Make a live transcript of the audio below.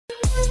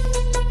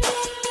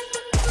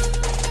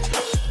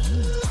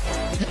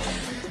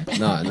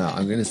No,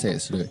 I'm going to say it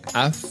slow.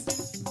 Af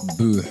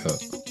buha.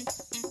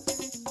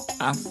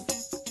 Af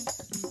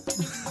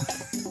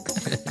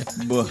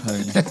buha.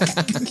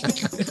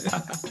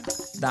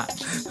 That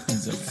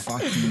is a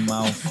fucking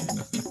mouthful.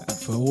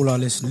 For all our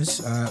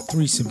listeners,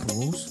 3 simple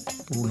rules.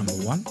 Rule number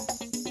 1,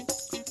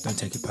 don't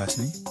take it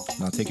personally.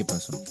 No, take it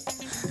personal.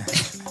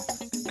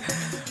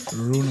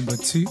 Rule number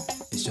 2,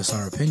 it's just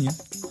our opinion.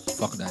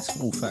 Fuck that, it's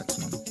all facts,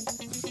 man.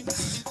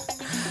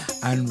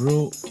 And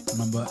rule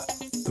number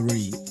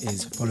 3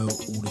 is follow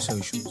all the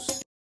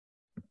socials.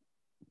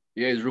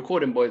 Yeah, he's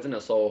recording, boys, isn't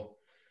it? So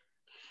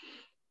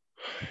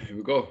here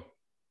we go.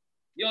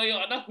 Yo,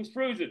 ANAKU's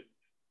frozen.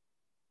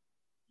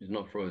 He's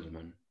not frozen,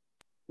 man.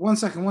 1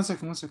 second.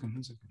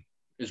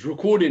 It's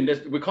recording.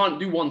 We can't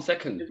do 1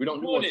 second. We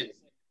don't do 1 second.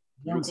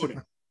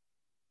 Second.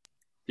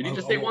 Did he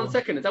just say 1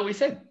 second? Is that what he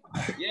said?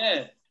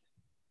 Yeah.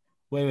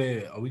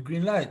 Wait. Are we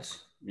green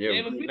lights? Yeah,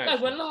 we're green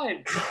lights. We're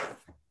live.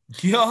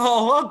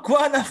 Yo, what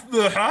going on,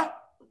 huh?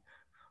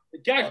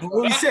 Jack,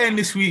 what are you saying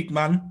this week,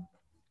 man?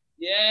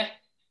 Yeah.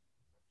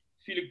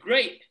 Feeling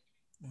great.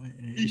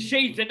 These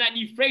shades and that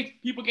new phrase.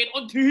 People get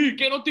onto who?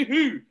 Get onto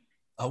who?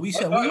 Are we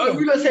saying?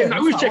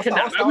 Who's checking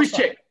that?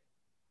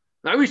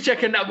 Who's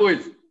checking that,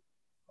 boys?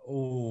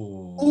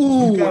 Oh.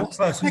 Who's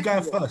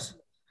going first?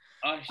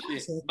 Oh,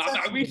 shit.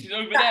 Macawiis is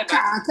over there, man.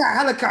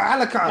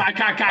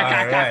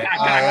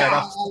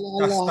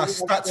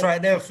 That's stats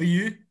right there for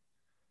you.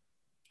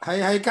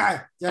 Hey,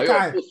 guy. Yeah,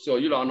 guy. So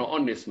you lot are not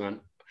on this, man.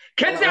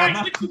 You know I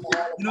got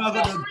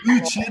the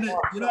Gucci in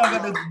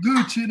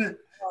it.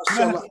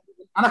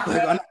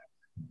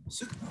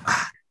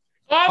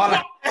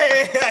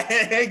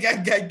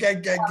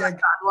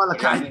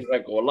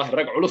 والله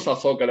رجع ولسه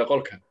صوق على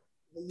قولك.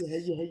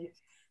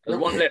 There's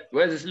one left.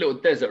 Where's this little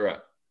desert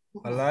rat?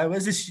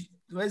 Where's this?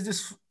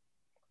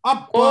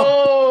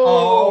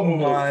 Oh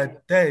my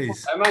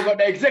days! I got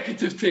the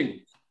executive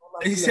thing.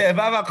 He said, "If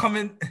I ever come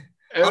in,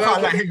 I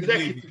can't like him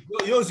wavy.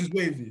 Yours is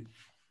wavy.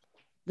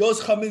 Yours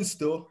come in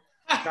still."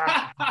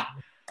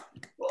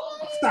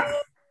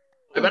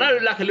 But that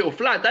looked like a little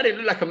flag. That didn't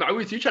look like a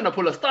macawiis. You trying to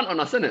pull a stunt on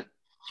us, isn't it?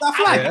 That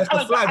flag. Yeah, that's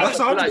a flag. That's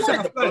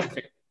 100%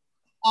 flag.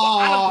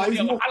 Oh,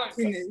 he's not it.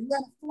 You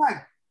got a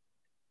flag.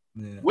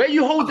 Yeah. Where are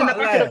you holding the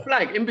back of the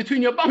flag? In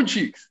between your bum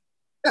cheeks.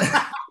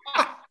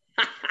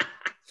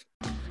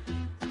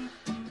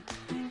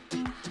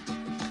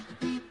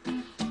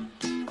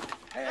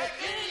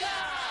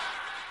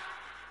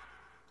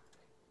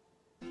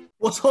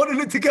 What's holding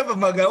it together,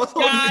 my guy? What's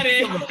holding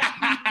it together?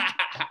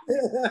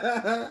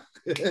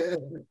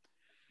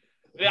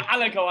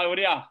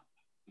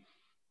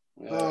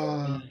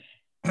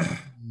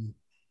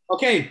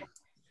 Okay,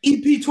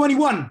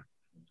 EP21.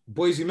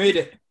 Boys, we made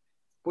it.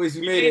 Past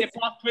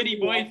 20,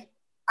 boys.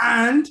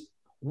 And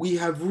we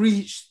have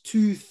reached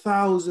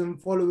 2,000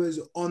 followers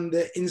on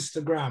the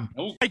Instagram.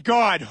 Oh my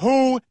God,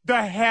 who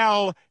the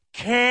hell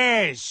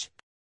cares?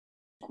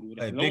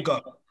 Hey, big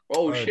up.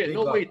 Oh shit!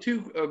 No way.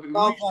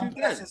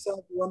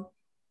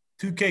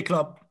 2K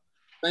club.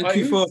 Thank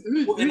you for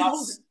putting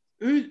us.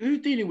 Who's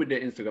dealing with their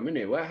Instagram,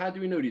 innit? How do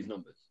we know these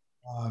numbers?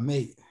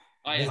 Mate.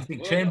 I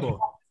think Chamber.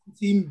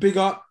 Team, big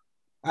up.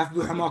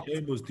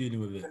 Chamber's dealing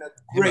with it.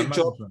 Great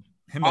job.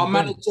 Our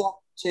manager,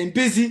 Chain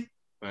Busy.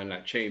 Man,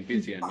 like Chain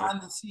Busy and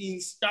behind the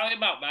scenes. Shout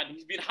him out, man.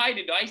 He's been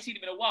hiding though. I ain't seen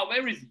him in a while.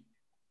 Where is he?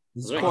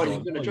 He's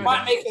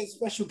might make a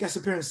special guest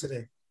appearance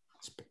today.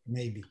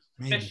 Maybe.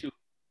 Special.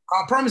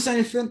 Can't promise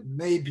anything.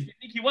 Maybe.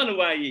 Nikki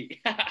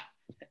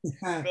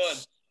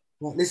YEEEESSSS.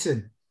 Well,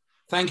 listen,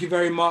 thank you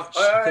very much.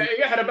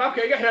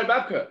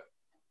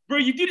 Bro,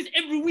 you do this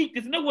every week.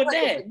 There's no one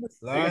there.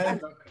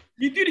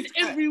 You do this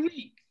every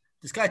week.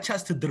 This guy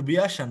chats to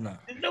Derbiash now.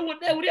 There's no one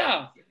there. What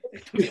are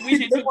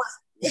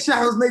the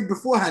shout was made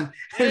beforehand.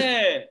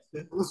 Yeah.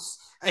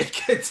 I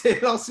get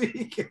it last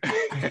week.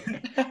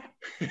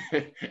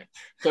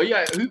 So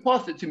yeah, who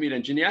passed it to me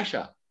then?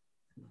 Jiniasha?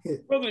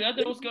 Bro, I don't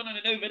know what's going on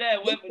over there.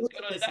 What's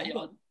going on in that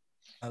yard?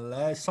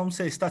 Some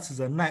say Stats is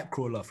a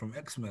Nightcrawler from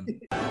X-Men.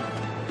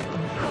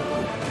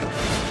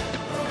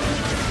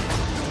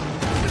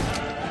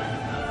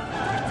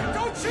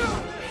 Don't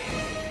shoot!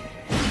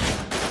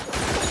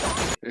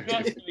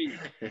 Trust me.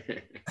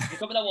 You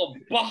come that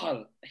one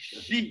ball.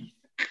 Sheesh.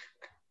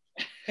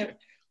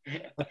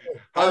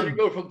 How do you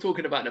go from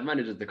talking about the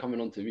managers to coming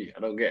on to me? I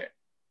don't get it.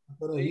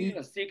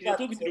 You're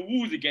talking to the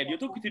wolves again. You're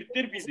talking to the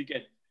derbies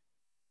again.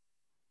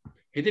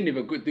 He didn't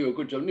even do a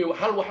good job. He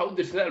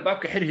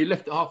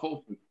left it half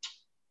open.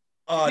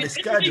 Oh, this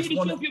guy just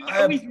wanted...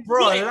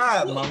 Bro,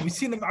 man. We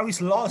seen the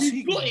Macawiis last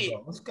week.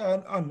 What's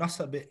going on?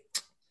 That's a bit...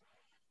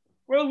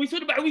 Bro, we saw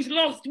the Macawiis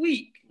last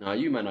week. Nah,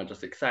 you, man, are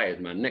just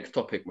excited, man. Next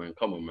topic, man.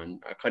 Come on,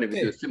 man. I can't even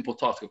do a simple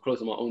task of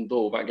closing my own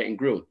door without getting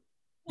grilled.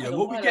 Yeah,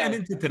 what we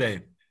getting into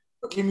today?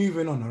 Okay,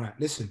 moving on. All right,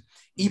 listen.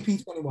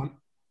 EP21.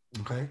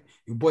 Okay,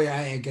 your boy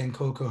at it again,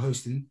 COCO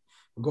hosting.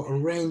 We've got a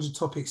range of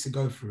topics to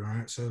go through. All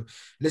right, so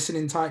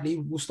listening tightly.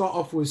 We'll start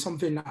off with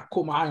something that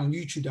caught my eye on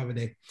YouTube the other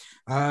day.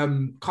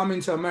 Coming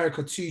to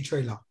America 2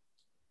 trailer.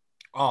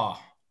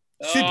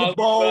 Super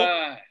Bowl.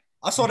 Man.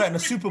 I saw that in the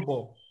Super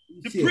Bowl.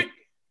 The prick.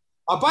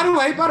 Oh, by the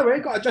way, got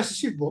to address the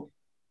Super Bowl.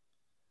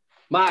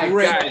 My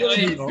Great. guy,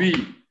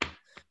 GB.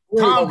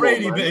 Tom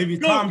Brady, baby.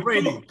 Tom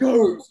Brady.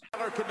 Go.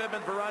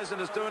 Commitment. Verizon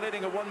is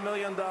donating a $1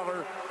 million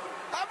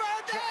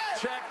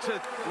check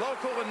to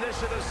local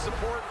initiative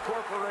support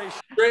corporation.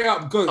 Straight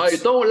up, good. Hey,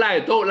 don't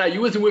lie.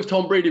 You wasn't with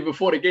Tom Brady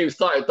before the game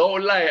started.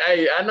 Don't lie.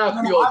 Hey,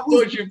 ANAKU, you're a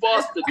dodgy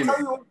bastard. You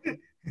know?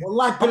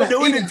 Wallahi, I'm the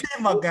winning Bilal,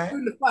 team, my guy.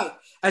 during the fight,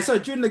 I saw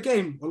during the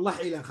game.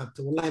 Wallahi, I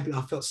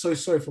felt so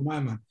sorry for my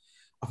man.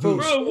 I felt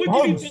Bro, what do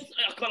you mean?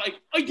 I can't like.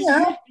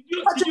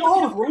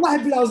 Wallahi,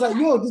 Bilal, I was like,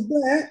 yo, this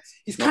boy,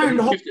 he's carrying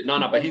the whole. No,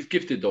 but he's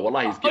gifted though.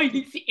 Wallahi, he's Oh, gifted.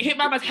 you see, hit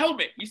my man's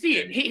helmet. You see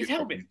it? Hit his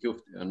helmet. He's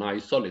gifted. Nah,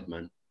 he's solid,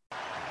 man.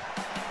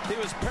 He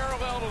was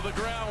parallel to the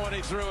ground when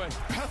he threw it.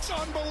 That's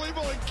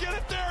unbelievable. And get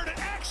it there and it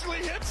actually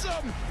hits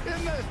him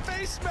in the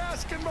face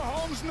mask, and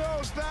Mahomes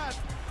knows that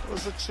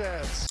was a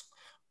chance.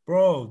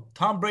 Bro,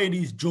 Tom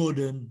Brady's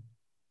Jordan,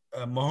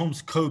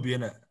 Mahomes Kobe,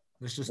 innit?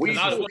 Let's just What are you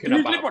Nah, talking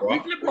who's about, LeBron? bro?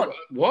 Who's LeBron?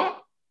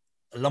 What?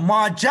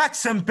 Lamar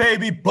Jackson,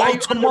 baby. Why are you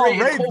Baltimore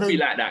underrating Kobe Ravens.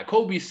 like that?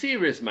 Kobe's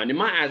serious, man. In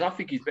my eyes, I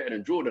think he's better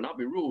than Jordan. I'll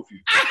be real with you.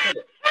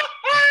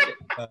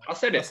 I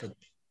said it.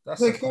 That's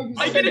it.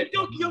 Get his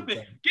donkey off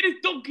it. Get his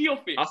donkey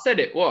off it. I said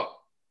it. What?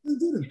 You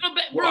know,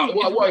 bro,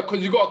 What?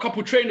 Because you got a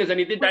couple trainers and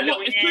he did that Bro,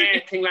 little it's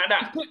thing like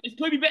that. It's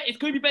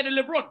Kobe better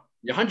than LeBron.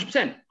 Yeah,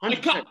 100%.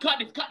 100%. Cut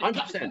this.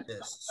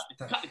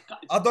 100%.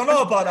 I don't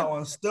know about that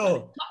one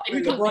still.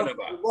 If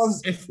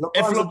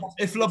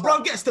If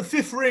LeBron gets the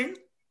 5th ring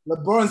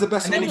LeBron's the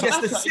best. and then he gets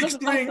the It doesn't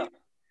 6th ring, matter.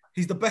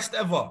 he's the best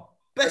ever.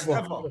 Best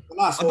ever. The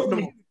last I don't one.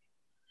 know.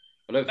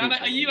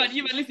 You man,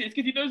 listen, it's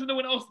because he knows no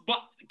one else but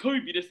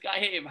Kobe. This guy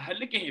hit him.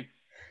 Look at him.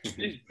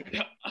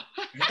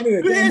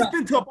 Anyway, Who has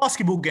been to a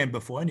basketball game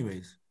before,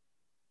 anyways?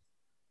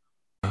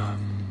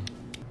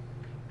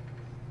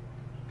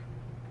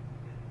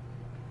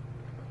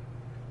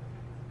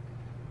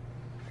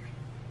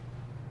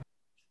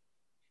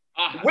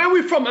 Where are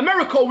we from?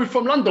 America or we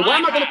from London? Why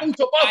am I going to go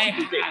to a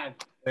basketball game?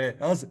 Hey,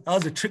 that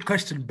was a trick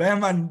question.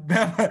 Bearman,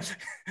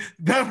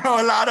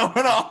 allowed to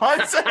win an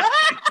answer.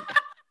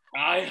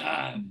 I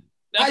have.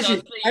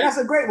 Actually, and that's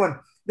a great one.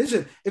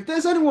 Listen, if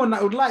there's anyone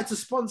that would like to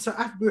sponsor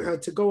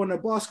Afbuha to go on a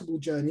basketball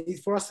journey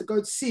for us to go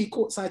to see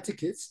courtside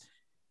tickets,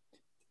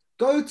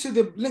 go to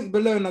the link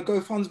below on the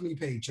GoFundMe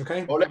page,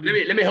 okay? Oh, let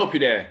me help you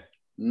there.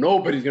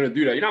 Nobody's going to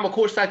do that. You know how much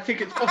courtside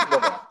tickets cost,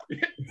 brother?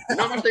 You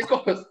know how much they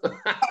cost?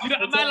 You know,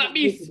 a man like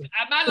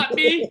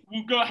me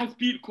will go have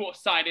speed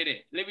courtside,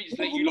 innit? Let me just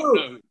let you lot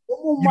know.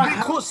 You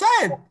been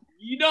courtside?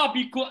 You know I'll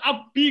be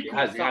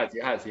courtside.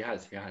 He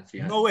has.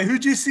 No way.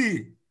 Who'd you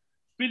see?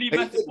 Billy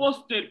versus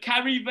Boston,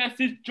 Carrie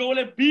versus Joel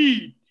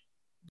Embiid.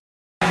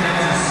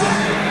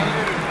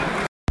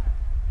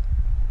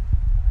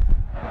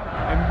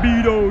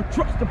 Embiido,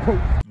 trust the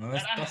post. No,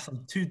 that's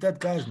some 2 dead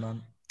guys,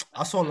 man.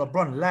 I saw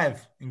LeBron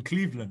live in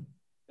Cleveland.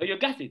 Oh, you're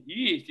gassing.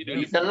 You know.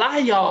 He's a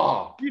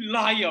liar. You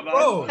liar, man.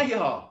 Bro.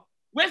 Liar.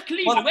 Where's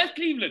Cleveland?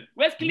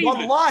 Where's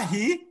Cleveland?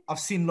 Wallahi, I've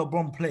seen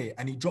LeBron play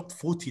and he dropped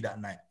 40 that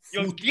night.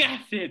 40. You're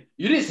gassing.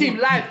 You didn't see him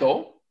live,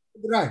 though.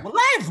 Right. Well,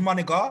 live, my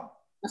nigga.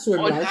 That's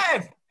what it is.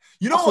 Live.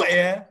 You know what,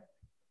 yeah?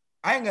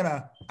 I ain't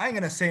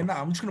gonna say that.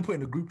 I'm just gonna put it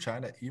in the group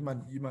chat. Innit? You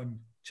man,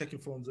 check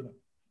your phones, innit?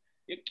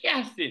 You're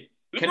gassing.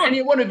 Can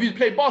any one of you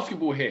play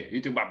basketball here?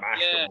 You talk about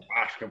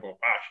basketball.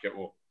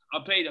 I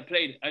played a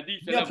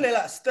decent Yeah, level. play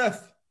like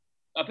Steph.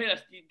 I played at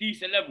a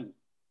decent level.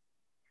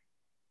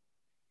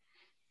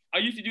 I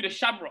used to do the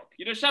Shamrock.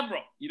 You know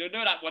Shamrock? You don't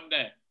know that one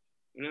there.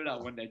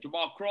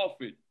 Jamal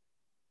Crawford.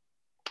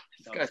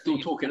 This guy's still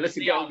talking. Let's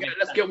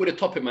get with the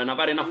topic, man. I've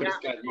had enough of this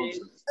guy's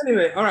nonsense.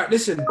 Anyway, all right,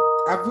 listen.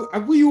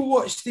 Have we all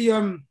watched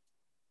the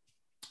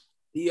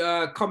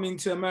Coming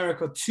to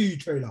America 2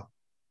 trailer?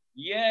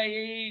 Yeah.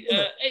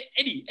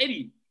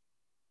 Eddie.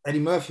 Eddie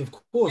Murphy, of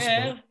course.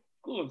 Yeah,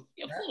 bro. of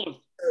course.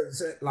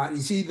 So, like, you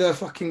see the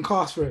fucking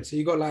cast for it. So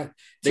you got like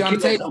The Tiana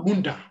kid Taylor, of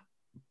Zamunda.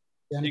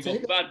 They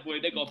got bad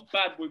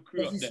boy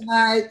crew up Wesley there.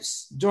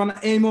 Snipes, John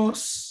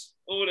Amos.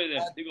 All of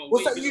them. They got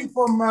What's that youth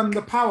from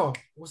The Power?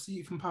 What's the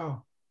youth from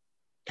Power?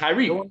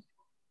 Tyreek.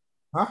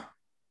 Huh?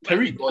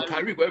 Tyreek,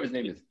 whatever his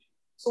name is.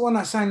 It's the one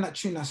that sang that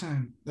tune.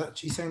 That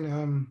she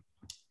sang.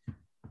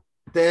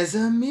 There's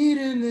a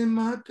meeting in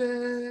my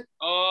bed.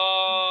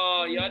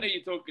 Oh, yeah, I know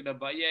you're talking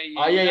about. Yeah.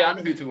 Oh, yeah, I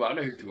know who to. No,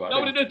 it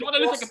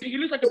looks like a pig. He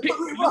looks like a They pig.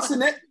 put Rick Ross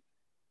in it.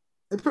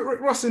 They put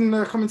Rick Ross in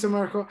Coming to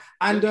America,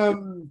 and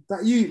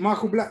that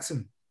Michael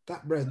Blackson,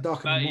 that bread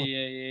darker than more.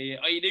 Yeah.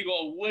 Oh, they got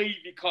a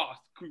wavy cast.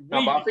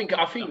 No, but I think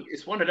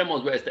it's one of them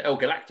ones where it's the El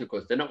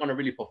Galacticos. They're not going to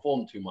really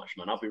perform too much,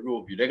 man. I'll be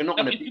real with you. They're not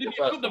going to be the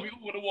first.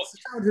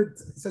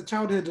 It's a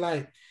childhood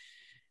like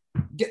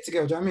get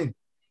together. Do you know what I mean?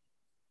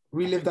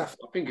 Relive that.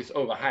 I think it's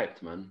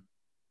overhyped, man.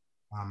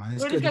 Oh, man,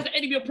 it's Bro, good. this guy's an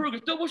enemy of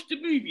progress. Don't watch the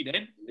movie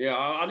then. Yeah,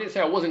 I didn't say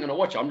I wasn't going to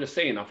watch it. I'm just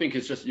saying, I think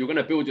it's just, you're going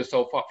to build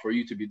yourself up for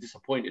you to be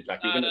disappointed. Like,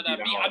 you're going to be I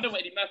know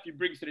what Eddie Murphy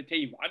brings to the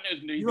table. I know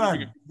he's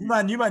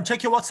You man,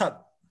 check your WhatsApp.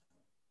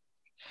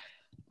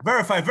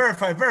 Verify. Hey,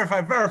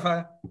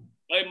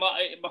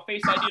 my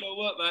face ID don't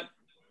work, man.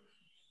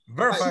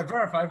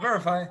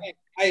 Verify.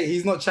 Hey,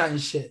 he's not chatting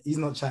shit. He's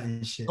not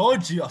chatting shit.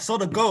 Told you, I saw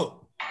the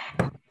goat.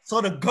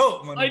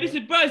 Man. Hey, this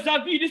is bird's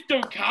eye view. This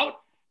don't count.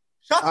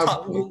 Shut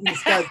up.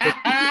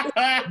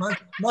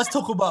 Let's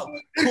talk about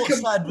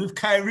courtside with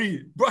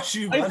Kyrie. Brush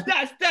you, man.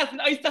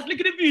 Stats. Look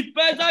at the views.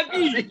 Bird's eye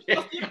view.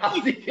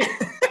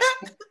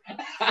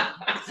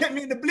 Get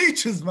me in the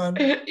bleachers, man.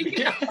 Do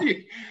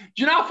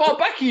you know how far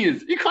back he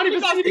is? You can't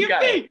even see the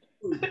guy.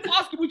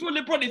 Ask him which one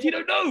LeBron is. He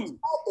don't know.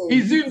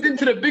 He zoomed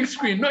into the big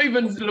screen. Not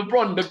even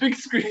LeBron, the big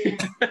screen.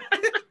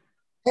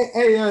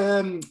 Hey,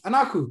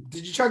 ANAKU,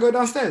 did you try to go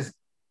downstairs?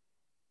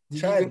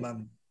 Tried,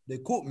 man. They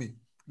caught me.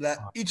 Like,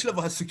 each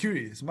level has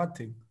security. It's a mad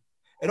thing.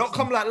 It don't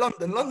come like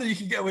London. London, you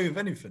can get away with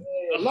anything.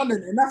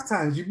 London, enough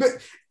times.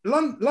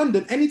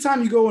 London,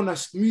 anytime you go on a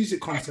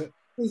music concert.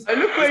 Hey,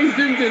 look where he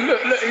zoomed in.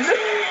 Look.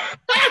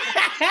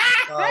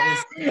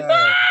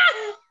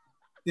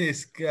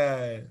 This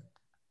guy.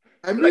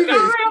 Move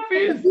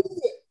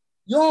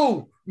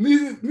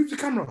the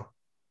camera.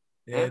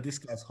 Yeah, this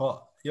guy's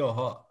hot. You're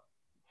hot.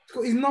 He's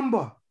got his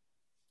number.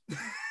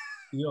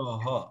 You're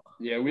hot.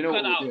 Yeah, we know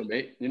what we're doing,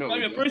 mate. You know what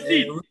we're doing.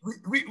 Proceed.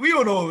 We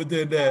all know what we're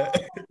doing there.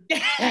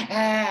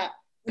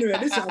 Anyway,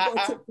 listen, I've got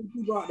a tip for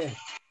people out there.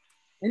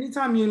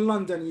 Anytime you're in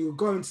London and you're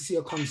going to see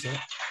a concert,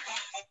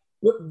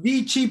 look,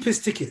 the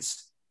cheapest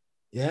tickets.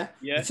 Yeah?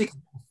 The tickets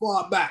are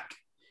far back.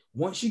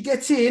 Once you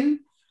get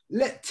in,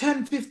 let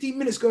 10, 15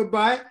 minutes go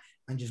by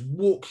and just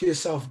walk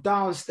yourself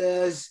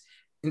downstairs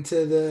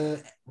into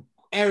the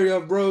area,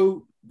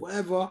 row,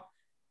 whatever.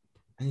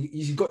 And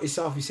you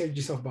saved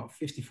yourself about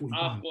 50, 40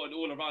 pounds. I've got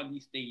all around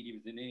these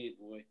stadiums in here,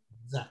 boy.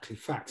 Exactly,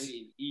 facts. It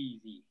is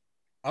easy.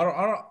 I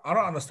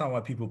don't understand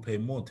why people pay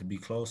more to be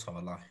closer.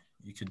 Like,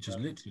 you could just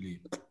literally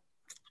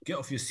get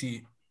off your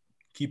seat,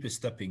 keep it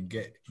stepping,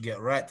 get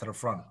right to the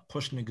front,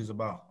 push niggas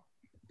about.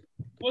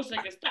 What's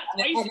like a stat?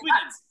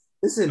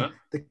 Listen,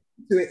 the key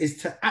to it is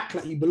to act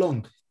like you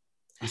belong.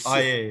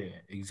 Yeah,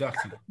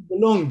 exactly.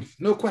 Belong,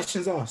 no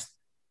questions asked.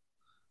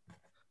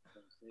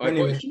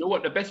 Anyway. You know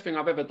what the best thing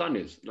I've ever done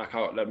is? Like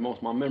how my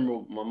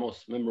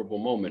most memorable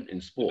moment in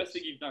sports. The best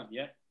thing you've done,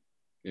 yeah?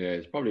 Yeah,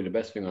 it's probably the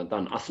best thing I've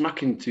done. I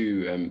snuck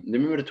into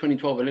remember the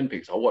 2012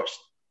 Olympics? I watched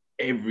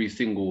every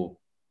single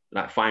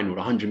final,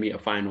 the 100-meter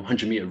final,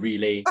 100-meter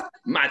relay,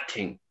 mad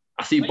thing.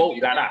 I see Bolt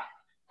like that.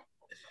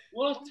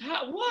 What?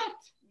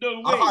 No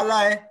way. I can't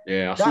lie.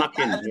 Yeah, I snuck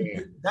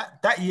in.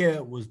 That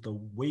year was the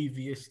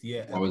waviest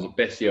year ever. That was the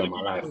best year of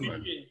my life,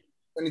 man.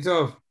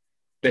 2012.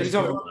 Best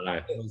year of my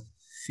life. It was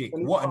sick.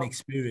 What an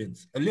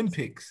experience.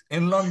 Olympics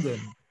in London.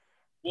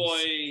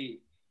 Boy.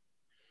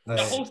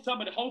 The whole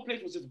summer, the whole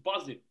place was just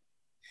buzzing.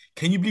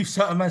 Can you believe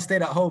certain man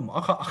stayed at home?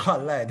 I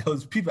can't lie. There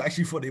was people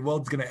actually thought the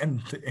world's going to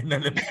end in the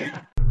Olympics.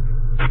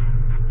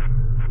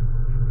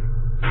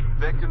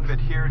 Victims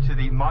adhere to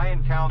the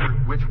Mayan calendar,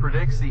 which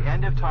predicts the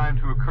end of time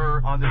to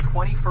occur on the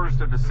 21st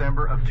of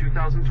December of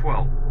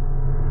 2012.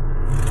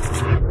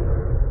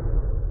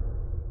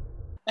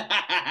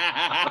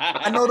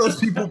 I know those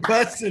people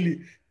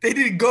personally. They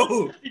didn't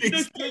go. You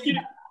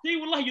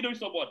know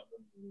someone.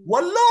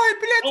 Wallahi,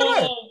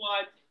 oh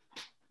my.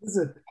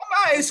 Listen,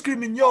 I'm out here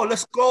screaming, yo,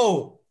 let's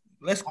go.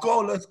 Let's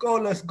go. They're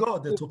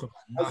talking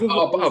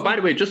about by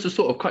the way, just to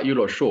sort of cut you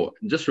lot short,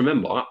 just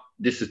remember,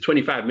 this is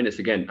 25 minutes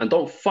again. And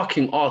don't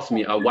fucking ask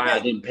me why I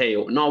didn't pay.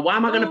 No, why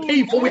am I going to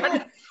pay for?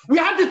 We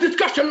had this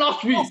discussion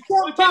last week.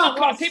 Take my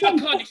card.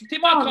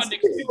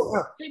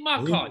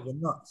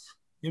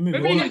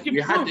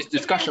 We had this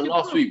discussion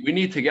last week. We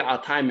need to get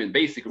our time in.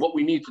 Basically, what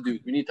we need to do,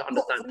 we need to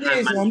understand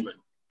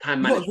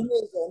time management.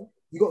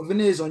 You got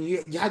veneers on.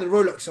 You had a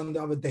Rolex on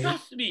the other day.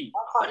 Trust me.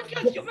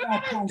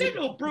 You're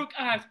no broke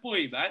ass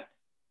boy, man.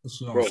 That's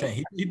what I'm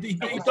saying. He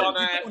don't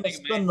want to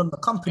spend on the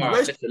company.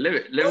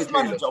 Where's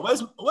manager?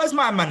 Where's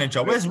my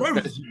manager? Where's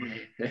Sort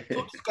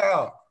this guy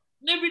out.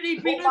 Nobody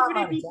be broke.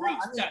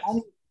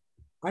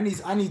 I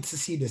need to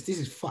see this. This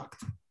is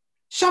fucked.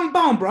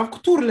 Shambhan, bro.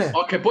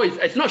 Okay, boys.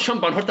 It's not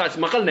Shambhan. It's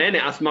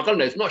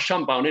Magalna. It's not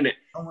Shambhan, innit?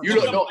 You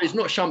don't know. It's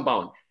not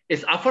Shambhan.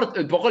 It's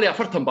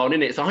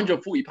 £40 it's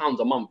 £140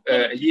 a month,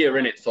 a year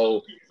in it.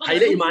 So I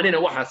let you man in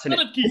a warehouse in it.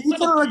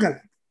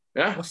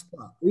 Yeah. What's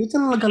that? You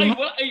telling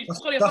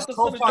That's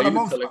 £12 a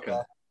month.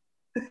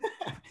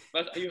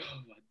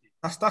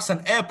 That's an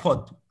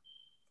AirPod.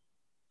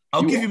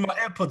 I'll give you my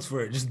AirPods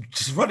for it.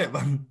 Just run it,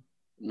 man.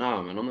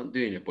 No, man, I'm not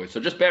doing it, boys. So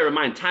just bear in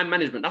mind, time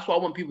management. That's what I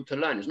want people to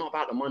learn. It's not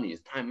about the money.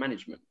 It's time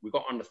management. We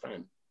got to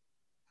understand.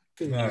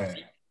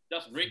 Right.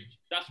 That's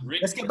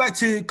rich. Let's get back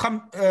to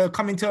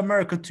coming to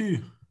America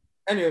too.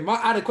 Anyway, I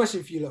had a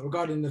question for you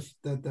regarding the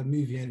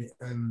movie.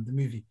 The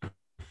movie.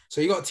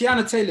 So you got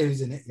Tiana Taylor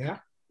who's in it, yeah?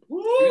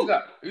 Who's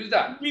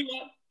that?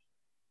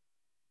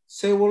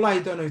 Say, well,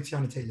 you don't know who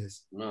Tiana Taylor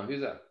is. No,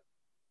 who's that?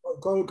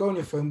 Go on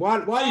your phone.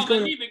 Why he's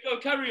going? Leave it. Go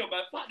carry on,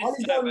 man. Why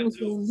he's going on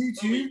phone? You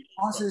two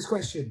answer this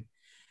question.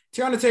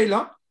 Tiana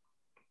Taylor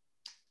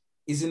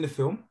is in the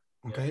film.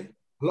 Okay,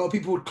 a lot of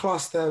people would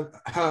class her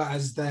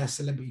as their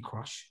celebrity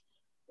crush.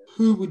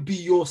 Who would be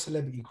your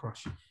celebrity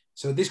crush?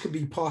 So this could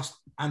be past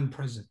and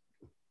present.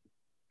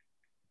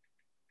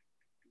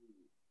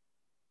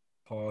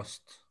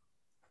 Past.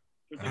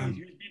 Who's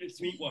been a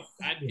sweet one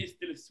and is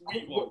still a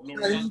sweet one?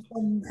 Laura Can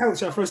London. you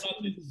help you first? Laura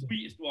London,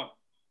 sweetest one.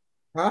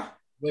 Huh?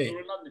 Wait,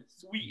 Laura London,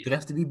 sweetest. did it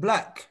have to be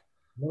black?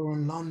 Laura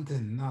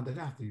London. No, they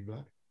don't have to be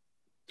black.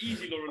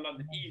 Easy, Laura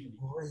London, easy.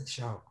 Great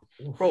shout.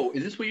 Oof. Bro,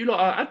 is this what you lot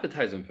are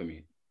advertising for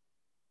me?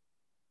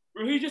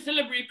 Bro, who's your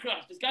celebrity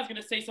crush? This guy's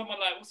gonna say someone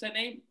like, what's her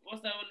name?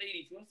 What's that old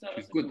lady?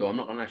 She's good though. I'm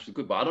not gonna lie, she's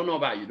good, but I don't know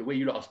about you. The way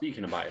you lot are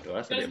speaking about it though,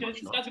 that's a This bit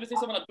much. guy's gonna say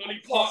someone like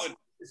Dolly Parton.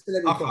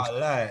 I can't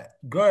lie.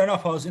 Growing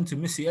up, I was into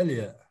Missy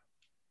Elliott.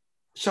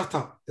 Shut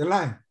up. The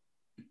line.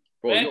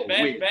 Bro, you're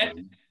weird,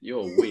 man.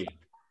 You're weird.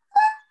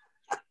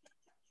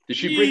 Did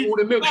she bring all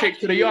the milkshake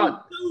to the yard?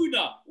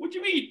 What do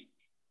you mean?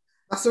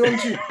 That's the wrong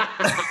tune.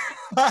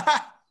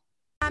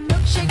 My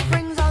milkshake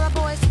brings all the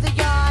boys to the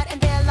yard,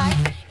 and they're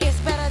like, it's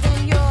better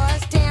than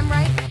yours. Damn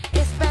right,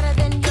 it's better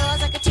than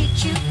yours. I could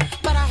teach you,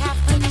 but I have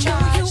to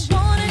charge. You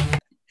want it?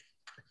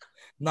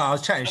 No, I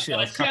was chatting shit.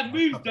 She had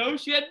moves though.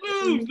 She had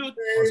moves. Look.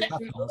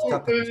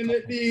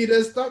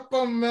 Stop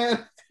on,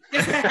 man.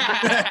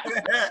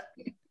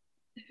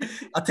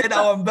 I'll take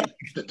that one back.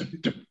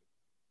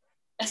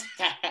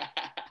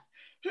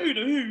 Who?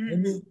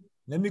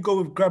 Let me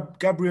go with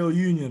Gabrielle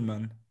Union,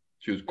 man.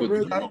 She was good. She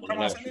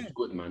was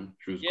good, man.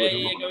 She was good. Yeah,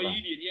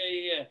 Union.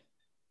 Yeah.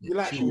 You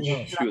like She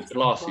was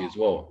classy as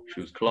well.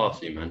 She was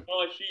classy, man.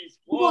 Oh, she's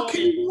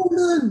fucking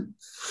woman.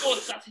 Oh,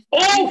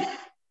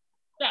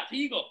 that's who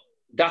you got.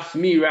 That's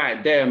me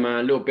right there, man.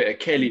 A little bit of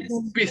Kelly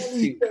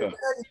Bistinker.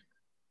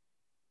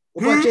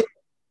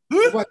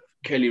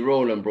 Kelly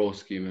Rowland,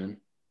 broski, man.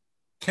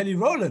 Kelly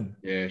Rowland?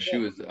 Yeah, she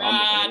was.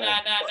 Nah.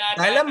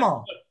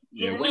 Dilemma.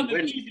 Yeah, Laura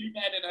London's easily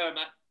better than her,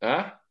 man.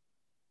 Huh?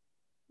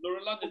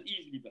 Laura London's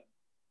easily better.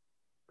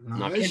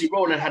 Nah, Kelly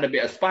Rowland had a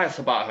bit of spice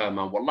about her,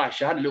 man. Wallahi,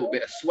 she had a little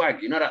bit of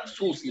swag. You know that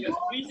sauciness.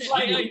 Were you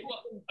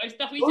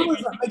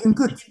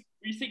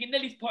singing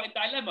Nelly's part in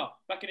Dilemma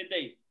back in the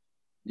day?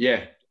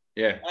 Yeah.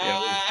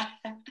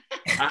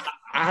 I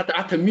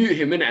had to mute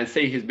him in it and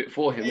say his bit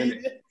for him,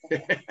 innit?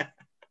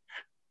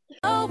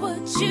 Oh,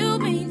 what you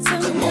mean to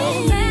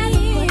me?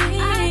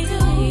 I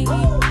do.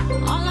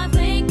 All I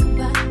think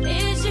about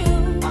is you.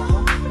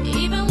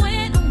 Even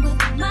when I'm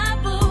with my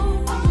boo,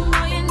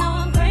 oh, you know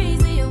I'm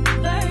crazy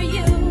over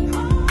you.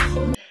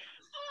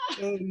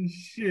 Oh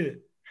shit!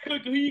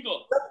 Look, who you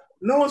got?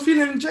 No one's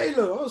feeling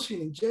J-Lo. I was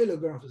feeling J-Lo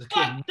growing up as a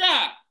kid. Fuck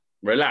that!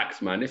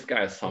 Relax, man. This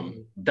guy is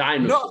some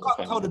dinosaur. No, I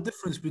can't tell the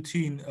difference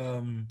between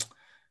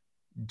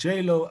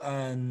J-Lo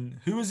and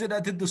who was it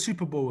that did the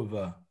Super Bowl with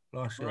her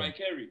last year? Mariah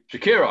Carey.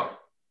 Shakira.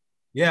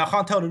 Yeah, I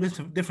can't tell the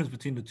difference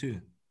between the two.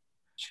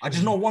 I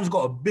just know one's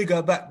got a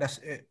bigger back. That's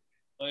it.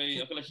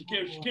 I feel like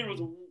Shakira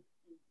was a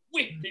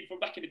whip thing from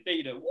back in the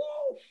day, though.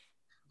 Woo!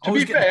 To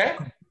be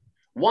fair,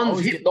 one's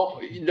hip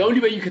don't. The only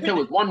way you can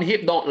tell is one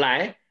hip don't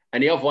lie,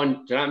 and the other one, do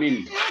you know what I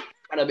mean?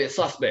 Kind of a bit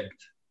suspect.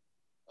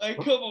 Hey,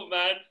 come on,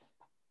 man.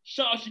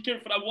 Shout out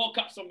Shakira for that World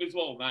Cup song as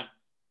well, man.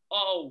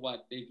 Oh,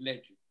 what they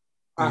legend.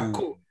 All right,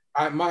 cool.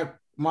 All right,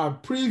 my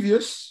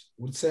previous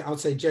I'd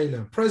say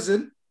J-Lo.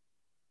 Present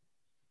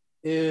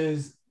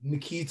is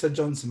Nikita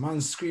Johnson.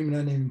 Man's screaming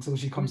her name until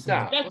she comes to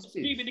me. That's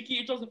screaming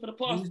Nikita Johnson for the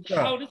past.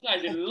 How this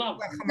guy's in love.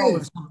 Come on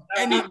with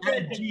any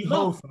IG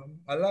ho, fam.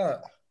 I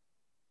like.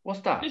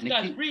 What's that? This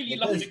guy's really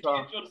loving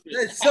Nikita Johnson.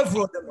 There's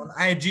several of them on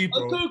IG,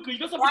 bro. Oh, COCO, you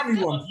got something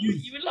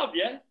you in love,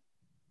 yeah?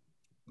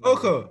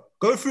 COCO,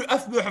 go through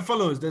FB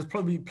followers. There's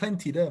probably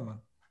plenty there, man.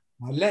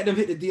 I'll let them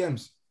hit the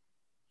DMs.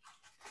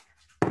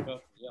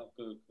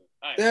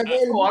 I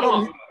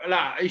don't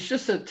like. It's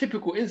just a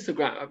typical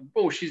Instagram,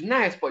 bro. She's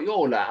nice, but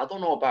yo, like, I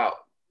don't know about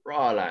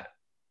raw, like.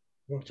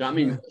 Do you know what I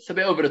mean? It's a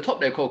bit over the top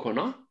there, COCO,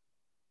 no?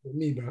 With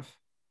me, bruv.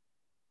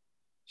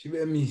 She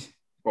bit of me,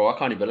 bro. I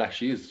can't even lie.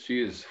 She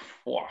is.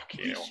 Fuck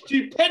yeah.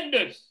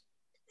 Stupendous.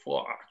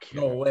 Fuck.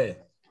 No way.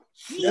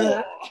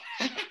 Yeah.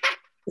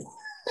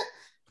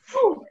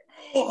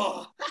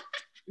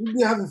 You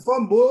be having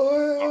fun,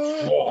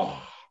 boy.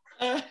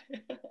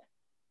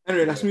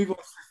 Anyway, let's move on.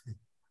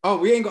 Oh,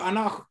 we ain't got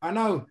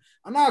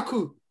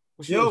ANAKU.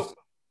 What's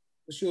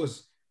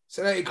yours?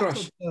 Celebrity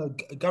crush.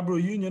 Gabrielle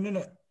Union,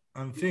 innit?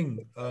 And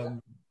thing.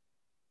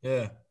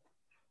 Yeah.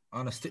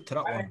 I'm gonna stick to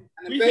that one.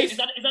 Is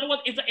that the one?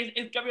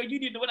 Is Gabrielle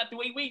Union the one that the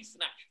way we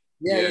snatch?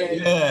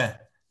 Yeah.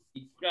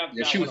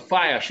 Yeah, she was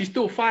fire. She's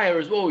still fire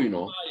as well, you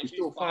know. She's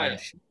still fire.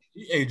 She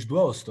aged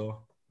well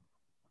still.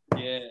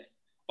 Yeah.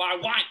 Fire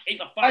wine.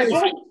 Ain't a fire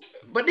wine.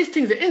 But this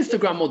thing's an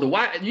Instagram model.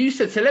 Why? You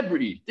said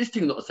celebrity. This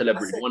thing's not a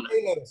celebrity.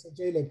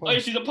 J-Lo, oh,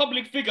 she's a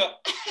public figure.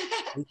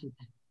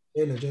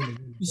 J-Lo.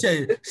 You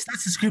say,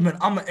 Stats is screaming,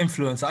 I'm an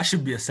influencer. I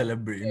should be a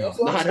celebrity. No.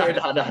 No.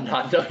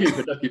 Don't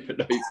even.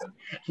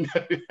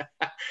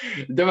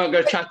 Then I'm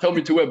going to try to tell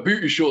me to wear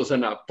booty shorts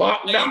and that.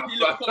 Fuck that.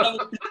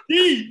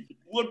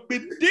 What be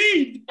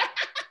deed?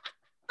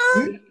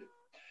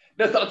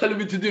 They start telling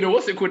me to do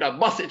what's it called? That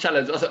bust it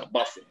challenge. I said,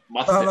 bust it.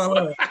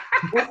 No.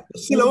 The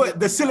silhouette.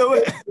 The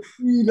silhouette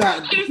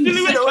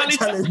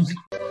challenge.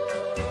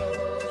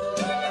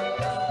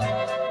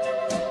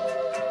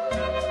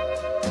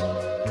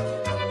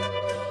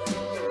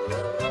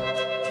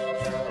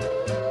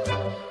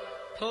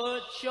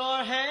 Put your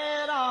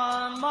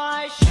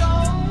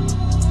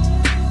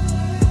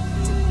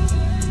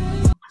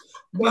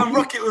Man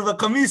rock it with a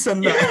camise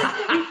and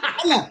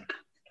that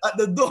at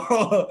the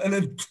door, and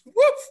then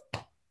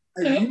woof.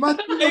 Hey, you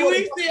must Hey, what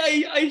you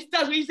say?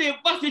 Stas, what you say?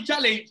 Busted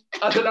challenge.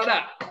 I don't know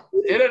that.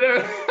 You don't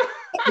know.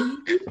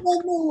 you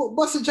don't know what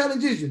busted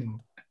challenge is, you know?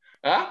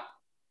 Huh?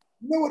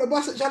 You know what the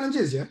busted challenge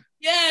is, yeah?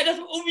 Yeah, that's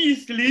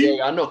obviously.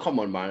 Yeah, I know. Come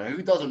on, man.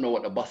 Who doesn't know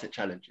what the busted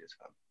challenge is,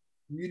 fam?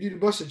 You do the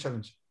busted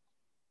challenge.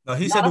 No,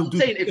 he said I'm he'll do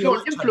saying if the you're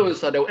an challenge.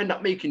 influencer, they'll end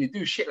up making you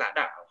do shit like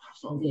that.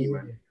 That's not me,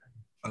 man.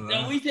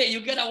 Yeah, we say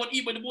you get that one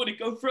even in the morning,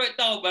 go throw it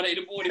down, man, in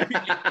the morning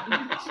quickly.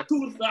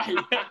 Tool side.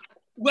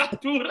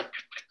 What tool?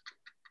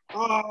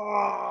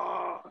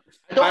 Don't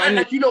act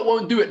like you lot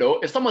won't do it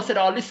though. If someone said,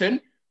 "Oh, listen,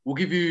 we'll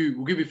give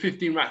you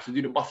 15 racks to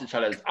do the busted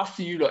challenge," I'll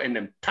see you lot in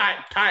them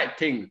tight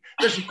things.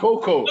 Especially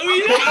COCO.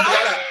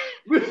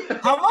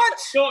 How much?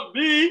 Not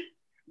me.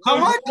 How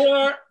much?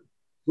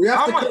 We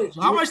have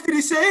How much did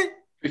he say?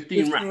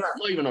 15 racks.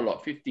 Not even a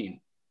lot. 15.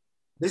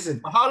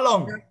 Listen. How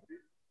long?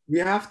 We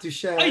have to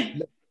share. Hey.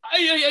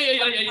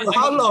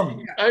 How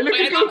long? Hey, look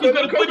at COCO.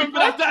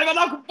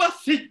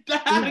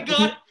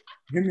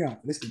 Hear me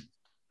out. Listen.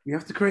 We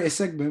have to create a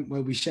segment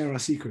where we share our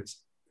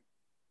secrets.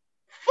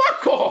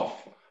 Fuck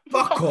off.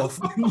 Fuck off.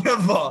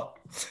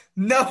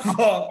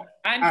 Never.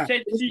 And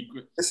said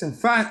secret. Listen,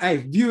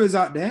 viewers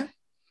out there,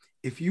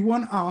 if you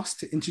want us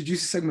to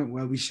introduce a segment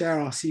where we share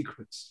our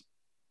secrets,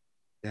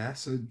 yeah,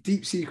 so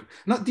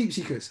not deep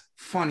secrets,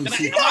 funny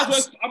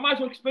secrets. I might as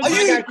well explain. Are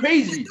you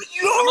crazy?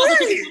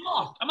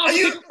 I might as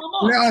well take off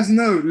my mask.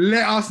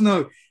 Let us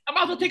know. I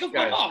might as well take off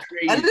my mask.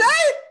 Might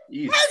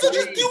as well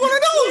just do one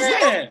of those.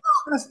 Yeah.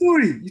 Tell a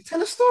story. You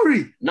tell a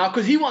story. No,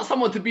 because he wants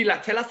someone to be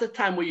like, tell us the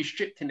time where you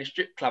stripped in the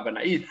strip club, and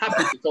he's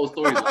happy to tell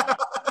stories.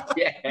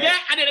 Yeah,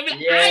 and then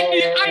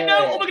I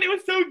know. Oh my god, it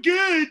was so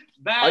good.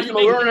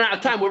 We're running out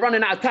of time. We're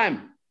running out of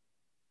time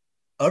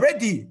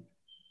already.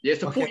 Yeah,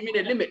 it's a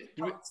 40-minute limit.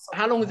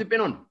 How long has it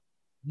been on?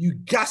 You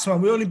gas, man.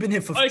 We've only been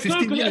here for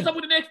 15 minutes. Hit us up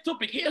with the next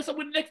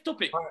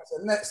topic. All right, so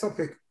next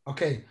topic.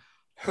 Okay,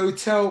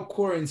 hotel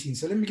quarantine.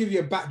 So let me give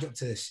you a backdrop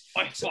to this.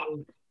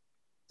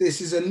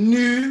 This is a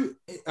new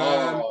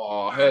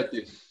I heard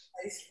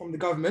this from the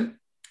government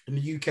in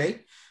the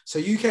UK. So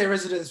UK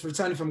residents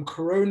returning from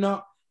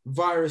coronavirus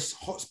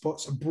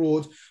hotspots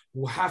abroad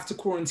will have to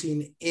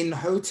quarantine in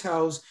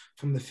hotels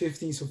from the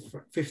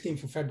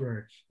 15th of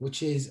February,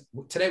 which is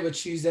today. We're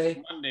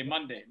Tuesday.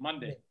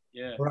 Monday.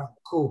 Yeah. All right,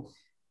 cool.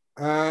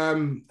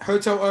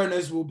 Hotel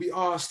owners will be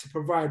asked to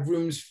provide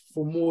rooms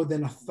for more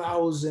than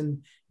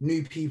 1,000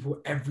 new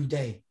people every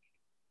day.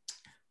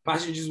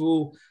 Passengers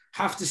will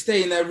have to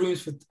stay in their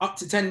rooms for up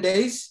to 10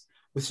 days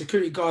with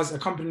security guards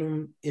accompanying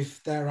them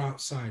if they're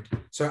outside.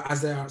 So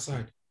as they're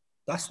outside.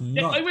 That's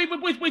nuts. Wait.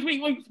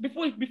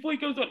 Before he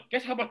goes on,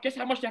 guess how much they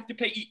have to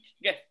pay each?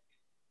 Guess.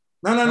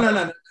 No.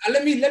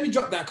 Let me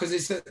drop that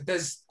because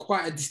there's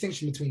quite a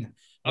distinction between them.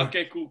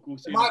 Okay, cool.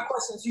 So my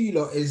question to you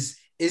lot is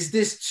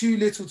this too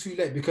little too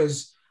late?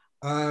 Because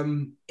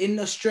in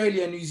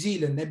Australia and New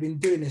Zealand, they've been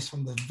doing this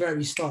from the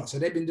very start. So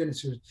they've been doing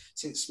this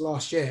since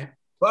last year.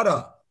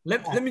 Brother,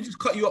 let me just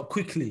cut you up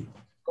quickly.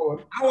 Go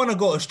on. I want to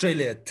go to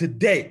Australia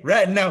today,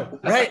 right now.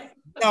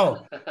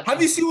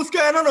 Have you seen what's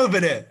going on over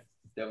there?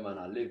 Them man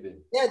are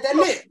living. Yeah, they're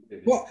lit.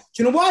 What?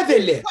 Do you know why they're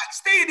lit? Like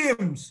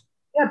stadiums.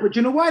 Yeah, but do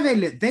you know why they're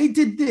lit? They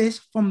did this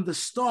from the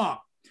start.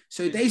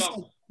 So they said,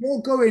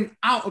 you're going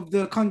out of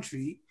the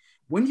country.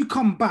 When you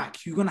come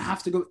back, you're going to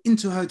have to go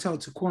into a hotel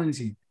to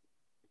quarantine.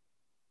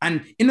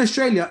 And in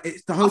Australia,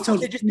 it's the hotels.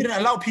 They just didn't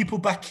allow people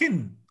back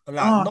in. In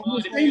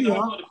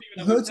Australia,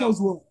 the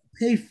hotels were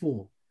paid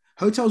for.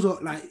 Hotels were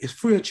like, it's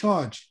free of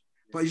charge.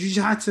 But you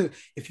just had to,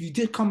 if you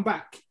did come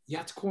back, you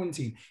had to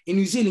quarantine. In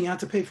New Zealand, you had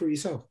to pay for it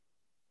yourself.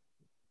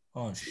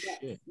 Oh,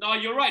 shit. No,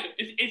 you're right.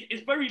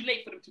 It's very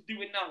late for them to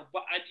do it now.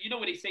 But you know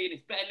what they're saying?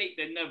 It's better late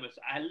than never.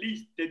 So at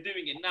least they're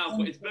doing it now,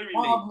 but it's very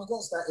late.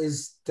 Against that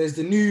is there's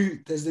the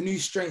new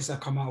strains that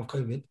come out of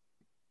COVID.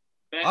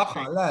 I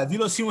can't lie. Have you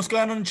not seen what's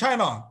going on in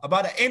China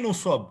about the anal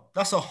swab?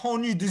 That's a whole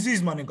new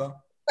disease, my nigga.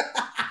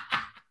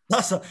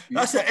 That's a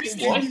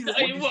STD. You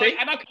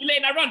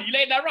letting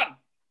that run?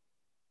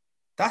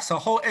 That's a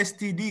whole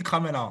STD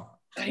coming out.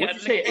 What did you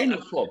say?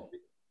 Anal swab?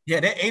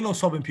 Yeah, they're anal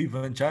swabbing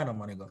people in China,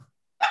 my nigga.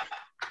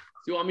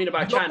 See what I mean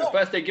about China?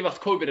 First they give us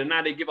COVID and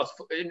now they give us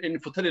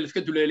infertility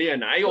schedule earlier.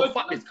 Now,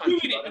 fuck this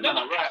country. They're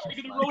not actually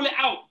going to roll it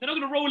out. They're not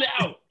going to roll it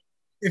out.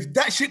 If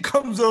that shit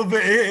comes over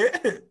here,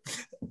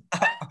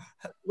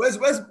 where's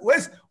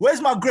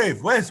my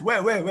grave? Where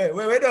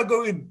do I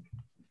go in?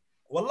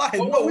 Wallahi,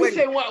 what we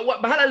say? What?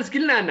 Like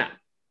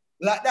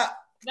that?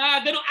 Nah,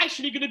 they're not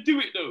actually going to do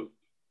it though.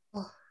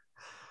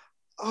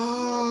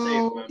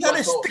 Oh, yeah,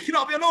 they're sticking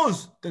up your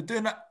nose. They're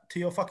doing that to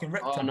your fucking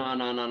rectum. Oh,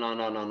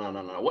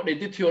 no. What they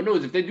did to your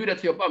nose, if they do that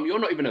to your bum, you're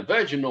not even a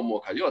virgin no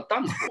more, cuz you're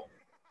done for.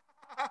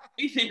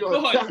 You're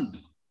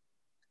done.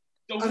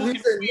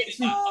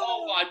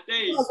 Oh my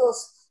days.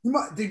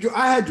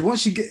 I heard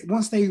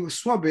once they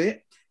swab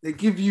it, they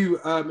give you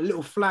a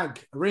little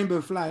flag, a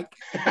rainbow flag.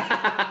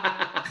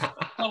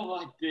 Oh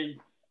my days.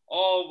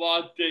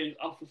 Oh,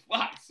 for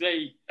fuck's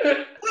sake.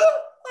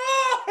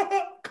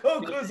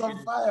 COCO's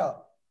on fire.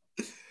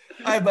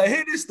 Hey, but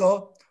hear this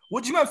though.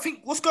 What do you man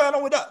think? What's going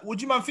on with that? What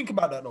do you man think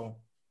about that though?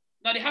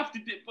 No, they have to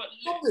do it, but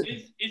look,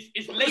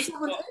 it's late,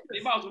 but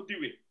they might as well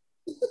do it.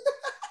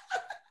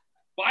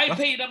 But I ain't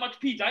paying that much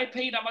peas. I ain't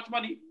paying that much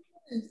money.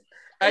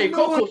 Hey,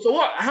 Coco, so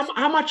what?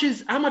 How much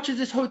is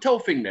this hotel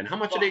thing then? How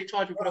much are they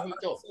charging for the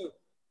hotel?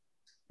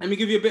 Let me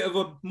give you a bit of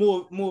a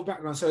more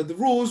background. So the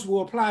rules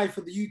will apply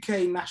for the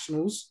UK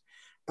nationals.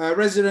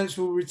 Residents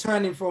will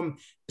returning from,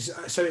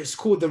 so it's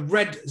called the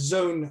red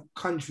zone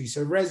country.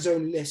 So red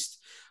zone list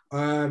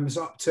is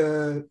up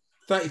to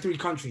 33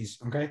 countries.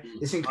 Okay,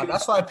 this includes.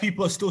 That's why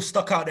people are still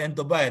stuck out there in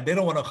Dubai. They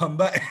don't want to come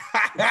back.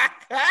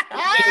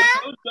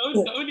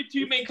 The only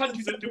two main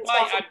countries are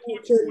Dubai and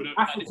Portugal.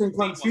 African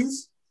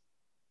countries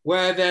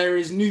where there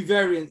is new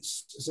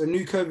variants, so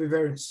new COVID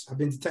variants have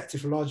been detected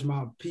for a large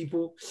amount of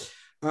people.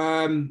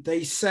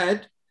 They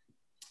said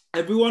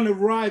everyone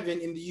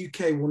arriving in the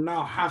UK will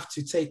now have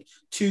to take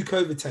 2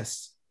 COVID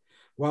tests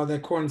while they're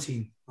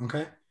quarantined.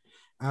 Okay.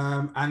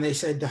 And they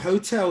said the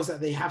hotels that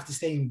they have to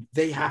stay in,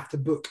 they have to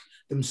book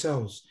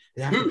themselves.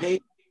 They have to pay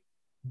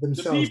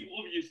themselves. The people,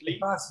 obviously.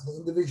 The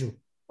individual.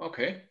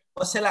 Okay.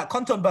 What's it like?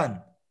 Content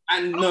ban?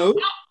 And no.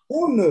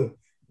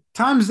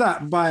 Times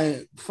that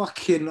by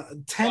fucking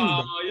 10. You're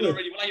not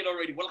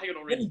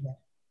ready.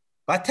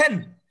 By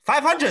 10?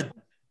 500?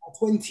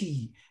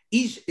 20.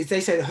 Each,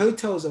 they said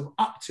hotels of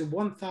up to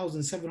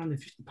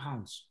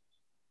 £1,750.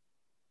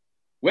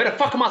 Where the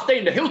fuck am I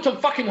staying? The Hilton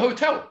fucking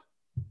hotel.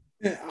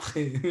 Yeah,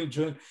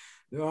 you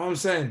know what I'm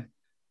saying?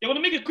 They want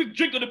to make a quick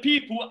drink on the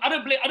people. I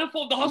don't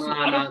fault the hustle. No.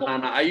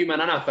 أيوة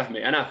أنا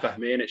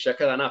فاهمي إن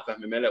الشكل أنا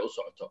فاهمي ما له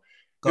صعته.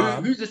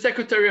 Who's the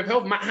Secretary of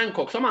Health? Matt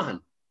Hancock. Samahan.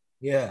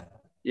 Yeah,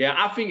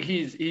 I think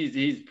he's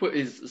put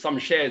some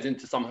shares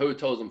into some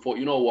hotels and thought,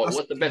 you know what?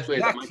 What's the best way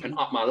that I can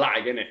up my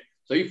lag, innit?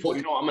 So he thought,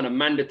 you know, I'm going to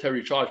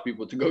mandatory charge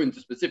people to go into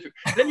specific.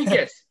 Let me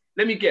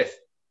guess.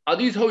 Are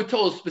these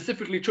hotels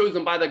specifically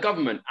chosen by the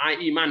government,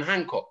 i.e. Matt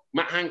Hancock?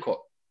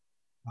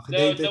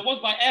 The ones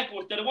by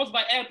airports. They're the ones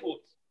by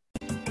airports.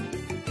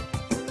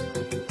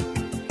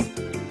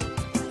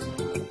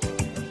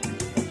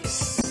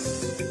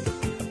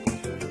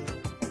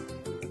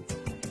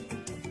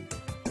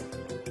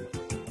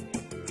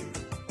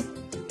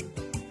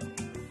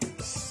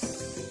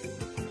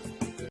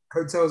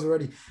 Hotels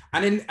already.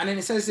 And then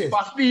it says this. If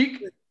I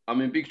speak,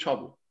 I'm in big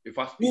trouble. If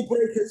I speak. Rule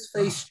breakers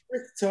face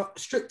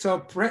stricter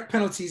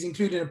penalties,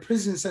 including a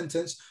prison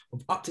sentence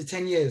of up to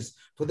 10 years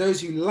for those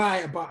who lie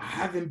about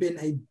having been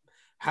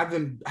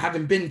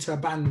to a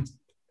banned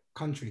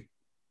country.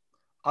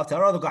 After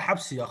I'd rather go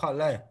habsi, I can't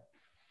lie.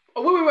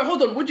 Oh, wait,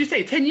 hold on. What'd you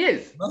say? 10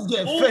 years? Or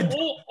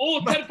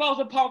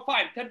 £10,000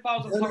 fine.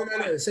 £10,000 No.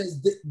 It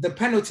says the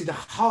penalty, the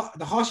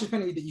harshest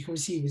penalty that you can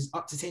receive is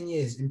up to 10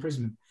 years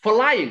imprisonment. For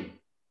lying?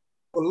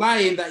 For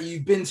lying that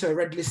you've been to a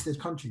red listed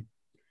country.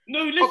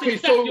 No, listen,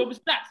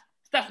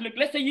 stats. Look,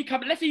 let's say you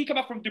come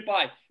back from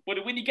Dubai,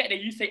 but when you get there,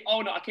 you say,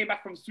 "Oh no, I came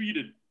back from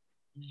Sweden."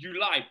 You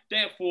lied.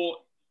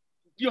 Therefore,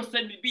 you're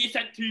being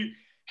sent to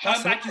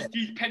Her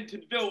Majesty's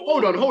Pentonville.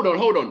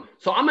 Hold on.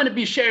 So I'm going to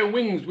be sharing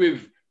wings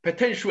with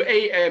potential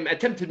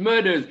attempted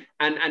murders,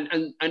 and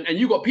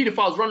you got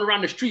pedophiles running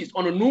around the streets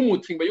on a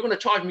normal thing, but you're going to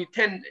charge me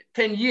 10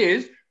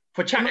 years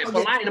for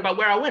lying about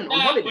where I went on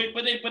holiday.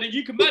 But then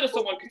you can murder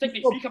someone because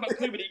technically, if you come back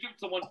COVID and you give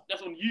someone,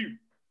 that's on you.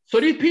 So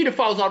these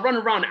pedophiles are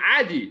running around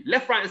Adi,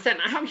 left, right, and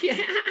centre,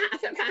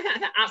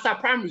 outside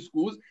primary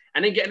schools,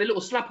 and then getting a little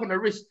slap on the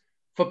wrist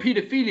for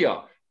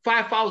paedophilia.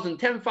 5,000,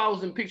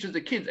 10,000 pictures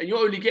of kids, and you're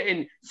only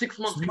getting 6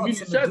 months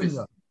community service.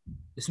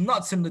 It's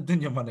nuts in the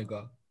dunya, my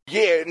nigga.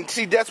 Yeah, and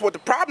see, that's what the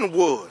problem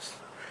was.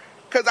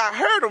 Because I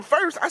heard them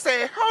first. I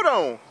said, hold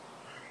on.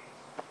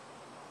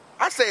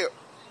 I said,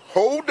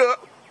 hold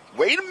up.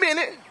 Wait a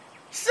minute.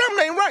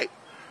 Something ain't right.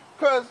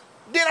 Because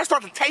then I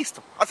start to taste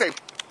them. I say,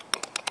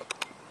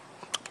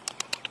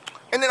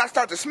 and then I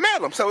start to smell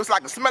them. So it's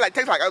like a smell like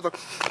taste like.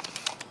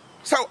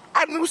 So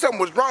I knew something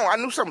was wrong. I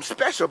knew something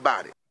special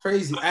about it.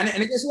 Crazy. And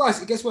it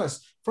gets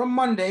worse. From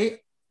Monday,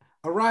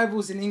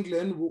 arrivals in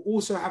England will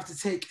also have to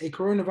take a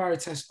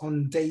coronavirus test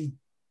on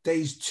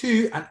days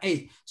 2 and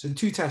 8. So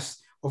 2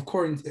 tests of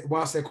quarantine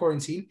whilst they're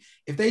quarantined.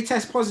 If they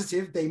test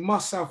positive, they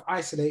must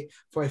self-isolate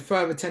for a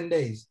further 10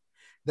 days.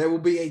 There will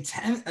be a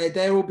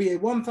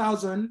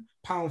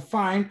 £1,000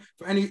 fine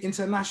for any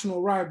international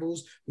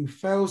arrivals who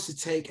fails to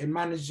take a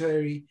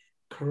mandatory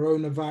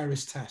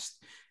coronavirus test.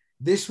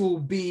 This will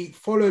be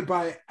followed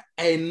by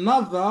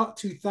another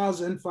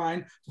 £2,000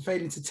 fine for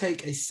failing to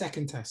take a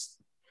second test.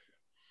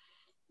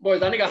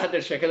 Boys, I think I had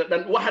this check. I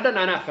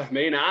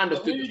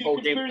understood this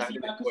whole game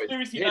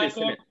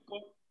plan.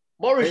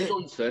 Boris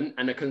Johnson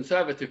and the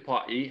Conservative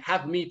Party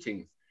have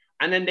meetings,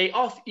 and then they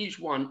ask each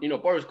one,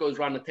 Boris goes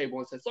around the table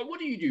and says, so what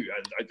do you do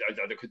as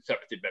a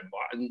Conservative member?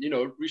 And,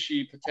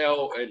 Rishi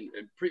Patel and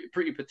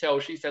Priti Patel,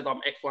 she says, I'm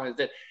X, Y, and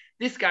Z.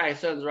 This guy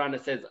turns around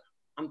and says,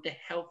 I'm the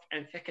Health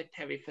and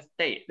Secretary for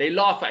State. They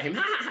laugh at him.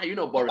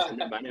 Boris and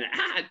them, man.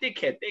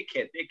 Dickhead,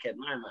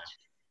 my man.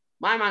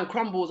 My man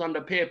crumbles under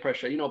peer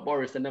pressure. You know,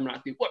 Boris and them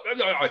like, what?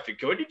 I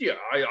think you're an idiot.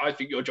 I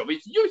think your job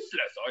is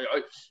useless.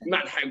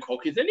 Matt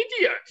Hancock is an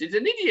idiot. He's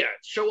an idiot.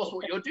 Show us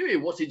what you're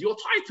doing. What is your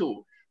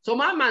title? So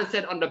my man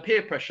said under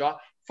peer pressure,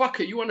 fuck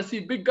it, you want to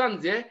see big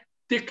guns, yeah?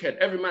 Dickhead,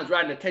 every man's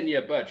riding a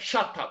 10-year bird.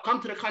 Shut up. Come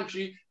to the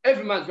country,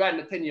 every man's riding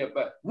a 10-year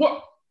bird.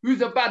 What?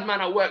 Who's a bad man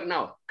at work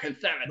now?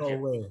 Conservative. No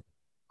way.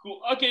 Cool.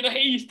 Okay, now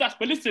hear you stats,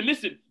 but listen,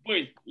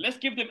 boys. Let's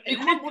give them. He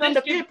crumbled under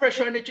peer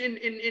pressure in the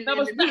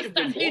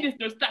stats. Hear this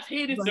though. Stats.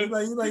 Hear this though.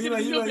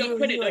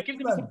 Give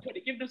them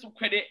some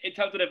credit in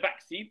terms of the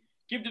vaccine.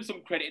 Give them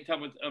some credit in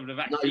terms of the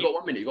vaccine. No, you got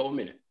 1 minute. You got 1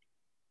 minute.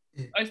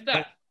 Oh,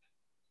 stats.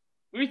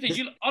 What do you think?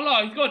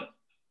 Allah, he's gone.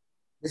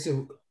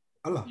 Listen,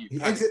 Allah. He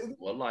exited.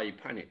 Wallah, he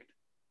panicked.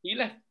 He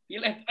left.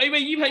 Oh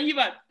wait, you man.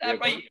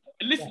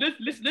 Listen.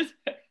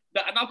 The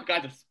ANAKU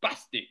guys are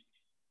spastic.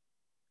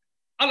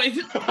 Allah, is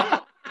it?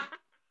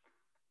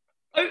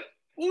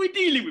 What are we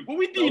dealing with?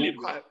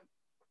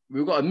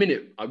 We've got a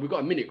minute. Go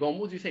on.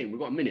 What was he saying? We've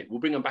got a minute. We'll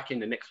bring him back in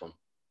the next one.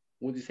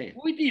 What was he saying?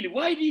 What are we dealing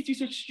with? Why are these two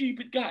such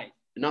stupid guys?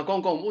 Now, go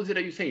on. What was it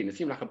that you saying? It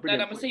seemed like a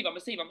brilliant. I'm going to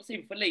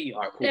save for later.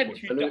 All right, cool.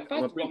 First of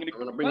all, I'm going to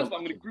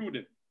grill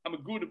them. I'm a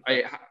grill them.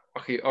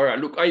 Okay, all right.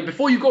 Look,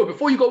 before you go.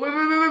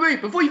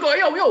 Wait. Before you go,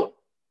 yo.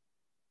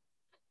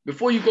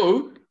 Before you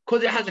go,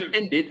 because it hasn't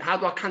ended, how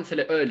do I cancel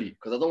it early?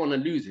 Because I don't want to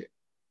lose it.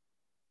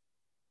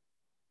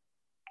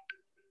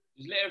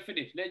 Just let her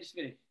finish. Let her just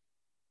finish.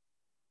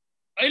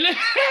 The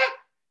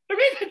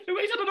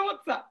way on the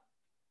WhatsApp.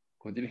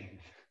 Continue.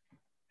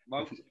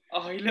 Oh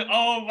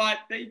my!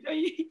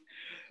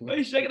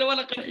 He's shaking the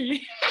one.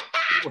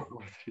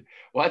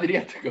 Why did he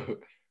have to go?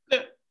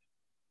 Look,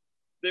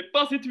 they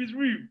bust into his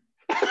room.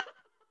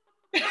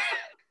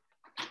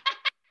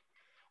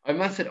 A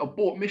man said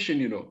abort mission,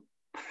 you know.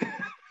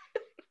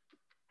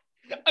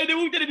 And they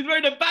walked in and he's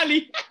wearing a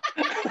belly.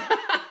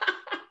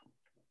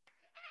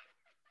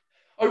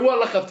 Oh,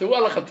 what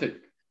lakabte?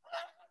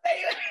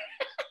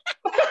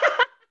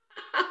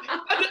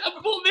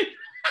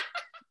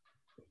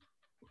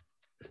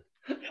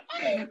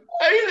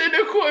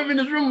 They caught him in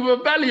his room with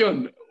a belly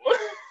on.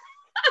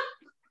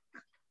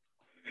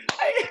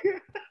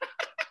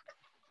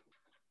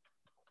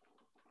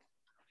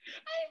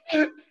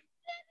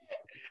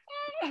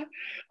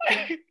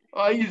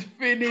 Oh, he's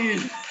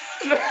finished.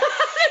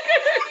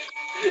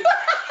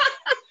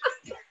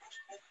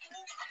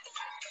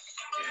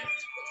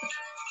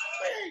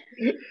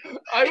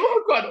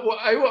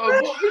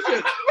 What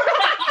mission?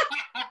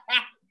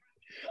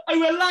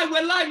 We're live.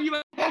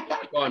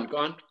 Go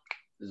on.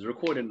 It's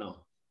recording now.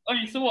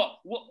 Okay, so what?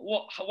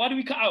 Why do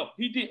we cut out?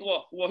 He did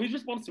what? Who's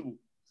responsible?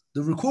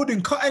 The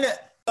recording cutting it.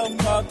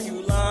 Fuck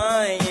you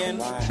lying.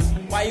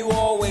 Why you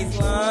always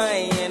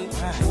lying?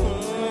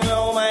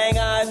 Oh my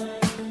God.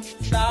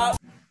 Stop.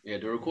 Yeah,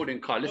 the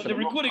recording cut. Listen, the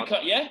recording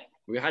cut, yeah?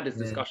 We had this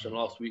discussion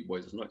last week,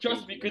 boys. It's not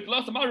trust me, because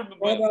last time I remember.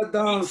 Brother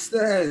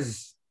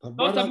downstairs.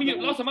 Last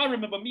time I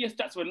remember, me and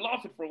Stats were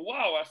laughing for a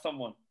while at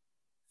someone.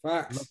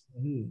 Facts.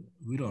 We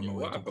don't know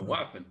what happened.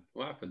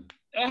 What happened?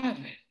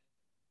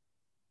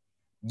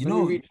 You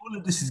know, all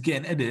of this is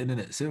getting edited, isn't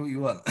it? Say what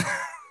you want.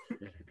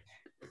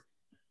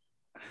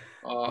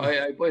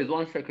 Hey, boys,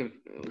 1 second.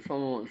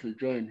 Someone wants to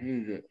join.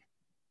 Who is it?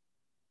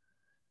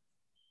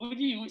 What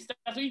do you?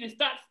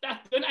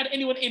 Stats. Don't add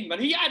anyone in, man.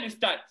 Who you adding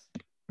Stats?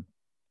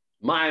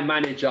 My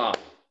manager.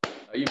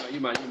 You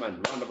man.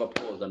 Round of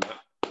applause on that.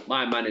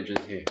 My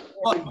manager's here.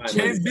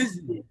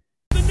 Busy.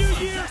 The new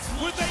year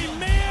with a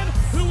man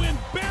who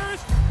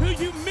embarrassed, who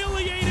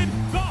humiliated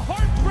the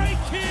Heartbreak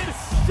Kid,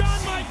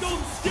 Shawn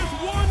Michaels, just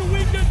 1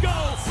 week ago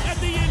at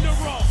the end of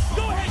Raw.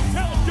 Go ahead and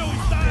tell him, Joey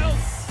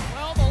Styles.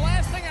 Well, the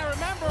last thing I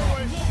remember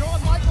was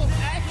Shawn Michaels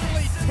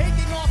actually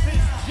taking off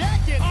his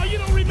jacket. Oh, you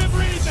don't remember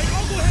anything.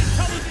 I'll go ahead and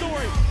tell the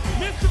story.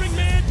 Mr.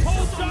 McMahon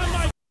told Shawn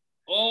Michaels.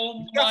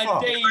 Oh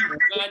my days,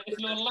 man! This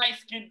little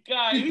light-skinned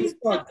guy.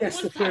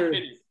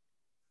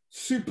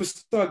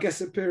 Superstar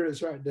guest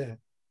appearance right there.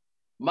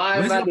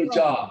 My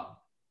manager.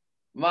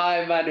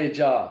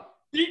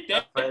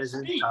 He's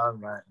in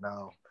town right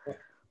now.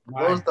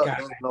 My Those that guy.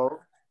 don't know.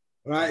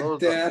 Right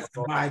there, that's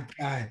my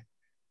guy.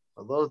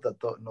 For those that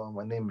don't know,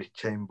 my name is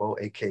Chambo,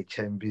 aka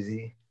Chain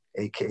Busy,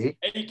 aka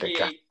the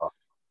gaffer.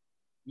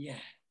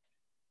 Yeah.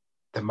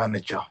 The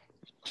manager.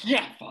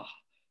 Gaffer.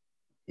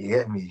 You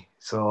get me?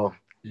 So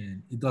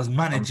he does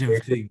manage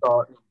everything.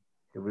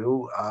 We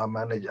all are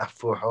manage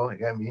Afuho, you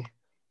get me?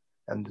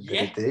 And the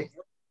day.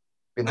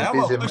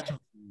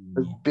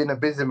 Been a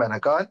busy man, I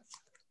can't.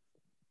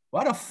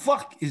 Why the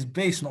fuck is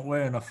Bass not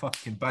wearing a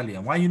fucking belly?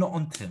 And why are you not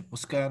onto him?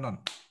 What's going on?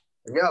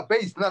 Yeah,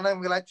 Bass, no, I'm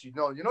gonna lie to you.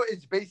 No, you know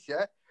it's Bass,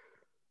 yeah?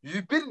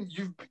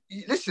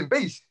 Listen,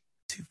 Bass.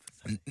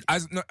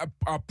 As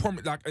I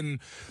promise, like, and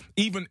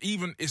even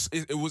it's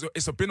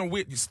been a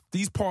weird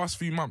these past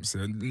few months,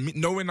 and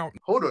knowing out.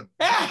 Hold on.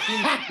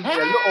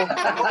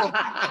 a lot of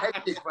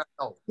hectic right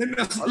now.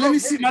 Let me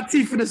see my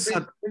teeth in the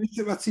sun. Let me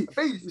see my teeth.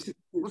 Bass,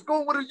 what's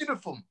going on with the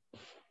uniform?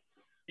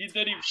 You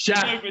don't even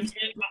know.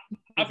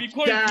 I've been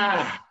calling you.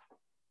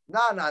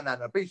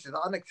 No. Basically,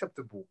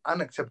 unacceptable.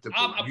 Unacceptable.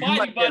 I'm You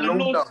might abiding by get the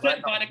loaned laws out right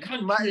set by now. the You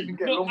country, might even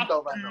get not loaned up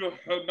out right now. to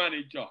her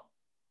manager.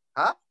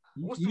 Huh?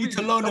 You need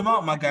to loan him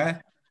out, my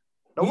guy.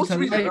 No, what's the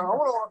reason? Hey. I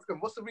want to ask him.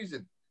 What's the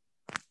reason?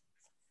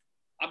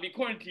 I've been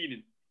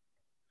quarantining.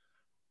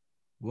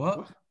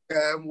 What?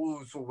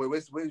 So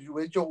where's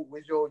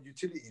your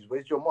utilities?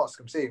 Where's your mask?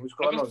 I'm saying, what's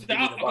I going got on? set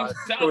up.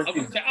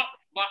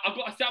 I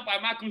got set up by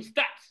Michael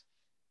Stacks.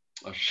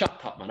 Oh, shut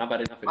up, man. I've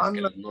had enough of this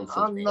skeleton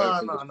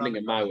nonsense.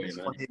 Flinging my way,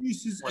 man.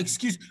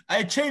 Excuse.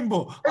 Hey,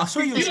 Chamber. I saw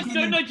you.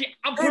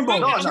 I'm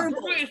promoting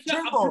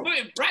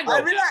brand.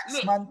 Hey,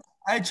 relax, man.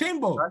 Hey,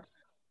 Chamber.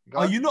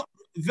 Are you not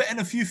vetting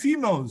a few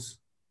females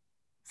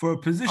for a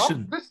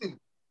position? Listen.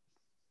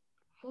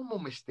 One more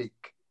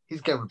mistake.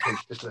 He's getting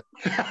replaced. Just like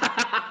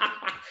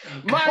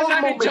my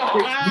manager.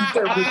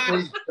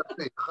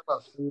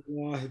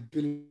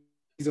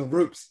 He's on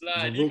ropes.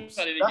 Like, He's on ropes.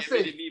 That's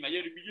it. Me, man.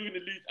 You're going to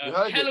lose You a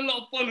heard hell of it. a lot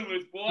of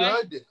followers, boy. You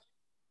heard it.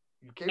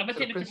 You came I'm to the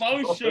getting my own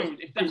principal's show. office.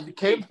 If that's You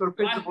came to the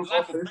principal's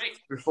life will office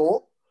break.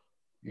 before.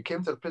 You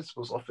came to the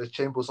principal's office,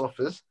 Chamber's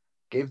office,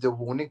 gave the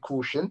warning,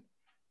 caution,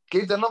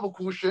 gave the another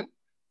caution.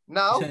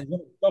 Now,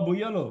 double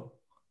yellow.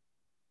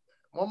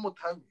 One more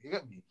time, you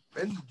get me?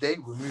 End of the day,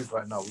 we move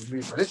right now. We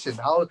move. Listen,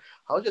 how's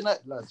your night,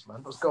 lads,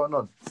 man? What's going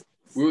on?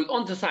 We were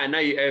on to something now.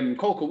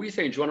 Coco, what are you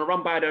saying? Do you want to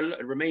run by the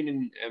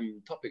remaining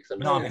topics?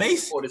 No,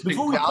 base. I've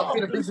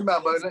been a busy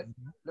man, but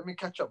let me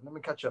catch up.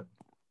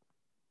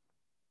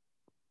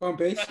 Go on,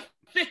 base.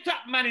 Sit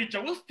up,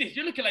 manager. What's this?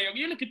 You're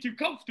looking too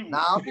comfortable.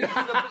 Nah, I've been doing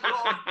a bit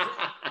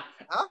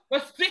huh?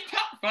 Well, sit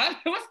up, man.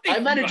 What's this?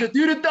 Hey, manager,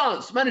 do the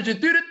dance. Manager,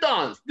 do the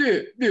dance.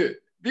 Do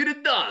the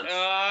dance.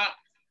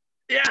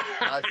 Yeah.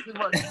 Too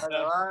much. Hold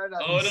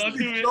on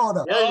to it. I don't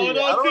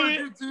want to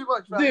do too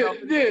much right now.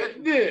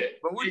 Do.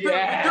 But we'll do it.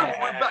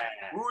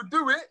 We'll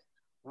do it.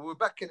 We're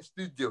back in the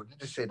studio. You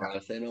just say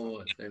that. Say no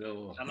more.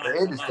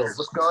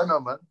 What's going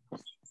on, man?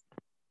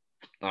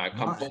 All right,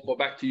 come Coco,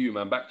 back to you,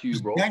 man. Back to you,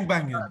 bro. Gang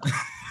banging.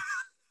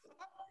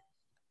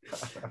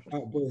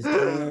 Right, boys.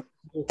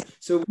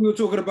 So we were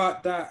talking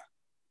about that,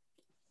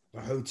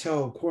 the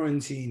hotel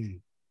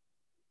quarantining.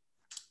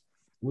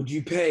 Would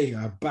you pay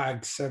a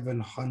bag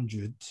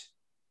 700?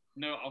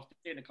 No, I'll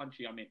stay in the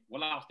country I'm in.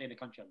 I'll stay in the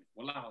country I'm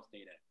in. I'll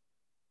stay there.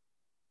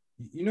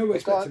 You know we're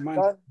expecting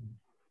minus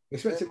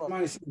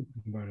 7,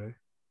 by the way.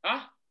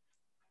 Huh?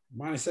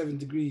 -7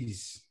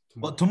 degrees.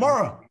 What,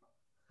 tomorrow?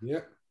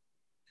 Yep.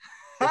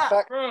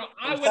 Bro,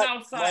 I went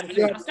outside.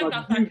 I stepped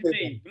outside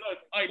today. Blood.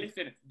 Hey,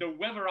 listen, the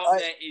weather out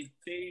there is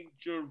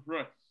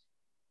dangerous.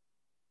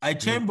 Hey,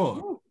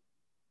 Chamber.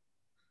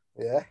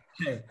 Yeah.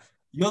 Hey,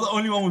 you're the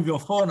only one with your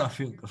phone, I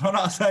think. Run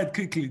outside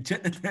quickly.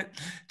 Check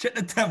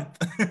the temp.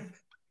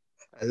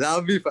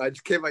 Allow me, fam. I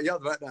just came out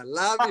yard right now.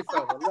 Allow me,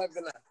 fam.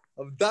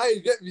 I'm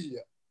dying. Get me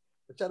here.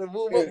 I'm trying to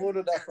move up more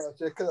than that, fam.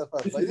 Check it out,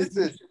 fam. Like,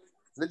 listen,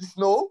 let us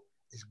know.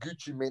 It's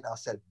Gucci Mane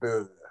outside.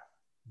 Brr.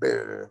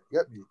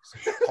 Get me?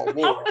 Hot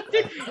water.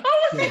 How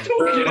was he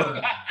talking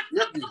about?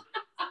 Get me?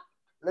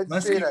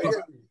 Let's say that.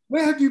 Get me?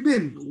 Where have you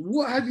been?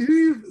 What have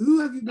you? Who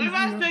have you been?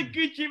 I said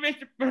Gucci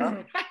Mane.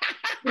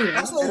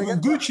 That's not even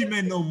Gucci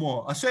Mane no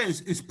more. I say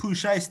it's Pooh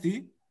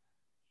Shiesty.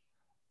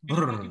 Who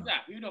the fuck is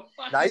that? Who the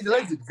fuck? Nah, he's a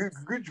legend.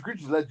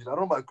 Gucci's a legend. I don't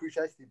know about Pooh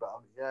Shiesty, but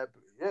yeah.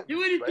 You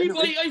really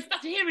people you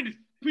start hearing this?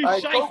 Pooh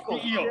Shiesty,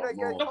 yo.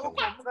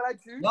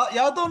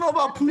 Y'all don't know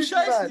about Pooh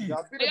Shiesty.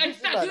 Hey,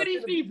 Stats, who are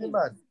these people?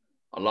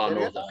 Allah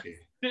knows, okay.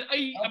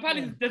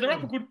 Apparently, there's a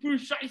rapper called Pooh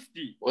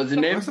Shiesty. What's his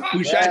name? Pooh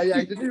Yeah,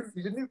 Shiesty.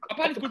 he's a new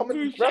Apparently, called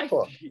Pooh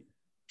rapper. Shiesty.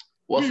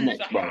 What's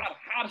next, bro?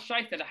 Hard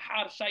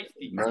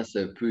Shiesty. Man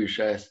said Pooh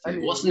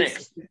Shiesty. What's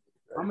next?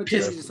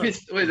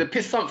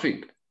 Piss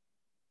something.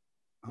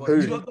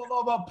 You don't know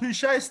about Pooh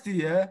Shiesty,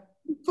 yeah?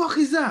 What the fuck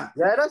is that?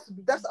 Yeah,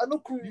 that's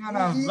ANAKU.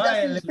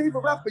 That's his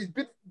favorite rapper. He's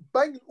been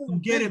banging all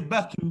Get day. it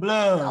back in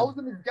blood. I was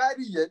in his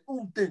daddy yet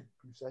all day.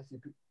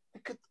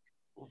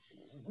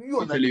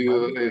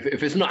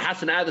 If it's not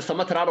Hassan Adder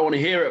Samatar, I don't want to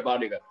hear it, man. I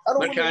don't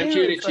want to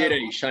hear it, fam.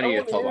 Shani,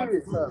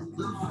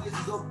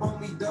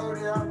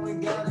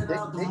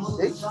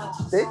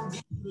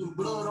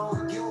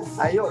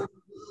 Hey, yo.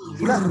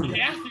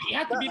 It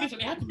had to be this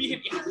one. It had to be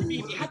him. It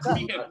had to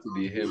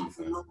be him.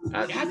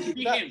 I'm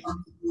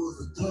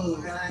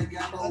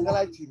not gonna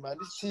lie to you, man.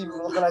 This team, I'm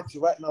not gonna lie to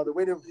you right now. The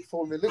way they're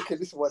performing, look at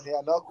this one here,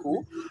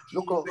 ANAKU.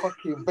 Look at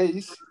fucking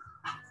bass.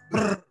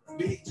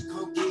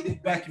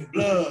 Back in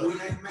blood.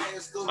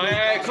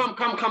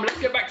 Come. Let's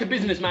get back to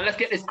business, man. Let's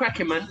get this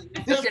cracking, man.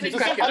 Let's get this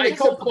cracking. Hey,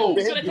 Coco.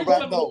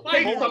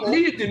 Stop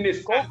leading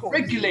this.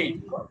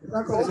 Regulate.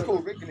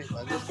 Coco, regulate,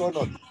 man. What's going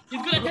on?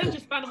 He's got a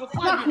attention span of a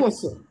 5 year.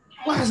 What's up?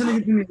 Why hasn't he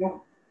been me?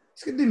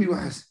 It's gonna do me. What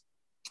has?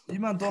 You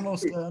man don't know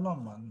what's going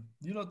on, man.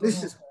 You don't know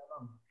what's going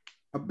on.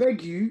 I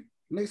beg you,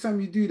 next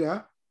time you do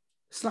that,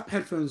 slap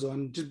headphones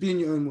on. Just be in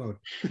your own world.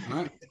 All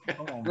right.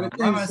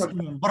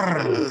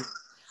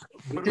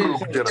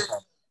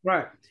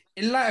 Right.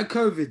 In light of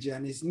COVID, yeah,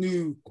 and this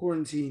new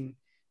quarantine,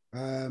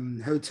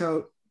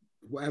 hotel,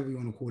 whatever you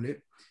want to call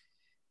it,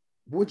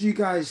 what do you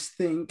guys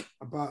think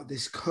about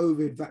this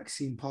COVID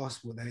vaccine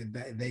passport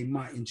that they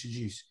might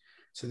introduce?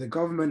 So the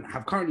government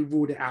have currently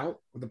ruled it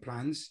out with the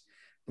plans,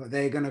 but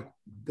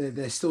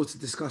they're still to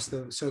discuss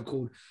the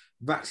so-called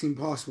vaccine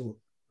passport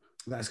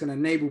that's going to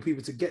enable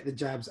people to get the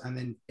jabs, and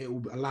then it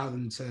will allow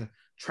them to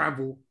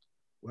travel,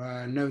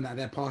 knowing that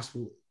their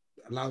passport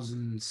allows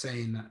them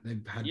saying that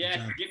they've had the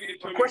jab. Give me the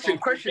COVID Question,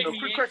 passport.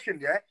 quick question,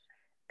 yeah.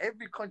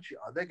 Every country,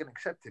 are they going to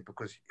accept it?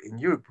 Because in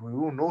Europe, we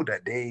all know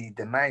that they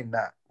denying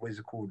that, what is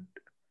it called?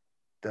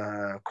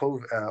 The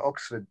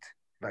Oxford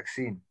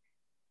vaccine.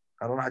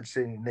 I don't know how to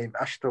say the name,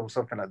 Astra or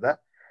something like that.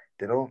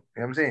 They don't,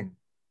 you know what I'm saying?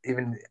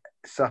 Even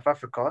South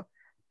Africa,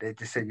 they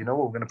just said, you know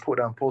what, we're going to put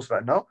that on pause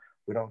right now.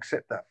 We don't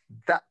accept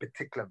that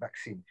particular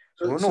vaccine.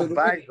 So we're not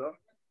Pfizer.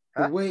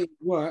 The way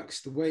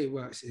it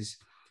works is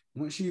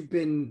once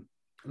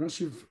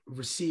you've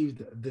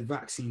received the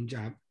vaccine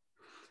jab,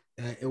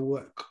 it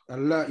will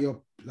alert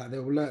they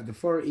will alert the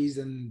authorities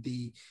and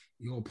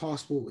your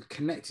passport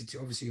connected to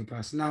obviously your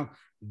person. Now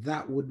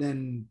that would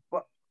then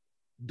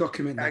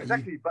document that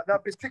exactly. But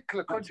that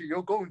particular country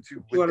you're going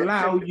to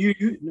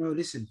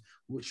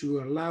which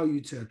will allow you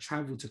to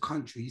travel to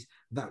countries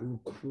that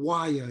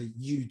require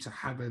you to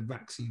have a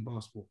vaccine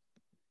passport.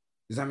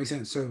 Does that make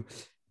sense? So,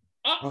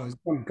 it's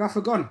gone.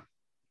 Gaffer gone.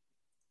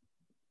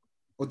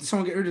 Or did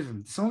someone get rid of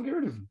him?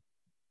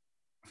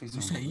 I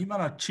think you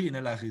man are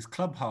cheating like his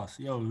clubhouse.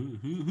 Yo,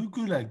 who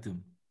gulagged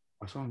him?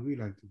 Someone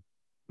gulagged him.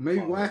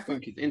 Maybe I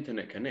think his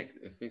internet connect.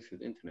 I think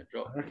his internet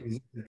dropped.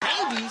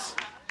 Babies,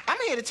 I'm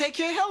here to take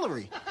care of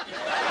Hillary.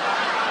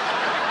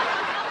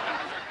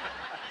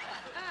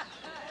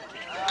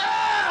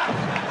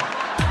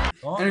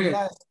 Anyway,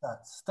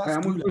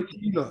 I'm going to go to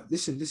you lot.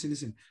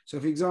 Listen. So,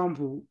 for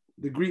example,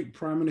 the Greek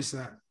Prime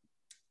Minister,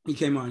 he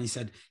came out and he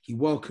said he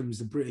welcomes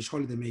the British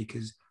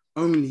holidaymakers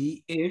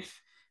only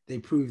if they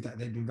prove that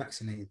they've been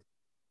vaccinated.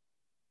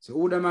 So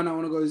all the man that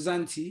want to go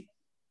Zanti.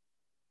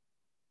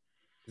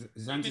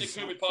 Give me the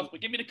COVID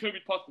passport. Give me the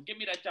COVID passport. Give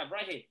me that jab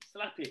right here.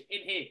 Slap it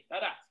in here.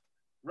 Like that.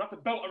 Wrap a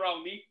belt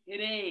around me. In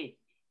here.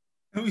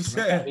 Who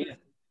said?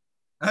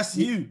 That's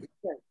you.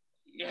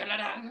 Yeah, like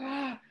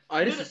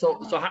that. Listen,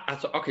 so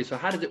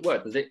how does it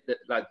work? Does it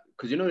like,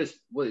 because you know this?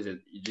 What is it?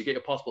 You get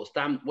your passport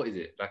stamped. What is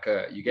it? Like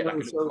you get like a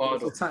little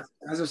card.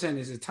 As I was saying,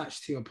 it's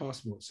attached to your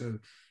passport. So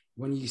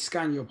when you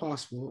scan your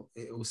passport,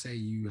 it will say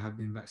you have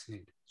been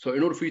vaccinated. So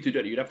in order for you to do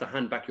it, you'd have to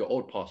hand back your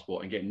old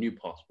passport and get a new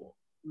passport.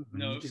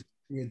 No, you just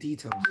your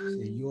details. So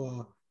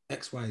you're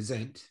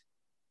XYZ.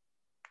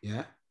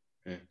 Yeah.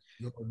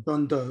 You're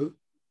John Doe.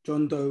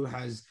 John Doe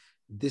has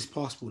this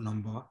passport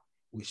number,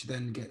 which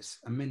then gets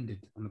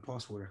amended on the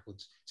passport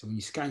records. So when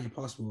you scan your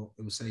passport,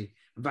 it will say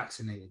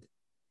vaccinated.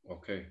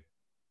 Okay.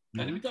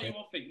 Now, let me tell you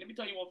one thing.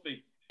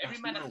 Every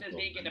man that says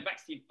they ain't getting a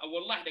vaccine, I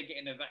will lie they're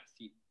getting a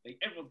vaccine.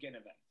 Everyone's getting a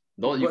vaccine.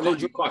 No, you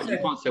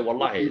can't say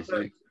wallahi.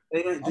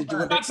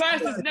 That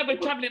person's never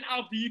traveling out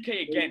of the UK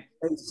again.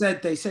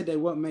 They said they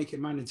won't make it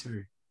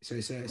mandatory. So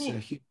it's a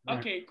huge.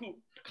 Okay, cool.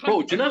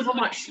 Bro, do you know how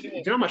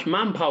much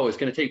manpower it's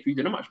going to take for you? Do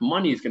you know how much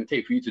money it's going to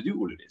take for you to do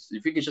all of this?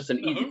 You think it's just an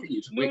easy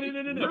thing?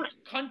 No.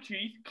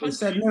 Countries.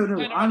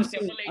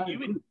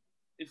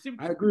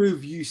 I agree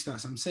with you,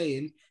 Stats. I'm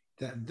saying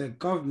that the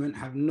government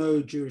have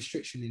no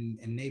jurisdiction in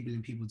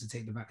enabling people to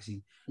take the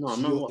vaccine. No,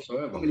 none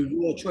whatsoever.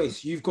 Your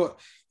choice. You've got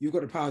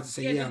the power to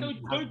say,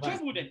 don't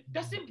travel then.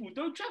 That's simple.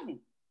 Don't travel.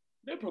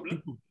 No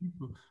problem.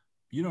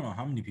 You don't know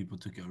how many people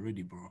took it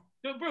already, bro.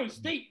 No, bro,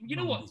 stay. You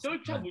know what?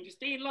 Don't travel. Just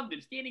stay in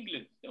London. Stay in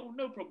England.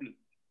 No problem.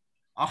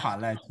 I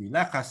can't lie to you.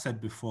 Like I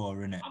said before,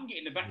 innit? I'm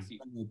getting the vaccine.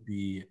 There's going to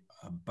be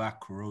a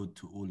back road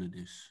to all of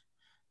this.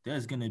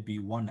 There's going to be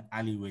one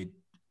alleyway,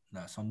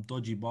 like some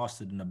dodgy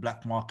bastard in the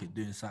black market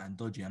doing something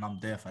dodgy, and I'm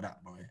there for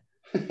that, bro.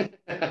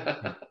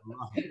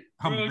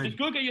 Bro, just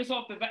go get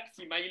yourself the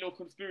vaccine, man. You know,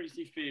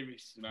 conspiracy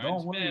theorists, man.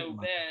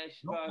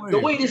 The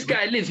way this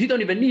guy lives, he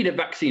don't even need a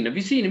vaccine. Have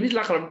you seen him? He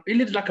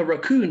lives like a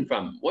raccoon,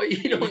 fam. What,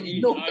 you don't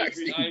need no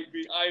vaccine. I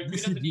agree.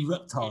 This is the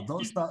reptile.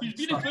 Don't start. He's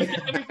been exposed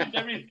to everything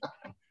there is.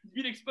 He's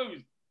been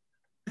exposed.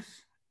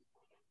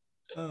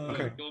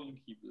 Okay. Don't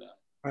keep that.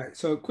 All right.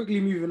 So quickly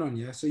moving on.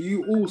 Yeah. So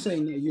you all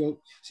saying that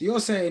you're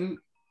saying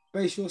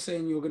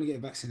you're gonna get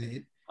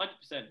vaccinated.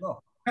 100%.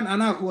 No. And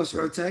ANAKU was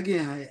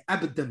tagging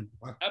Abadan.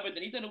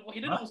 He don't know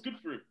what's good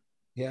for him.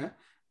 Yeah.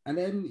 And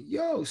then,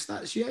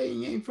 Stats, you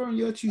ain't throwing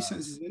your 2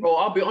 cents in. Bro,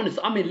 I'll be honest,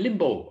 I'm in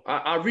limbo.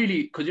 I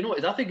really, because you know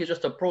what, I think it's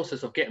just a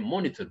process of getting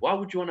monitored. Why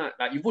would you want to,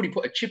 like, you've already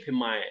put a chip in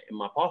my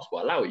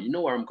passport, allow it. You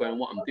know where I'm going,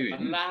 what I'm doing.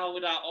 Allow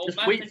that.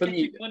 Just wait for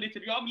me.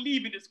 Monitored. I'm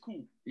leaving, it's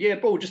cool. Yeah,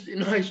 bro,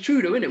 it's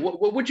true though, innit?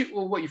 What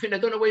you think they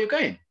don't know where you're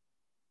going?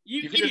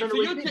 You convinced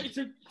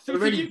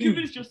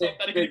yourself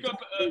that you're going to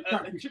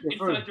put a chip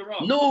inside your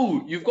arm.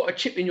 No, you've got a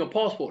chip in your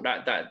passport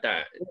that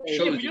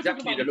shows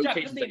exactly the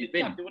locations that you've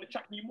been. They want to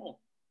track me more.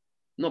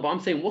 No, but I'm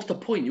saying, what's the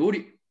point? You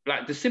already,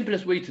 like, the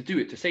simplest way to do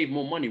it to save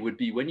more money would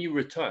be when you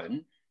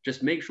return,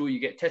 just make sure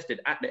you get tested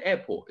at the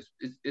airport.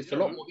 It's a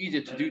lot more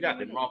easier to do that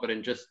than rather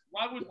than just.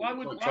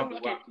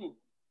 Okay, cool.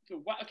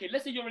 So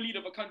let's say you're a leader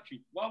of a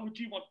country. Why would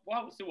you want?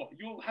 So what?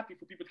 You're happy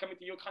for people to come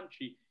into your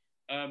country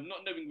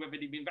not knowing whether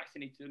they've been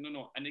vaccinated or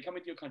not, and they come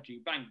into your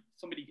country, bang,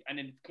 somebody, and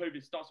then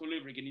COVID starts all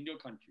over again in your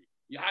country.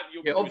 You have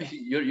your obviously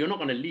you're not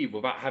going to leave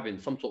without having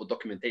some sort of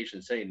documentation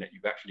saying that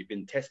you've actually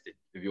been tested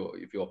if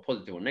you're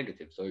positive or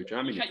negative. So do you know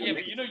what I mean? Yeah,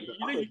 but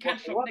you can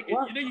show up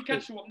negative. You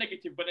can show up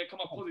negative, but then come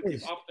up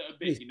positive after a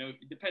bit. You know,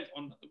 it depends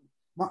on.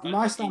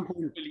 My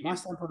standpoint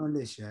on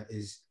this,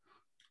 is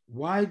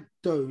why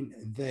don't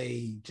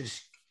they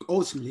just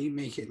ultimately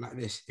make it like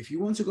this? If you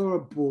want to go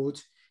abroad,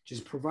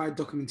 just provide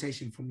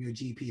documentation from your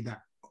GP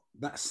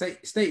that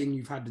stating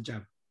you've had the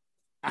jab.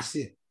 That's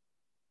it.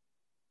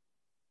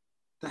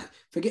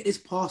 Forget this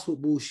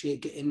passport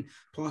bullshit, getting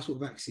passport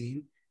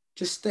vaccine.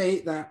 Just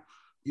state that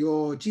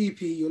your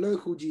GP, your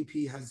local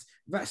GP has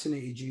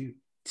vaccinated you,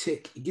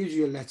 tick, it gives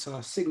you a letter,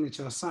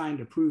 signature, signed,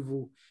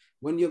 approval.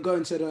 When you're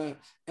going to the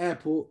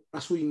airport,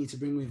 that's all you need to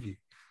bring with you.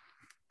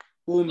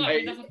 Boom.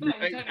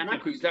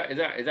 ANAKU, is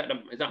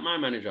that my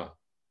manager?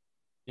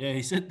 Yeah,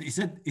 he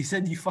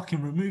said you fucking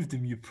removed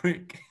him, you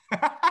prick.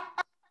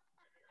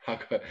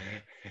 Send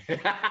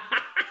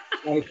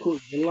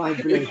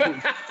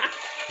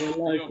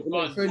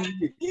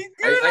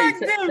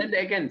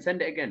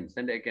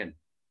it again.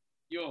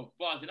 Yo,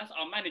 Bars, that's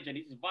our manager. And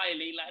he's just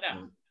violating like that.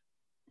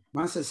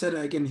 Man said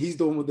it again. He's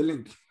the one with the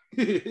link.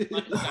 Send it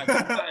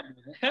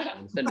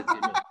to you.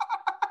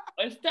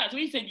 Oh, Stats,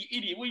 what you saying, you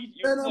idiot?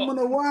 I'm on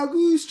a wild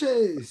goose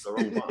chase. The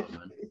wrong button,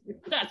 man.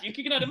 Stats, you're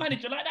kicking out the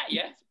manager like that,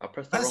 yeah? I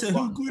pressed the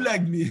wrong button. Who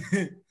gulagged me?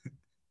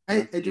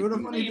 Hey, do you know what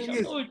the funny thing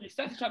is?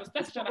 Stats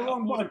trying to have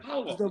more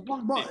power. The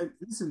one button,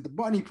 listen, the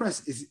button he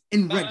pressed is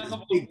in red.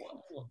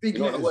 Big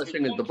you know, the worst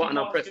thing is the button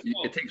I pressed,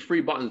 it takes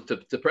 3 buttons to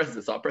press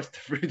it, so I pressed the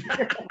 3.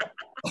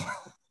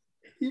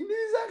 He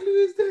knew exactly what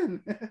he was doing.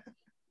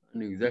 I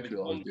knew exactly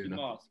what I was doing.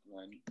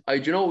 Do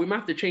you know, we might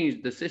have to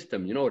change the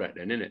system, you know that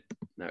then, innit?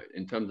 Now,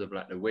 in terms of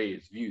like the way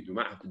it's viewed, we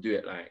might have to do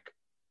it like,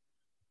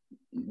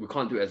 we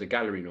can't do it as a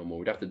gallery no more.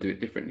 We'd have to do it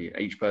differently.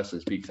 Each person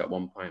speaks at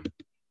one time.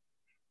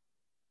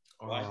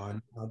 Oh,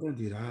 no, don't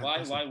do that.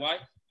 Why?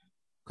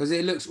 Because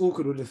it looks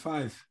awkward with the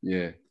 5.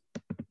 Yeah.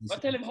 I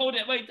tell him, hold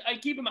it, wait, I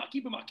keep him out,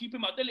 don't let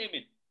him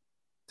in.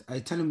 I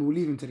tell him we'll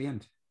leave him to the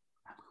end.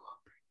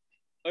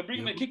 I bring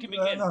him and kick him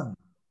again.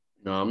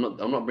 No, I'm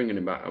not bringing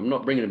him back. I'm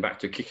not bringing him back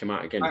to kick him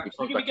out again.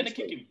 We're going to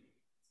kick him.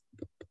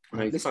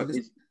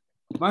 Listen.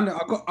 Man,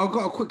 I've got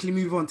to quickly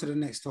move on to the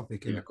next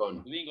topic. Yeah, go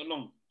on. We ain't got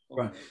long.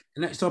 Right.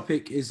 The next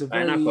topic is a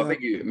very... I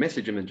beg you,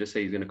 message him and just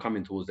say he's going to come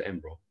in towards the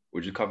end, bro.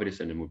 We'll just cover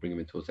this and then we'll bring him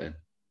in towards the end.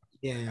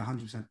 Yeah,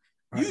 100%.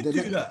 Right, you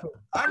do that.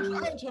 I'm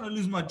trying to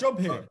lose my job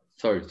here.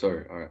 Sorry.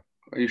 All right.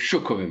 You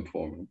shook of him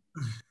for me.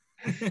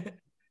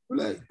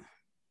 Like...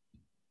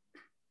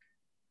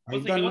 No,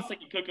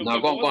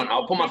 go on.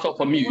 I'll put myself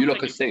on mute. You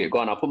look and say it. Go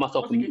on. I'll put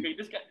myself on mute.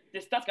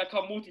 This guy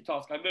can't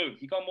multitask. I know.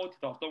 He can't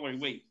multitask. Don't worry.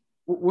 Wait.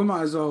 We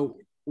might as well.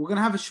 We're going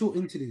to have a short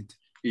interlude.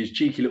 He's a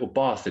cheeky little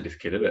bastard, this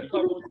kid, isn't it?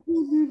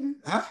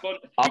 Huh?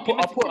 I'll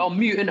put it on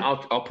mute, and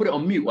I'll put it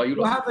on mute while you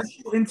We'll have a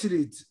short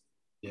interlude.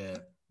 Yeah.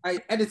 Hey,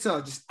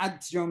 editor, just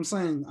add, you know what I'm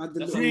saying? Add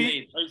the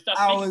 3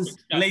 hours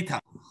later.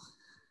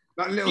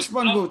 That little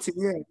SpongeBob thing,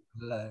 yeah.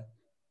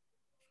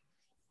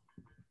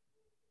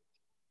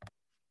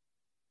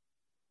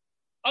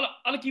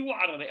 I'll keep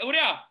water on it. Over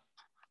there.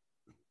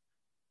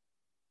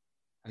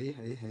 Hey.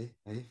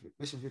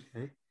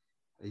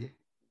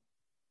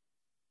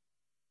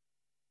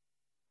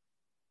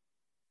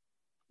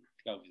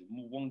 That was a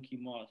wonky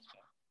mask.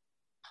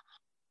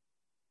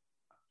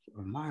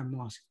 My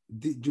mask.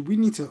 Do we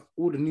need to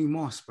order new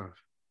masks, bro?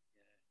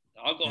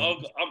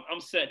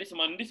 I'm set. This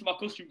is my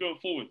costume going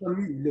forward.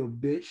 You little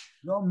bitch.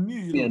 Not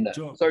me.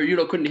 Sorry, you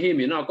lot couldn't hear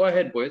me. No, go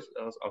ahead, boys.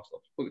 I'll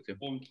speak to him.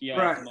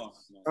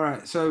 All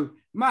right. So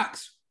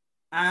Max,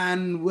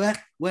 and we're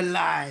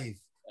live.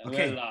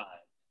 Okay. We're live.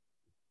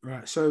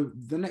 Right. So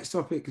the next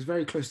topic is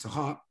very close to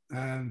heart.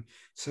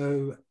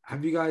 So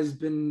have you guys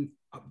been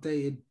up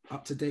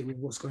to date with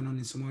what's going on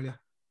in Somalia?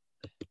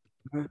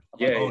 No?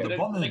 The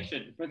bombing.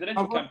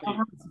 Presidential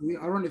campaign.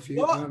 I'll run it for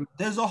you.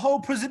 There's a whole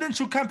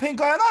presidential campaign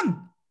going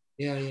on.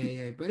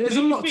 Yeah. But there's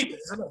a lot to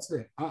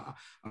it. I'll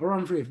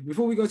run through it.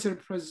 Before we go to the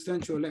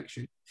presidential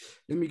election,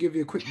 let me give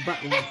you a quick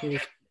background for the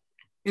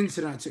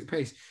incident that took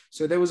place.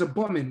 So there was a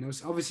bombing. There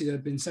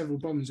have been several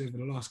bombings over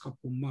the last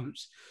couple of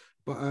months,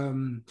 but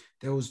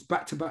there was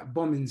back-to-back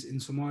bombings in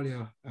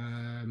Somalia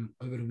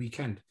over the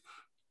weekend.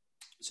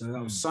 So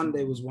that was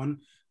Sunday was one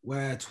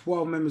where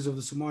 12 members of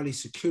the Somali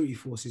security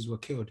forces were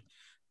killed.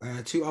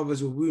 2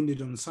 others were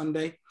wounded on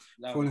Sunday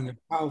following a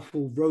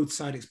powerful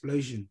roadside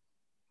explosion.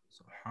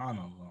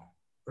 Subhanallah.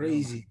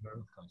 Crazy,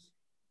 bro.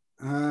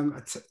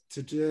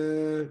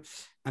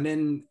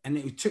 And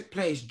it took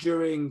place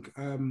during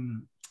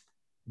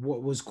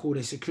what was called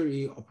a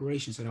security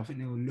operation. So I think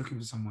they were looking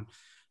for someone.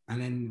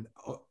 And then,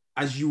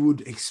 as you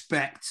would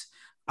expect,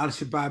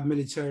 Al-Shabaab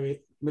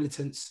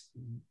militants,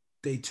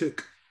 they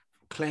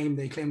claimed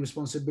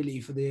responsibility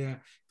for the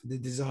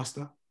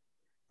disaster.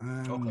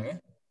 Okay.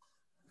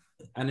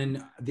 And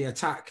then the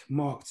attack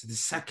marked the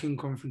second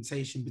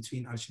confrontation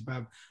between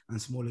Al-Shabaab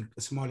and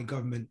Somali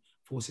government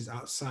forces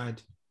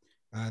outside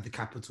the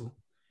capital.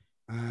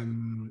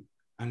 And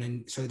And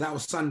then, so that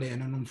was Sunday.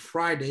 And then on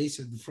Friday,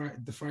 so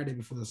the Friday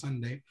before the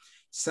Sunday,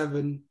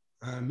 7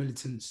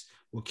 militants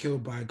were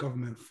killed by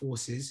government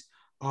forces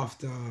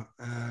after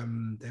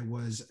there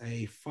was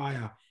a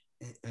fire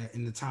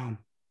in the town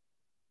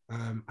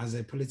as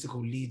a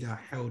political leader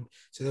held.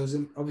 So there was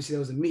obviously there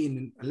was a meeting,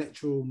 an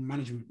electoral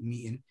management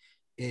meeting.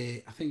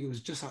 I think it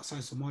was just outside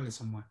Somalia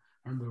somewhere.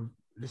 I remember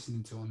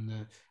listening to on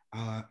the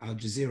Al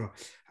Jazeera,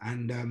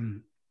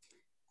 and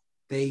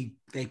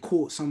they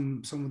caught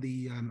some of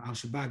the Al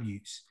Shabaab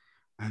youths,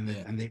 and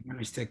they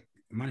managed to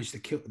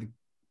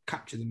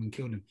capture them and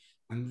kill them.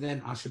 And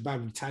then Al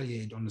Shabaab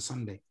retaliated on the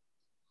Sunday.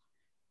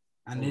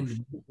 And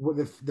then what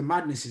the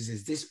madness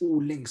is this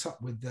all links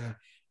up with the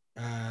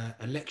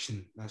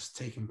election that's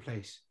taking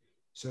place.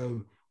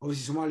 So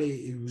obviously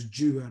Somalia, it was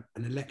due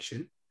an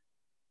election,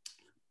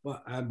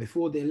 but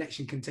before the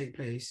election can take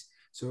place,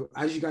 so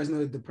as you guys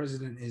know, the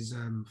president is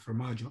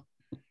Farmajo.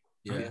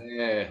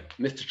 Yeah,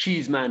 Mr.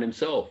 Cheeseman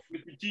himself.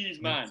 Mr.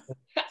 Cheeseman.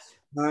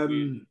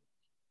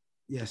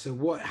 Yeah, so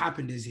what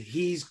happened is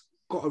he's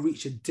got to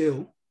reach a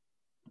deal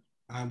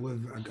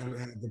with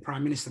the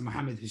Prime Minister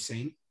Mohammed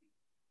Hussein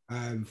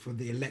for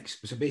the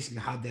election. So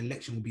basically how the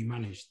election will be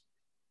managed.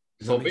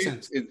 Does that make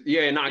sense?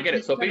 Yeah, no, I get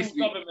it. So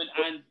basically, government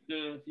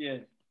and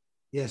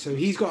yeah. So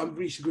he's got to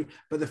reach the group.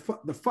 But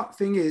the fuck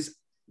thing is,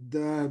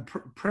 the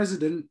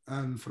president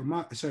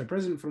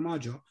President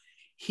Farmajo,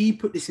 he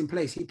put this in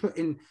place. He put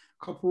in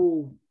a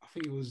couple, I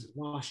think it was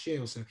last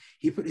year or so.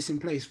 He put this in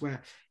place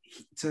where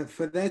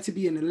for there to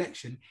be an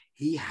election,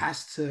 he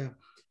has to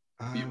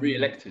be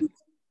re-elected.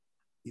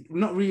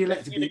 Not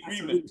re-elected.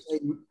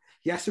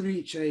 He has to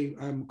reach a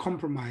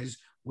compromise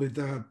with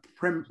the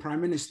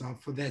prime minister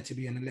for there to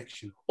be an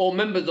election. Or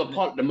members of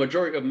parliament, the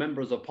majority of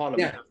members of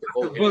parliament have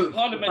to vote.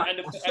 Parliament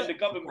and the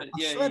government.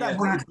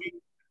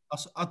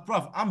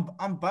 Bruv,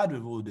 I'm bad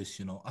with all this,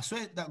 you know. I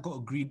swear that got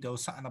agreed. There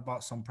was something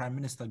about some prime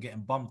minister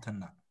getting bumped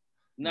and that.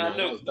 That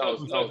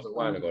was a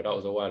while ago. That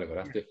was a while ago.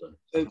 That's different.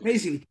 So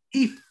basically,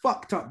 he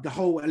fucked up the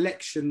whole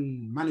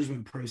election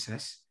management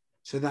process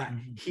so that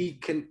he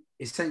can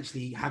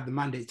essentially have the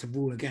mandate to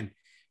rule again.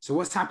 So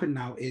what's happened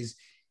now is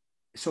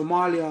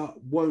Somalia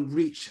won't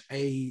reach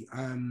a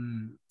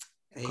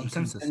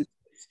consensus.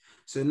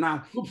 So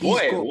now,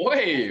 wait. Come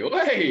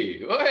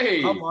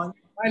on.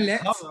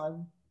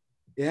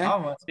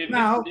 Yeah.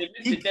 Now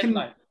he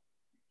can.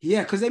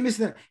 Yeah, because they missed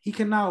that. He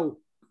can now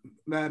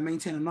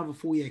maintain another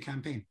 4-year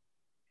campaign.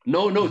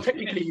 No,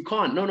 technically he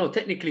can't. No,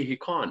 technically he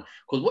can't.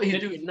 Because what he's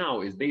doing now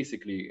is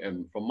basically,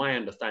 from my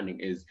understanding,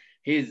 is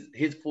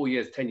his 4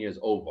 years, 10 years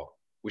over,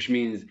 which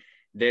means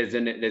there's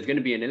going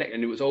to be an election,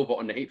 and it was over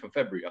on the 8th of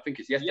February. I think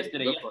it's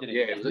yesterday.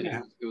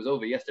 It was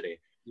over yesterday.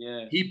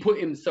 Yeah. He put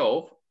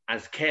himself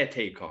as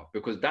caretaker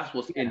because that's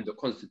what's in the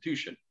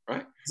constitution,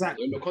 right?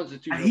 Exactly. So in the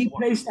constitution, and he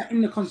placed that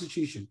in the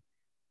constitution.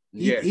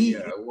 He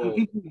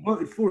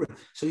voted for it.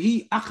 So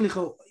the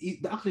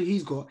akli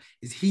he's got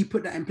is he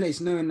put that in place,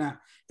 knowing that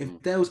if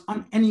there was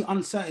any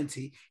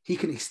uncertainty, he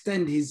can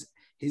extend his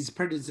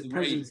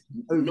presidency.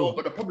 No,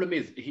 but the problem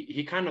is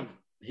he kind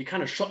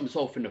of shot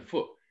himself in the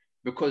foot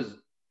because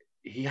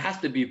he has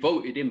to be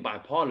voted in by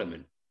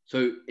parliament.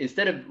 So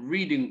instead of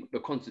reading the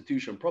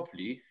constitution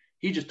properly,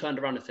 he just turned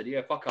around and said,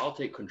 yeah, fuck it, I'll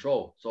take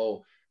control.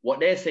 So what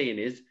they're saying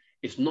is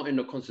it's not in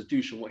the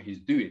constitution what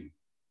he's doing.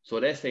 So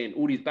they're saying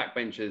all these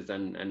backbenchers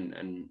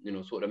and you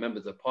know, sort of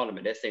members of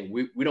parliament, they're saying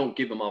we don't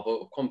give him our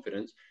vote of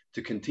confidence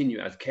to continue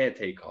as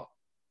caretaker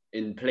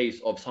in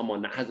place of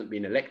someone that hasn't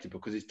been elected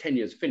because his 10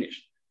 years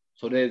finished.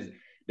 So there's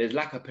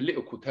like a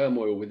political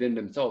turmoil within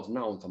themselves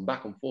now and some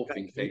back and forth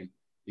things saying,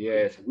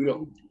 yes, we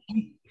don't.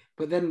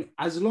 But then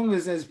as long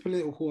as there's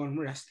political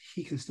unrest,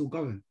 he can still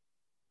govern.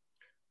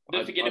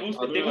 Don't forget,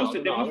 they've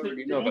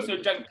also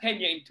dragged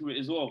Kenya into it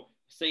as well,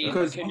 saying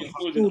because Kenya's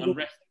causing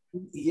unrest.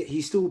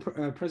 He's still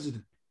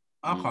president.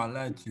 I can't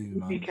lie to you,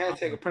 man. He can't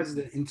take a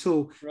president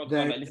until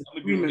there's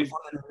agreement on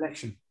an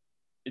election.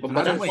 But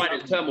that's why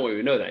there's turmoil,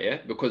 you know that,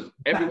 yeah? Because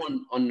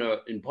everyone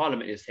in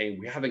parliament is saying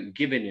we haven't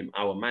given him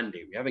our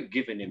mandate. We haven't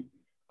given him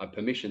a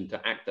permission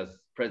to act as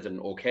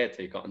president or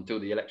caretaker until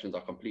the elections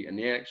are complete. And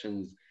the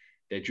elections,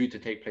 they're due to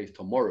take place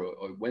tomorrow.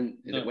 Or when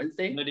is it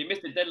Wednesday? No, they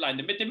missed the deadline.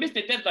 They missed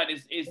the deadline.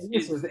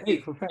 This was the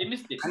 8th of February. They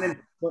missed it. And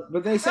then,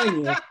 but they're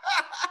saying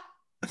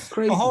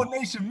crazy. The whole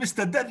nation missed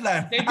the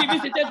deadline. They did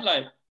miss the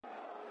deadline.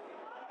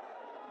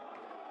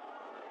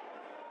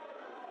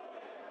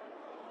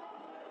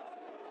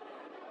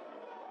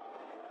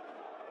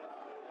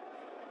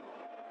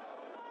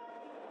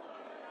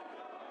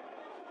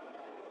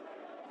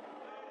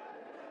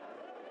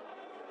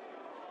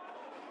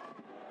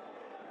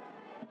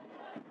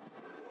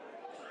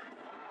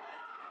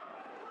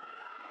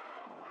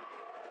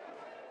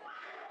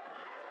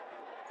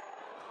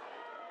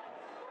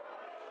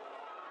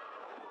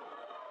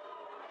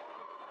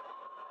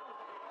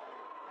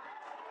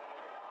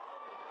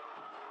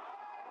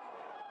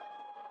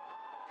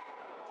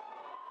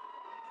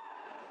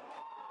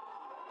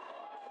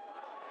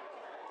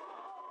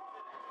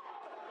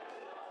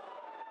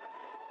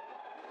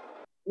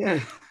 Yeah.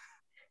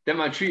 Then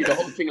man treat the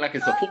whole thing like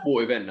it's a football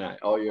event. Like,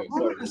 oh yeah,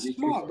 sorry. He's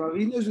smart, bro.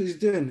 He knows what he's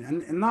doing,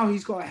 and now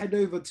he's got to head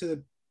over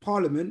to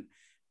Parliament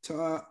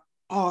to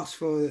ask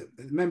for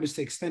members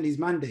to extend his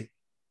mandate.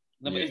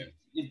 No,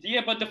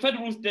 but the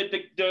federals,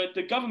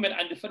 the government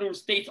and the federal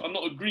states are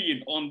not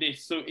agreeing on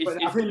this. So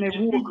I think they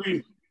will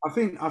agree. I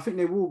think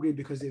they will agree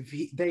because if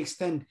they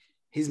extend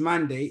his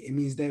mandate, it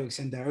means they'll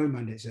extend their own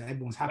mandate, so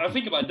everyone's happy. I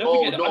think about it. I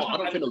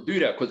don't think they'll do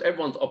that because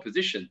everyone's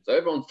opposition. So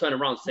everyone's turning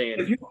around saying,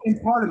 if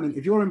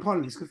you're in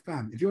Parliament, it's good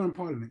fam. If you're in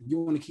Parliament, you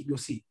want to keep your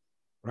seat,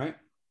 right?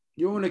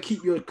 You want to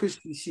keep your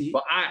cushy seat.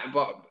 But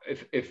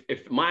if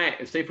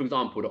say for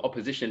example, the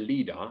opposition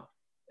leader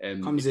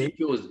comes in,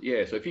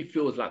 if he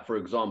feels like, for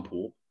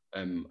example,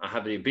 I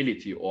have the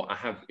ability or I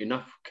have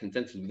enough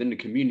consensus within the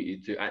community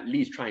to at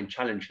least try and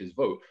challenge his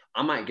vote,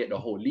 I might get the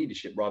whole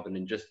leadership rather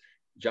than just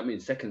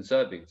second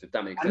servings, if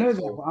that makes sense. I know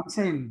that, but I'm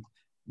saying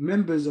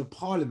members of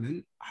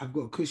Parliament have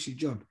got a cushy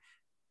job.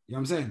 You know what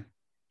I'm saying?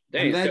 They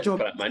ain't settled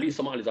for that, man. These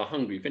Somalis are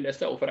hungry. You think they're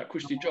settled for that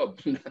cushy job?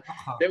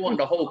 They want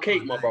the whole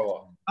cake, my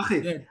brother.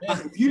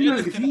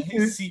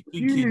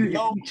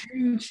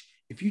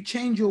 If you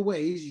change your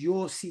ways,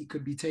 your seat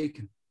could be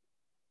taken.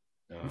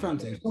 It's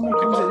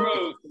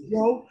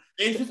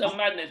just a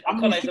madness. I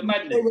call it a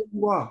madness. Stay where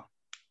you are.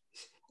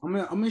 I'm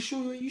gonna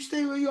show you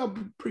stay where you are,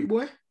 pretty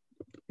boy.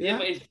 Yeah,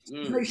 but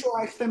make sure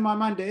I extend my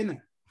mandate,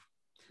 innit?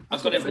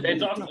 I've got it, but they've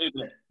got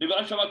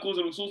Ashram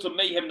causing all sorts of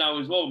mayhem now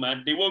as well,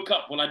 man. They woke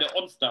up when they're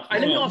on stuff.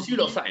 Let me ask you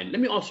lot something.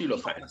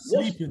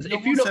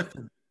 If you look,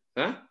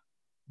 huh?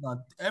 No,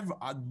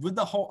 with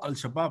the whole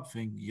Al-Shabaab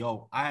thing,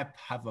 I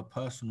have a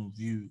personal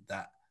view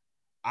that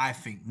I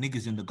think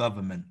niggas in the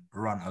government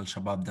run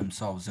Al-Shabaab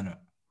themselves, innit?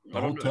 I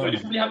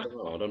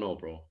don't know,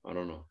 bro. I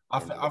don't know.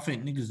 I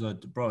think niggas are,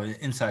 bro,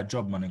 inside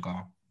job, my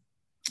nigga.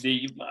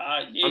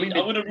 I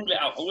wouldn't rule it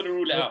out.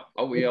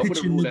 Oh yeah, I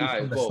wouldn't rule it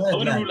out as well. I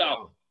wouldn't rule it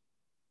out.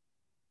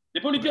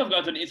 They probably do have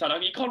guys on the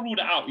inside. You can't rule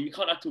that out. You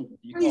can't at all.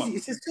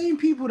 It's the same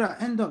people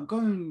that end up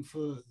going for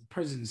the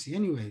presidency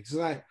anyway. It's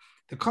like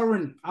the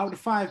current out of the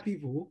 5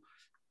 people,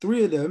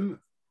 3 of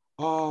them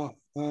are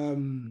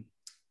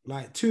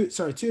two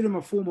of them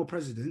are former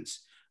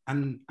presidents,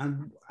 and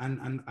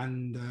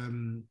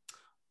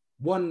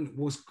one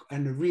was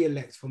in a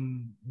re-elect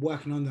from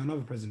working under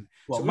another president.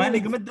 What, so my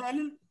nigga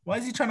Medallion? Why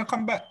is he trying to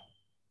come back?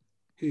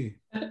 Who?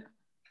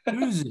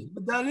 Who's it?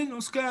 Medallion?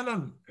 What's going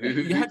on?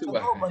 He's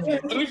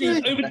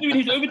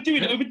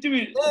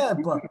overdoing. Yeah,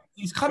 but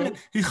he's coming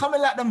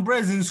like them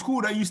bros in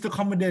school that used to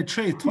come with their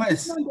tray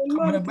twice.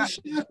 Coming back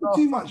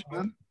too much,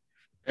 man.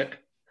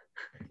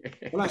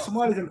 Like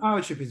Somalis and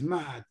power trip is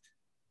mad.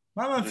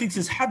 My man thinks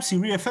it's Habsi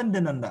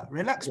reoffending and that.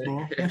 Relax,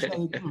 bro.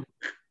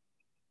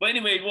 But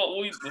anyway,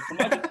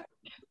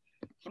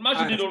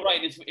 Imagine did all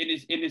right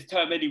in his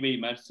term anyway,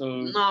 man.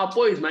 So nah,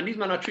 boys, man, these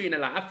men are treating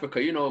it like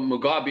Africa. You know,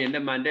 Mugabe and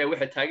them man there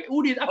with a tag.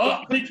 All these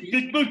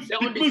African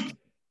countries,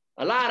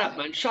 a lot of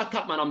man. Shut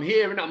up, man. I'm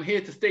here and I'm here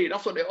to stay.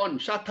 That's what they're on.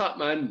 Shut up,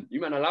 man. You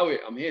man allow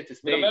it. I'm here to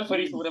stay. Yeah.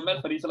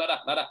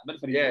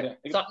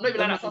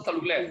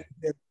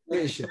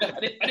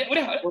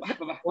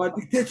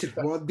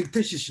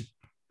 Dictatorship.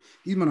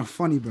 These men are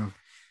funny, bro.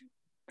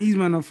 These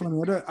men are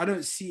funny. I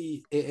don't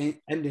see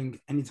it ending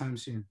anytime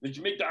soon. Did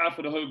you make that out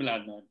for the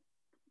homeland, man?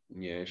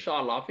 Yeah,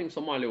 inshallah. I think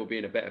Somalia will be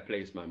in a better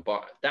place, man.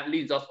 But that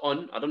leads us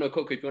on. I don't know,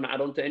 Coco, if you want to add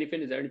on to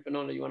anything. Is there anything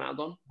on that you want to add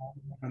on?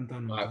 I'm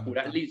done. All right, cool.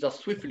 That leads us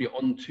swiftly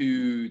on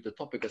to the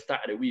topic of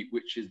start of the week,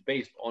 which is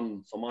based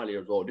on Somalia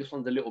as well. This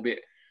one's a little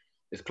bit,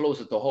 it's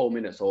closer to home,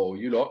 innit? So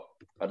you lot,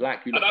 I'd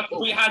like you lot. And I can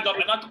put your hand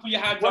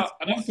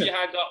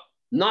up.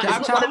 No,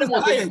 it's not one of them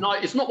ones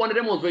where it's not one of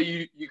them ones where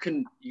you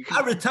can.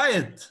 I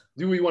retired.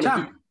 Do what you want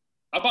to do.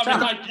 About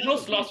retired, you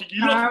lost last week.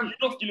 You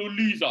lost, you little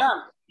loser.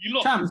 You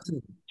lost.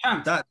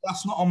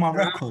 That's not on my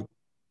record.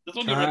 That's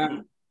on your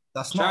record.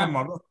 That's not on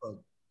my record.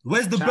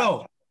 Where's the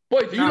belt?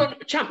 Boy, you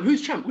lot, champ.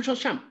 Who's champ? Which one's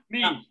champ?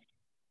 Me.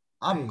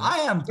 I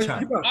am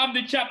champ. I'm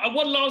the champ. I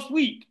won last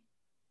week.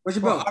 Where's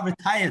your belt?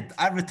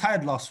 I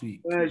retired last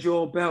week. Where's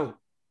your belt?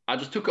 I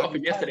just took it off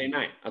him yesterday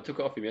night. Take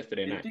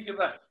it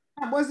back.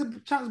 Where's the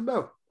champ's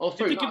belt? Oh,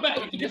 sorry. Take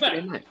it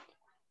back.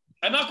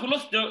 ANAKU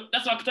lost though.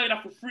 That's why I could tell you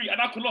that for free.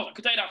 ANAKU lost. I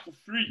could tell you that for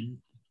free.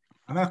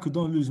 ANAKU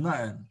don't lose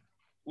nothing.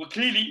 Well,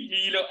 clearly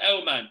you little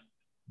L man.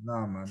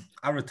 Nah, man.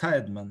 I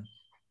retired, man.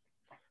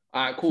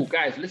 All right, cool,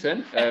 guys.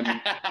 Listen.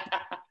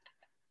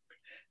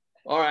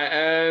 All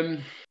right.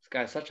 This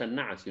guy's such a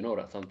nass. You know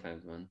that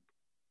sometimes, man.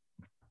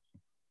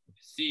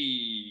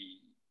 See.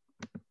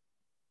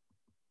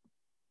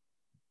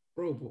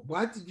 Bro,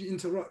 why did you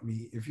interrupt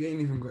me if you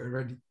ain't even got it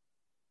ready?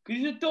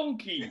 Because he's a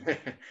donkey.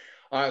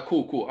 All right,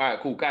 cool. All right,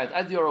 cool. Guys,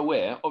 as you're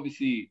aware,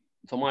 obviously,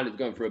 Somalia is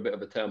going through a bit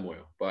of a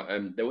turmoil. But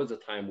there was a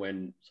time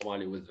when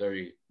Somalia was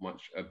very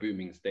much a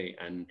booming state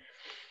and,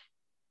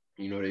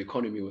 you know, the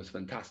economy was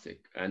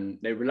fantastic. And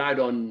they relied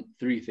on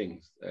 3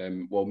 things.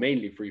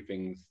 Mainly 3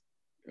 things,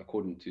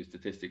 according to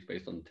statistics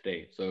based on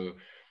today. So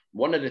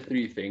one of the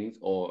 3 things,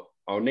 or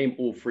I'll name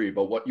all 3,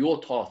 but what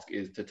your task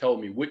is to tell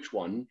me which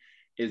one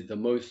is the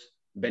most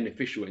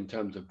beneficial in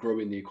terms of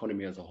growing the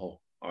economy as a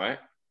whole. All right?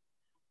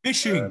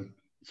 Fishing.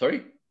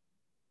 Sorry?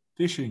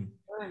 Fishing.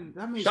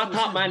 Shut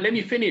up, man. Let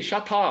me finish.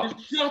 Shut up.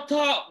 Shut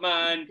up,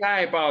 man.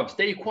 Sky, bruv.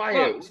 Stay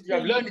quiet. You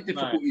have learning man.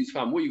 difficulties,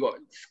 fam. What you got?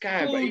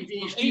 Sky, bro.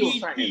 ADHD or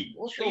something.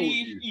 What's wrong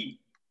with you?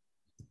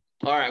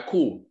 All right,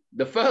 cool.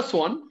 The first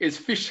one is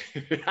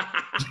fishing.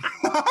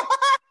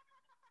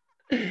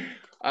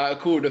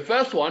 Cool. The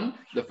first one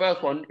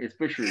is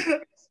fishery.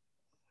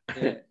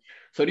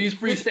 So these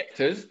three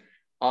sectors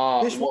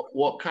are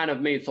what kind of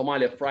made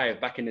Somalia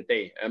thrive back in the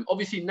day.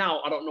 Obviously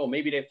now, I don't know,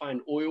 maybe they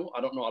find oil. I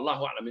don't know.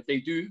 Allahu A'lam. If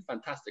they do,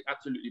 fantastic,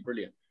 absolutely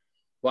brilliant.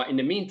 But in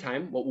the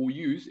meantime, what we'll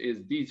use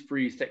is these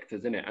three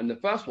sectors in it. And the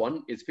first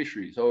one is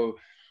fishery. So,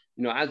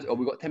 you know,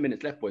 we've got 10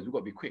 minutes left, boys. We've got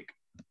to be quick.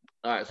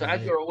 All right. So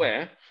as you're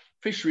aware,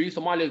 fishery,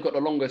 Somalia's got the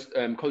longest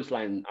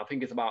coastline. I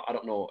think it's about, I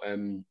don't know.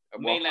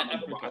 Mainland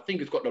Africa. I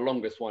think it's got the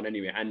longest one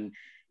anyway. And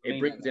it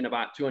brings in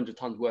about 200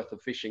 tons worth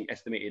of fishing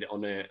estimated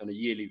on a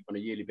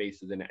yearly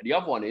basis in it. The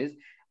other one is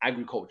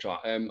agriculture.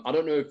 I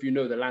don't know if you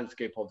know the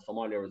landscape of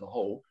Somalia as a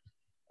whole.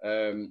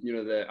 You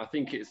know, I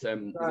think it's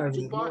Juba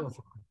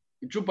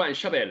and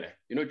Shabelle.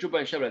 You know, Juba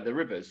and Shabelle, the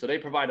rivers. So they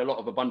provide a lot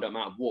of abundant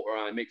amount of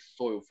water. It makes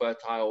soil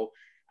fertile,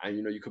 and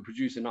you know, you can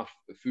produce enough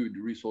food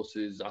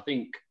resources. I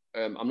think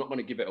I'm not going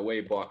to give it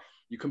away, but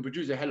you can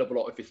produce a hell of a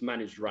lot if it's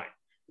managed right.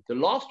 The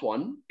last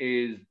one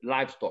is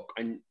livestock,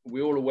 and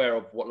we're all aware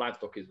of what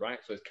livestock is, right?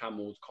 So it's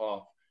camels,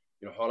 calf,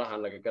 you know,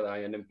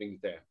 and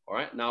everything's there. All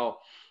right. Now,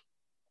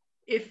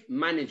 if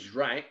managed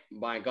right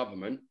by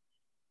government,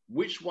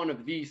 which one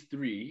of these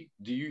three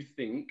do you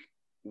think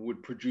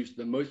would produce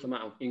the most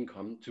amount of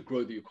income to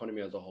grow the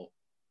economy as a whole?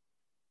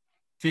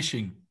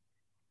 Fishing.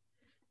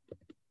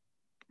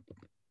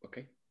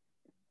 Okay.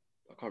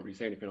 I can't really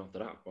say anything after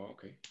that, but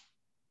okay.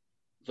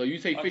 So you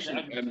say fishing,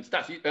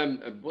 stats,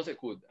 what's it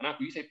called? ANAKU,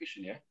 you say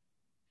fishing, yeah?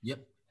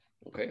 Yep.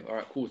 Okay, all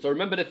right, cool. So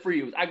remember the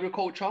three, it was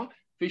agriculture,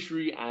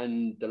 fishery,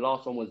 and the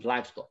last one was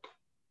livestock.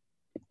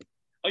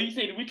 Are you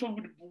saying which one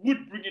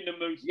would bring in the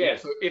most? Yeah,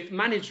 so if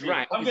managed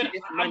right, I'll go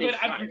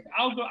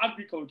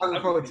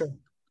agriculture.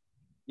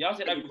 Yeah, I'll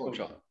say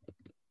agriculture.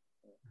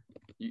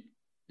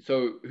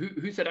 So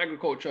who said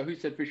agriculture, who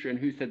said fishery, and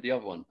who said the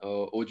other one?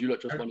 Or do you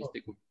lot just want to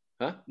stick with,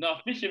 huh? No,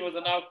 fishing was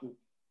ANAKU.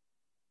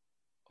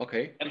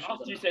 Okay. And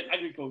after you said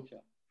agriculture.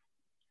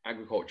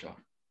 Agriculture.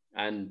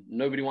 And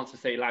nobody wants to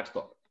say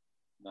livestock?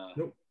 No.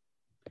 Nope.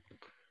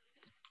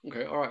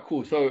 Okay, all right,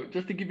 cool. So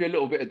just to give you a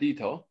little bit of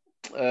detail,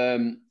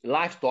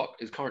 livestock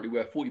is currently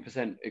where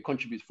 40%, it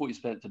contributes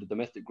 40% to the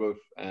domestic growth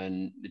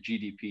and the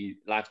GDP.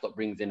 Livestock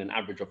brings in an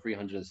average of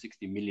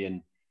 360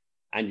 million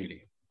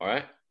annually, all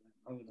right?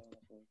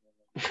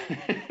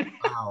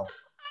 Wow.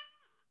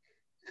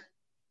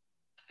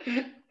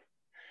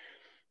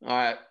 All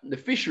right, the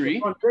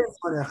fishery.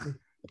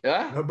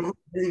 Yeah, LeBron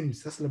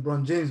James. That's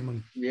LeBron James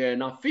money. Yeah.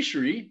 Now,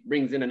 fishery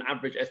brings in an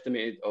average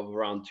estimated of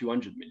around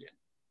 200 million.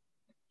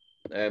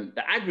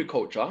 The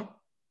agriculture,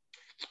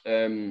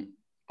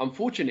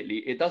 unfortunately,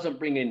 it doesn't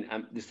bring in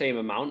the same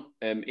amount.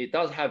 It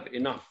does have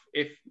enough,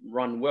 if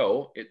run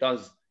well. It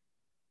does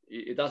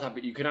have.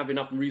 You can have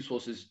enough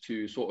resources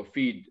to sort of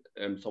feed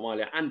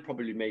Somalia and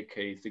probably make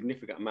a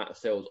significant amount of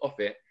sales off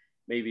it.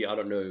 Maybe, I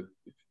don't know,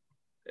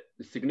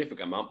 a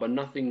significant amount, but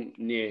nothing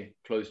near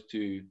close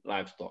to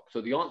livestock.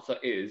 So the answer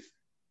is,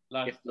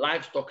 if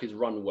livestock is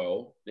run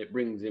well, it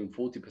brings in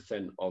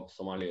 40% of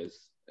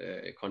Somalia's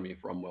economy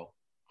if run well.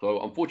 So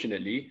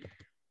unfortunately,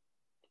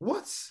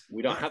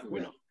 we don't have a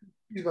winner.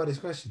 About this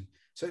question.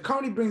 So it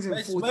currently brings in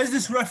 40%. Where's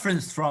this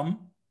reference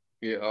from?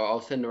 Yeah, I'll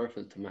send the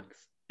reference to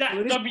Max.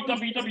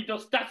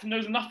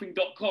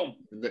 www.statsknowsnothing.com.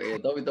 Yeah,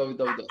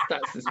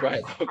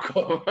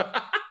 www.statssisright.com.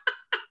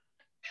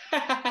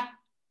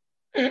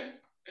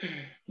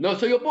 No,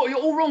 so you're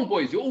all wrong,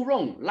 boys. You're all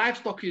wrong.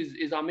 Livestock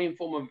is our main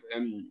form of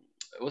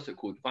what's it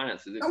called?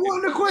 Finances. I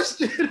wasn't the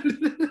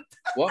question.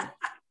 What?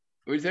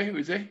 What did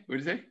you say?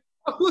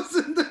 I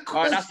wasn't the question.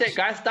 All right, that's it,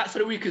 guys. Stats for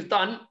the week is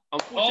done.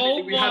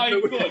 Unfortunately, we have no.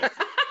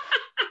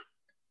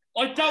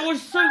 That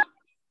was so.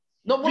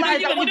 No, well,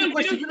 that was the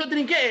question. You lot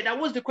didn't get it. That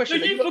was the question.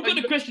 No, you forgot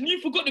the question.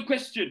 You forgot the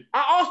question.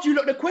 I asked you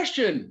lot the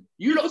question.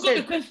 You lot forgot said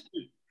the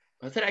question.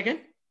 I said that again.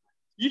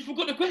 You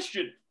forgot the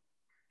question.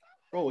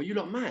 Bro, are you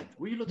lot mad?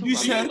 What are you lot talking You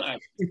about? said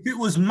if it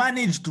was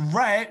managed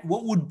right,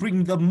 what would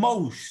bring the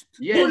most?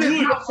 Yeah,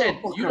 you lot said.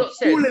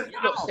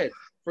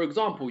 For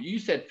example, you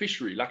said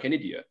fishery like an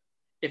idiot.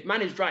 If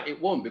managed right, it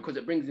won't because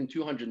it brings in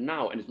 200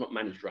 now and it's not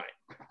managed right.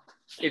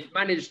 If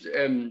managed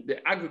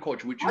the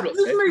agriculture, which you lot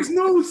this said, makes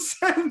no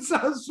sense.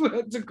 I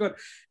swear to God.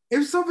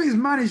 If something is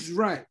managed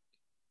right,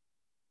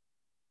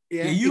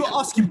 yeah, you're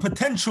asking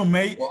potential,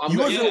 mate. Well, I'm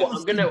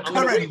gonna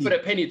wait for the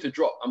penny to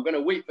drop. I'm gonna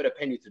wait for the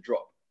penny to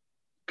drop.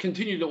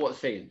 Continue what's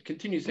saying.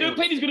 Continue saying. No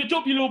penny's gonna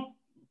drop, you little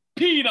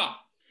peanut.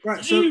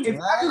 Right. So if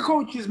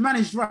agriculture is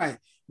managed right,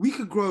 we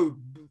could grow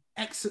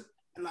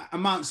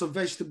amounts of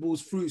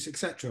vegetables, fruits,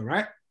 etc.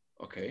 Right?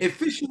 Okay. If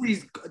fishery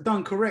is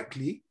done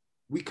correctly,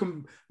 we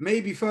can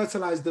maybe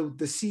fertilize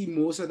the sea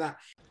more so that.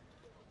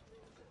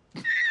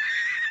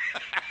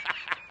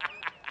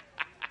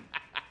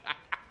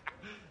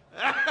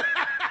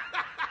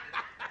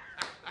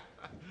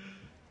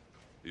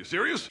 You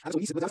serious?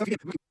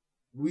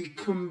 we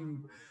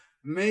can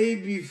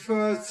maybe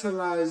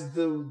fertilize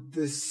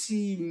the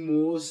sea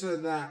more so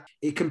that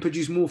it can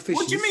produce more fish.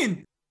 What do you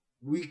mean?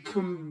 We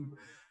can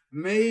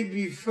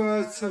maybe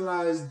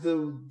fertilize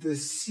the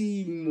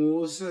sea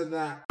more so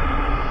that.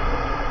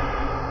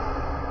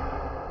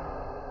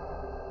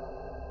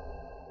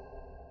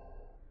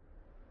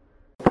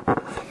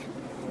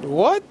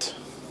 What?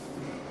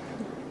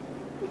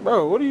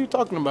 Bro, what are you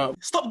talking about?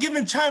 Stop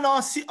giving China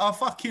our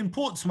fucking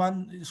ports,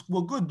 man.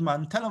 We're good,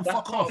 man. Tell them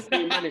fuck off.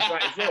 Being managed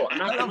right as well.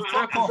 And Tell them I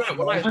fuck off,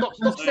 well, like, man.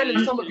 stop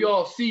selling some of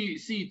your sea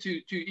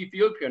to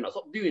Ethiopia and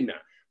stop doing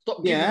that.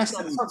 Stop giving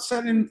Stop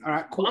selling. All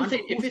right, cool. I'm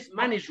saying if it's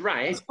managed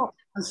right,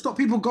 and stop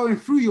people going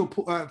through your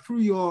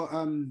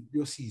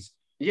seas.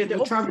 Yeah, You're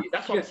obviously,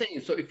 that's what I'm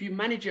saying. So if you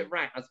manage it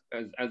right, as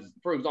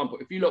for example,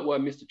 if you look were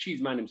Mr.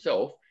 Cheeseman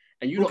himself,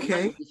 and you look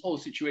manage this whole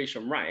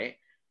situation right,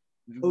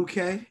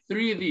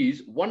 three of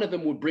these, one of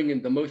them would bring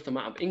in the most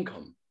amount of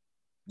income.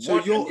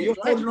 So you're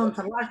holding on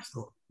to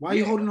livestock. Why are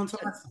you holding on to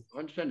livestock?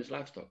 100% is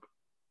livestock.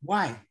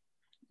 Why?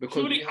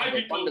 Because we have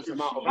an abundance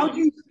amount of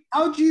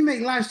how do you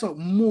make livestock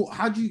more?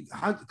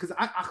 Because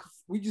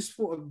we just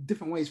thought of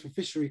different ways for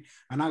fishery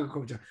and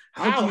agriculture.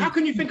 How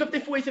can you think of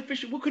different ways of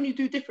fishing? What can you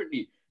do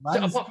differently?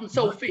 Apart from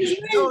sell fish?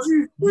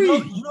 You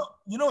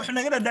know,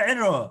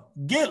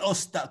 Gale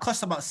us that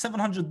costs about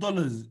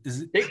 $700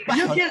 is.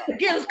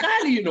 Gale's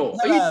Kylie, you know.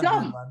 Are you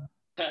dumb?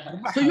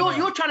 So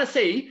you're trying to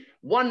say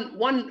one.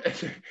 What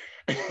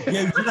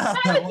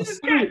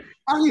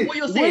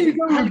you're saying?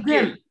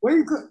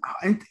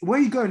 Where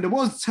you going? The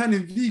world's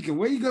turning vegan.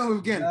 Where you going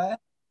with Gale?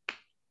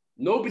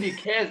 Nobody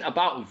cares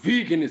about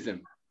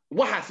veganism.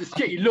 What has to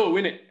get you low,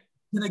 innit?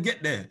 It's gonna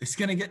get there. It's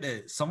gonna get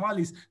there.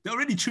 Somalis, they're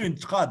already chewing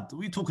chad.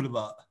 What are you talking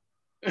about?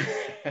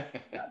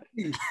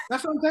 That's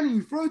what I'm telling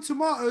you. Throw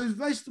tomatoes,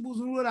 vegetables,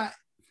 and all that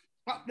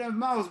up their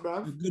mouths,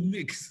 bro. Good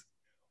mix.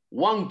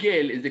 One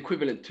Gale is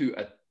equivalent to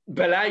a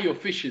belayo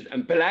fishes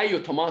and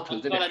belayo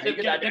tomatoes.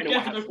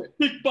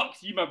 Big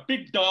bucks, you man,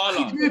 big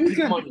dollar.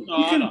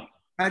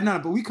 No,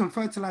 but we can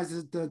fertilize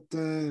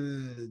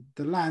the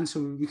land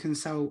so we can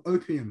sell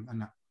opium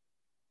and that.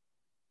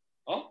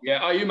 Oh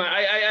yeah, you man.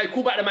 I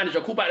call back the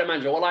manager.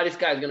 Wallah, this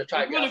guy's gonna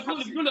try.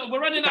 We're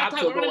running out of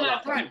time. We're running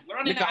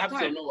out of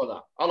time.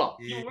 Allah.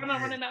 We're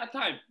running out of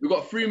time. We've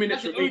got 3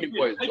 minutes remaining,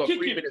 boys. We've got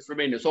 3 minutes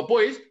remaining. So,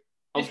 boys,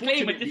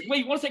 disclaimer.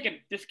 Wait 1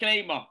 second.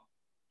 Disclaimer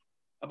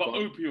about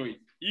opioids.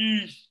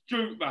 You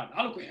joke, man.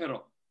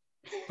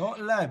 Don't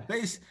lie.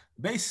 Base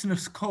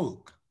sniffs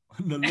coke.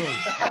 No.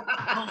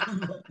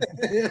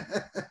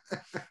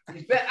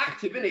 He's better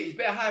active, isn't it? He's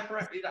better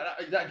hyperactive.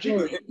 That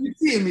jiggle. You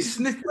see him, he's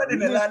sniffing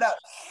it like that.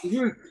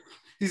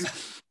 His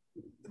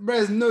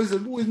nose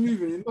is always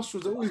moving, his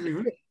nostrils are always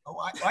moving.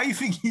 Why do you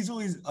think he's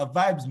always a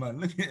vibes, man?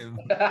 Look at him.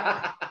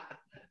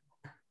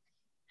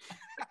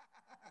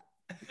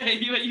 Hey,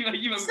 you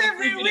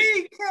every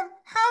weekend,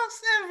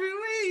 house every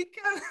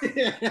weekend.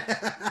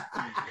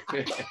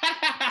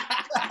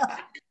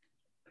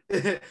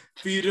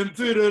 Feed him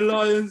to the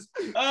lions.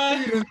 Feed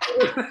him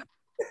to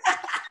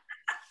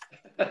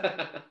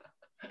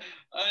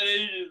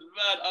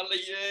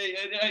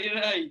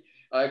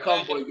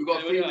come boys, we've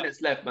got 3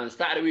 minutes left, man.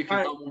 Start of the week is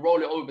done. We'll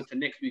roll it over to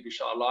next week,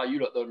 inshallah. You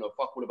lot don't know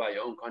fuck all about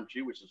your own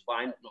country, which is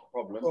fine, not a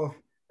problem.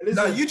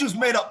 No, you just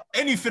made up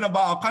anything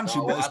about our country.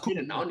 No, I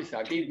didn't. Honestly,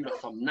 I gave you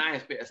some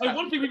nice bit of stuff.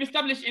 One thing we've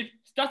established is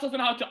Stats doesn't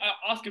know how to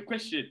ask a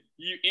question.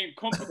 You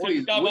incompetent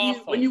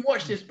when you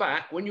watch this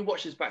back, you're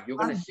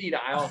gonna see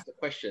that I asked the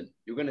question.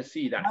 You're gonna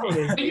see that. How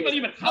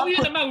are we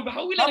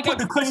letting put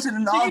the question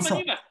in the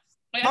answer?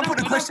 I put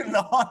the question in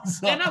the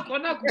answer. Why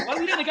are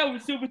we letting go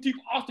with Silvertooth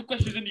ask the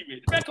questions anyway?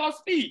 The man can't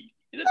speak.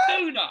 He's a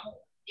donut.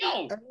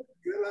 Yo.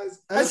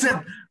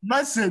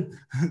 Man said,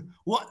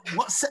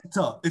 what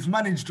sector, if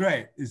managed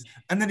right, is,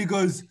 and then he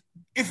goes,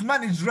 if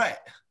managed right.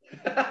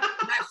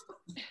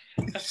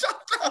 Shut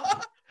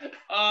up.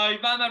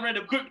 Man read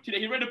a book today.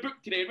 He read a book.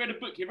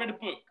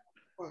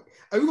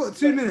 We've got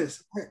 2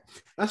 minutes.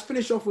 Let's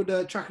finish off with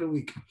the track of the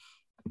week.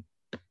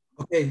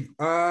 Okay,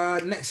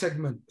 next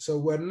segment. So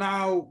we're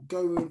now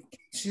going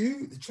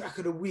to the track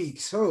of the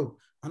week. So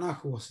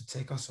ANAKU wants to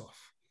take us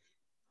off.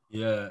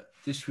 Yeah,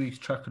 this week's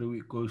track of the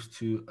week goes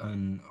to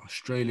an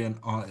Australian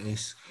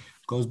artist.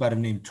 Goes by the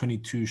name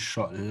 22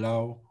 Shot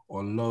Low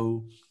or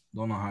Low.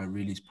 Don't know how it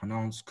really is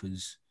pronounced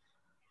because,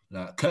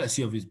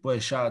 courtesy of his boy,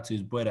 shout out to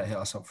his boy that hit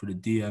us up for the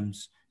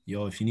DMs.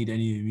 Yo, if you need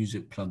any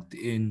music plugged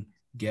in,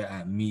 get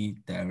at me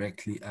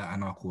directly at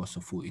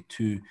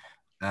ANAKU42.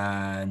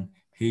 And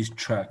his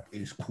track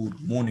is called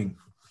Morning.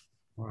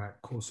 All right,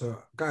 cool.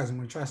 So, guys, I'm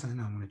going to try something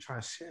now. I'm going to try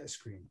a share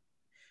screen.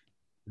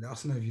 Let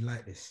us know if you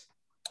like this.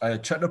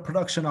 Check the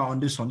production out on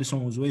this one. This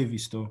one was wavy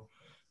still.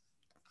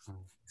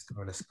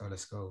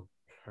 Let's go.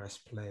 Press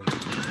play.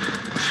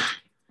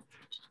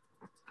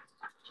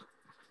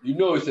 You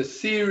know it's a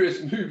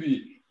serious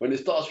movie when it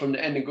starts from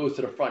the end and goes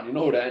to the front. You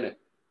know that, innit?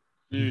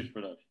 Serious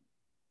production.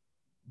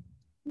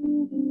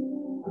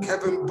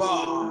 Kevin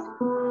Barr.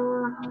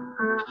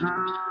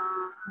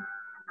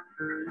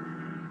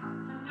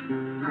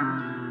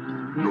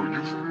 No,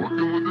 you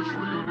fucking with this.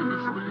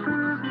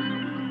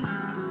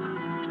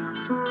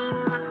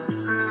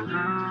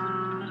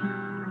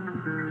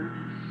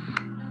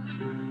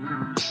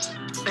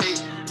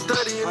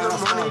 In the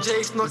morning,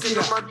 Jake's knocking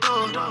on my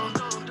door.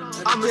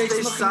 I'ma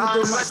stay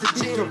silent like the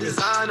team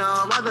designer.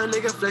 Why the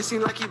nigga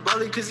flexing like he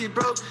ballin' cause he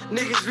broke?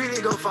 Niggas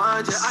really gon'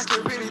 find ya, I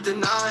can't really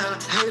deny her.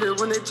 Hate it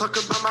when they talk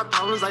about my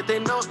problems like they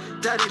know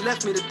daddy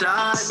left me to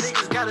die.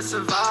 Niggas gotta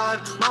survive.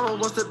 Mama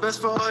wants the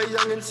best for her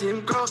young and see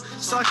him grow,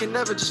 so I can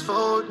never just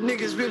fold.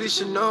 Niggas really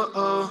should know.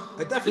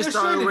 They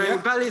started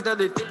wearing valleys, now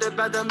they think they're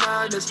bad, the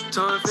madness.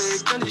 Torn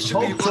fake gun, they should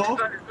be walking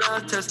by the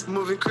blood test.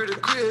 Moving crib to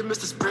crib,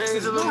 Mr.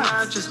 Springs of a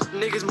mattress.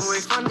 Niggas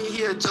moving funny,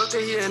 he a joker,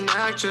 he an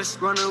actress.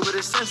 Running with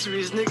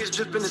accessories, niggas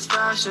dripping his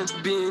fashion.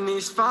 Being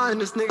these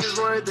finest, niggas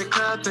worried they're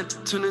clapping.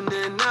 Tuning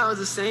in now is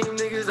the same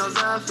niggas I was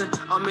laughing.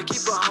 I'ma keep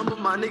it humble,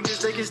 my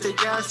niggas, they can stay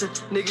gassing.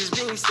 Niggas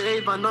being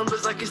saved by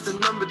numbers like it's the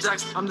number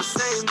jacks. I'm the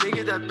same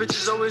nigga that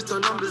bitches always throw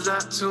numbers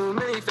at. Too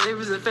many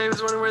favors and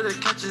favors, wondering where the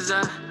catch is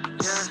at.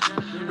 Yeah,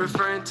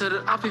 referring to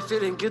the op,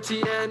 feeling guilty,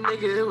 yeah,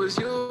 nigga, it was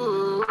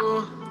you.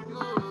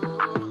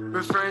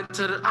 Referring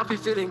to the op,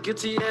 feeling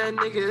guilty, yeah,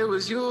 nigga, it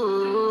was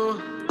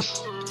you.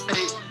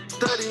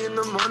 8:30 in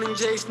the morning,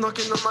 Jake's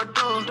knocking on my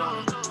door.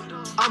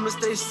 I'ma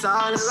stay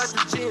silent like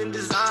the team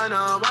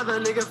designer. Why the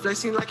nigga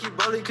flexing like he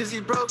ballin' cause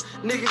he broke?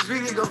 Niggas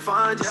really gon'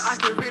 find ya, I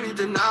can't really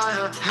deny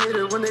her. Hate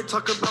it when they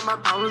talk about my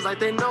problems like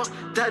they know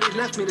daddy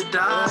left me to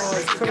die.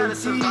 Niggas gotta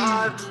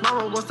survive.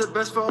 Mama wants the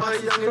best for her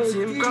young and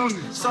see him grow,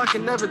 so I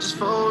can never just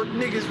fold.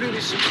 Niggas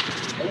really should.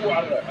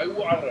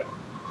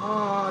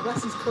 Oh,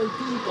 that's his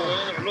codeine,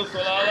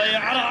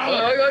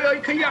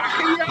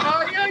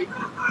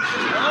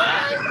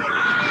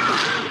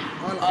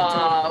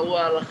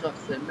 والله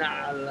خفصنا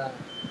على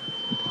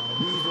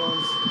these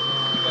ones.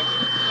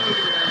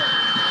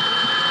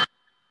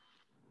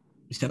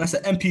 That's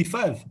an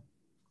MP5.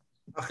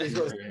 He's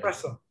got a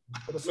suppressor.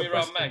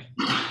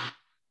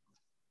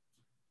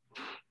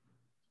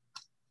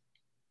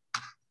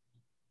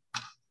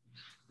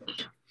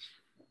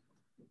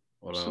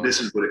 So this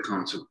is what it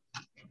comes to.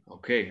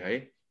 Okay,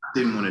 hey. I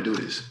didn't want to do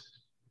this.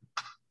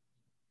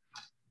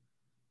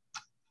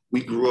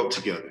 We grew up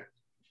together,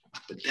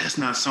 but that's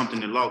not something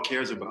the law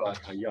cares about.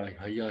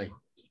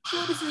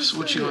 So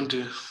what you gonna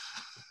do?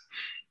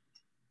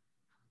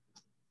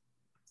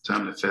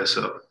 Time to fess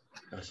up.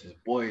 That's his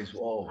boys.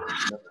 Oh,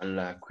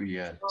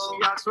 ANAKU.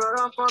 I swear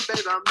I'm from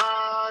baby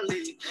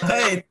Molly.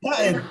 Hey,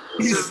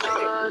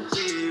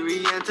 we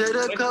entered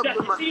a cup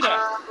with my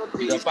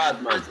The bad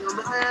man.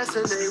 my ass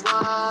and they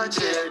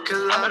watching.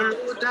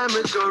 Collateral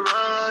damage go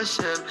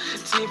Russian.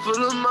 Team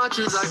full of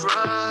marches like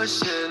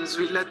Russians.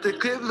 We let the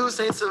clip loose,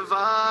 ain't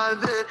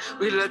surviving.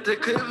 We let the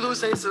clip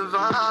loose, ain't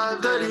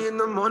surviving. 30 in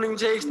the morning,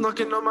 Jake's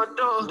knocking on my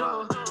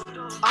door.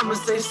 I'ma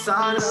stay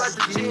silent like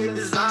the team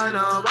designer.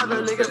 Why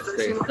the nigga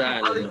stay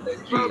silent like the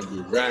team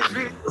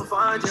designer?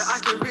 Find ya, I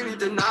can't really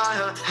deny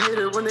her. Hate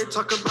it when they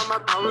talk about my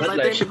problems like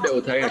they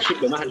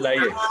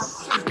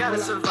gotta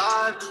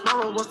survive.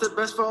 Mama wants the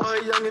best for her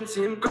young and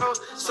see him grow,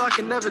 so I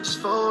can never just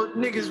fold.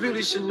 Niggas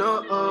really should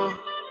know.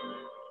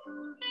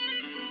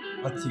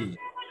 I'll see.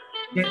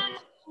 Gang.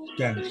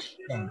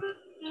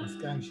 That's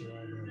gang shit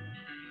right there,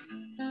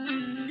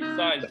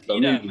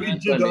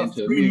 Besides,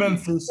 Free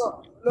Memphis.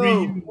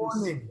 No,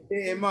 morning.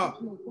 Hit him up.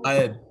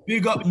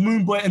 Big up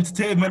Moonboy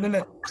Entertainment,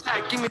 innit?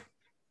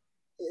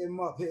 Hit him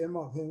up.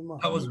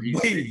 That was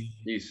way.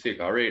 He's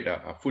sick. I rate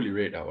that. I fully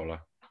rate that,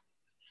 wallah.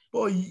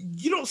 Boy,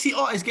 you don't see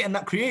artists getting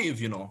that creative,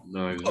 you know.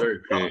 No, he's very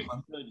creative.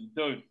 You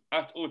don't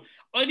at all.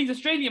 Oh, these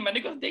Australian man,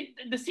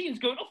 the scene's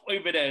going off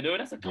over there, though.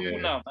 That's a couple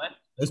now, man.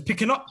 It's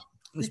picking up.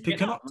 Man.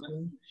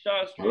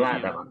 I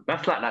like that, man.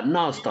 That's like that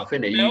now stuff,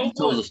 innit? You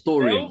tell the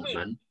story,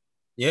 man.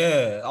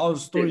 Yeah, I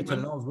was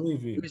storytelling. I was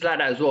wavy. He was like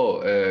that as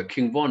well.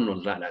 King Von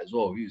was like that as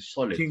well. He was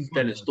solid.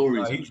 Telling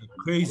stories. He's a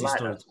crazy like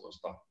story. that sort of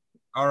stuff.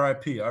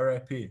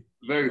 R.I.P.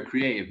 Very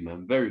creative,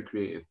 man. Very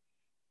creative.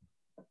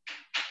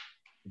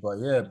 But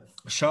yeah,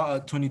 shout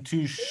out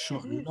 22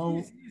 shot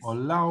low or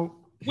loud.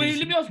 Wait,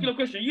 let me ask you a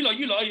question. You lot,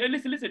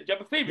 listen. Do you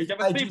have a favorite? Do you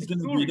have a favorite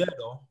story? Do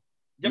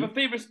you have a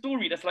favorite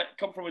story that's like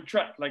come from a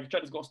track? Like a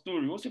track that's got a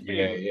story. What's your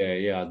favorite?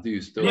 Yeah, I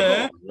do still.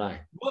 Yeah.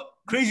 Like. What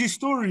crazy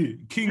story?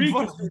 King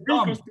Von.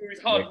 Rico story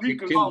is hard. King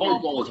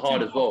Von was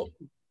hard as well.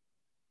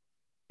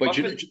 But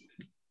do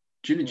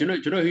you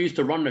know who used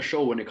to run the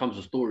show when it comes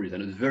to stories?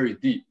 And it's very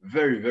deep,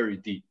 very, very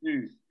deep.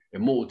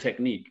 Immortal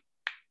Technique.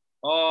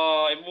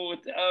 Oh,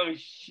 Immortal. Oh,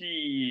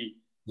 shit.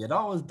 Yeah,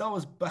 that was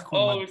back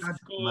when my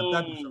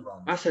dad was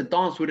around. I said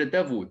Dance with the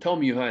Devil. Tell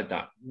me you heard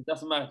that.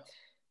 That's mad.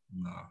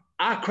 No.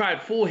 I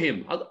cried for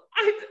him.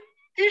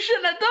 You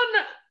shouldn't have done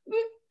that.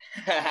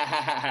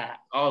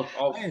 I was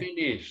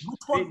finished.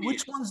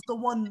 Which one's the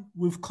one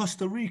with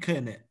Costa Rica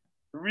in it?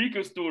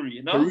 Rico story,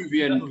 you know?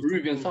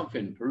 Peruvian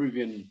something.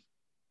 Peruvian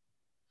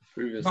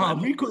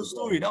something. Rico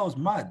story, that was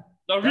mad.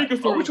 No, Rico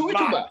story. Which one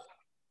about?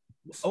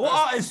 What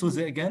artist was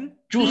it again?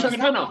 Jules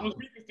Santana.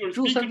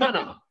 Jules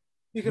Santana.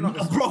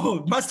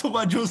 Bro, man's talking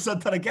about Jules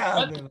Santana. Get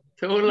out of there.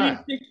 Tell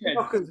that.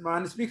 Knockers,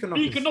 man. Speaker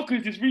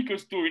Knockers is Rico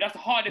story. That's the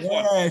hardest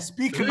one. Yeah,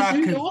 Speaker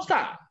Knockers. What's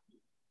that?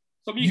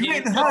 So you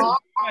ain't heard.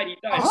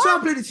 I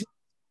played it.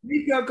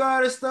 Nico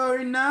got a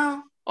story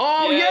now.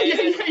 Oh yeah.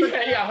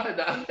 I heard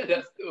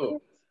that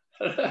still.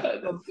 And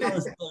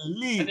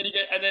then he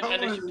get, and then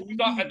he pulls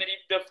up, and then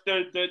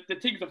the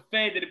things are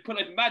fair. Then he put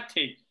like mad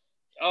thing.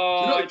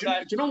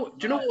 Do you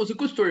know what was a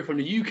good story from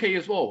the UK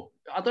as well?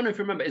 I don't know if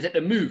you remember. Is it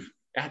The Move?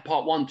 It had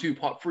part 1, 2,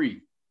 part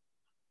 3,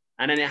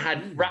 and then it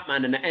had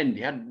Rapman in the end.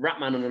 He had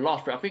Rapman on the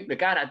last bit. I think the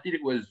guy that did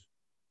it was.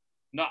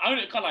 No, I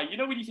don't know. You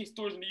know when you say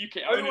stories in the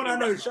UK, I don't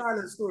know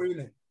Charlotte's story,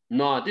 innit?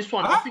 No, this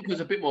one I think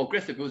was a bit more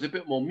aggressive. It was a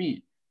bit more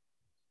meat.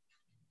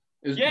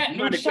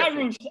 Rapman did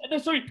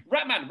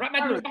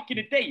one back in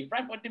the day.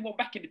 Rapman did one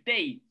back in the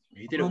day.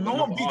 He did no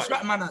one beats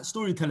Rapman at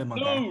storytelling, my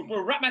guy. No,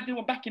 bro, Rapman did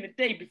one back in the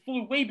day,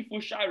 way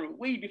before Shiro,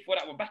 way before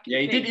that one back in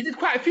the day. Yeah, he did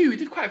quite a few. He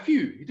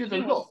did a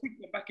lot.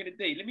 Back in the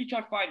day. Let me try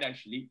to find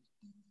actually.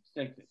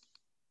 Second.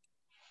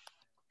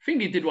 I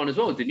think he did one as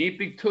well, didn't he?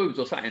 Big Tubes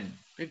or something.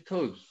 Big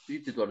Tubes. He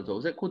did one as well.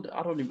 Was it called?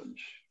 I don't even.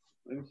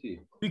 Let me see.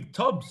 Big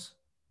Tubs.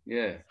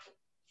 Yeah.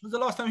 When was the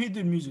last time he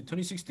did music?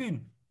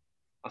 2016.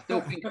 I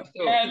still think.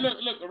 Yeah,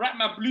 look,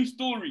 Rapman Blue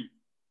Story.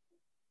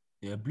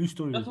 Yeah, Blue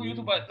Story. That's what you're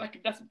talking about.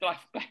 Like that's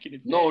back in the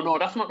day. No,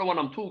 that's not the one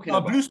I'm talking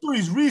about. Blue Story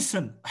is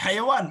recent.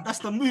 Hayawan, that's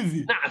the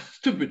movie. Nah,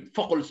 stupid.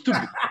 Fuck all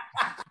stupid.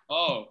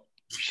 Oh.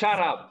 Shut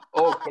up.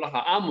 Oh,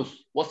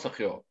 Amos. What's up,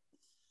 yo?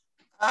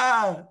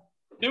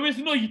 There is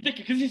no, you dickhead,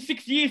 because it's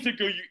 6 years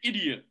ago, you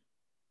idiot.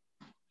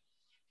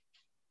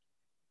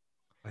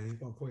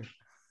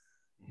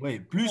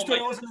 Wait, Blue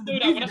Story wasn't in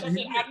the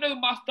movie. I know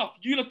my stuff.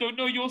 You lot don't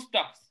know your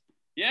stuff.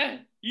 Yeah?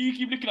 You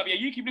keep looking up. Yeah,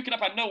 you keep looking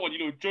up. I know one. You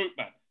know, joke,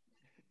 man.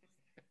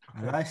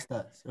 I like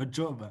that. A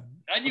joke, man.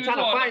 I'm trying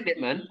to find it,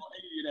 man.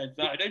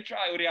 Don't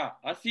try it out.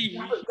 I see.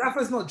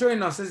 Gaffer's not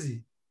joining us, is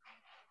he?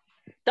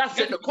 That's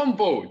it, the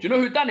Convo. Do you know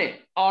who done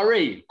it?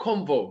 RA,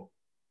 Convo.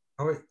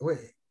 Oh,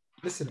 wait.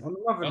 Listen, on the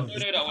other I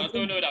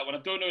don't know that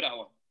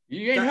one.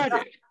 You ain't heard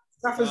it?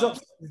 Gaffer's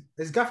upset.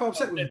 Is Gaffer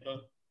upset with him?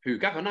 Who?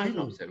 Gaffer? No, he's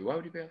not upset. Why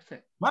would he be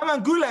upset? My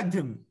man gulagged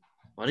him.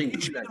 I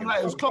didn't gulag him.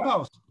 It was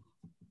Clubhouse.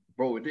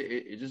 Bro,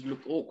 it just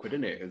looked awkward,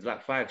 didn't it? It was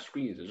like 5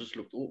 screens. It just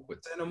looked awkward.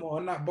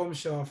 On that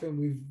bombshell, I think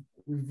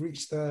we've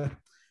reached the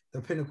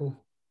pinnacle.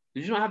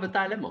 Did you not have a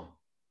dilemma?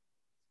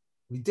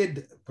 We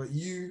did, but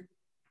you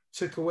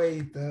took away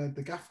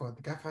the Gaffer.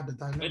 The Gaffer had the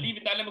dilemma. We're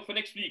leaving dilemma for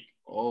next week.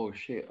 Oh,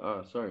 shit.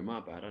 Sorry,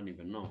 my bad. I don't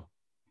even know.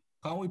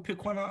 Can't we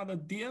pick one out of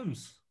the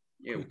DMs?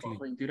 Yeah, why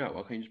can't you do that?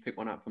 Why can't you just pick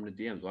one out from the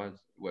DMs? Why?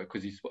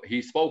 Because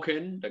he's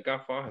spoken. The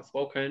Gaffer has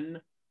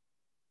spoken.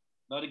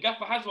 No, the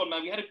Gaffer has one,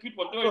 man. We had a good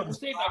one. No, we'll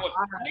save that one.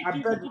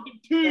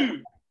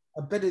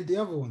 I betted the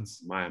other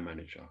ones. My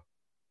manager.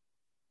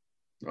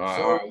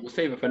 All right, we'll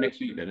save it for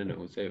next week then, innit?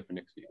 We'll save it for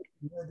next week.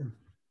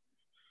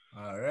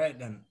 All right,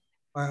 then.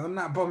 All right, on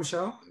that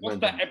bombshell. What's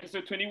that,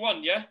 episode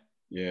 21, yeah?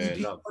 Yeah,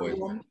 that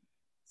boy.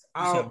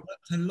 Out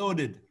and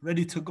loaded,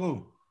 ready to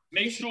go.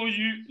 Make sure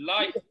you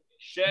like,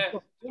 share.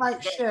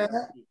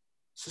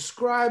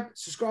 Subscribe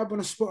on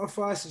the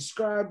Spotify,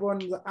 subscribe on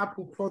the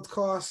Apple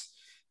Podcast,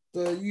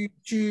 the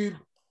YouTube,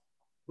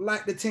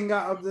 like the thing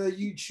out of the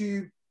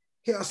YouTube,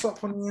 hit us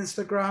up on the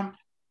Instagram,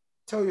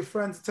 tell your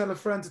friend to tell a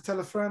friend to tell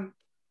a friend.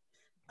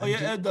 Oh, you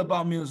heard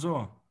about me as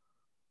well.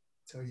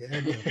 Tell your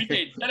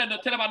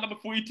tell about number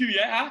 42,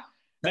 yeah?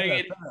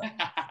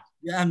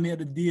 Yeah, me at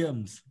the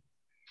DMs.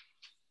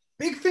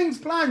 Big things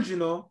planned, you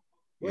know.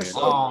 Yeah.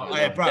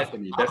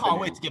 I can't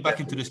wait to get back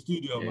into the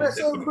studio, man. We're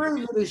so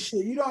brave with this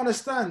shit. You don't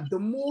understand. The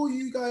more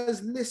you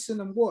guys listen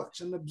and watch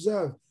and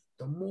observe,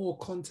 the more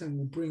content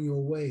will bring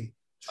your way.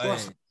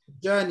 Trust the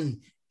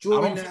journey. I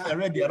don't think they're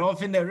ready. I don't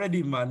think they're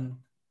ready, man.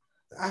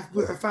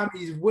 Africa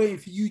family is waiting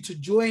for you to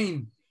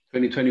join.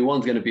 2021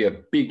 is going to be a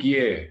big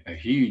year, a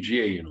huge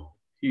year, you know.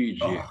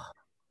 Huge year.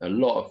 A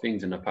lot of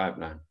things in the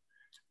pipeline.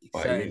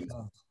 Exciting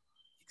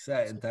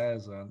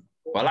times, man.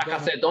 But like I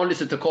said, don't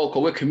listen to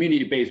COCO. We're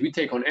community-based. We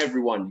take on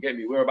everyone. You get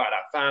me? We're about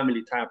that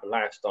family type of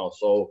lifestyle.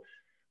 So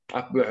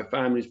we're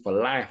families for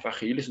life.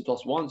 You listen to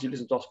us once, you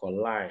listen to us for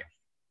life.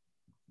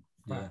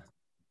 Yeah.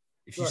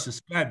 If you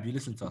subscribe, you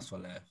listen to us for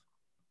life.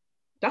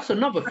 That's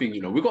another thing,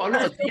 you know. We got a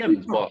lot of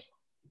DMs, but...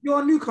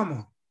 You're a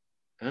newcomer.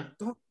 Huh?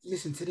 Don't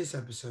listen to this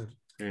episode.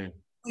 Yeah.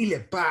 Wheel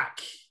it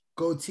back.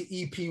 Go to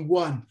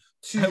EP1,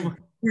 2,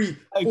 3,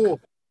 4.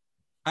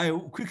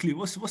 Quickly,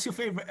 what's your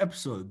favorite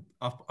episode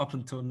up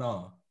until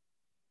now?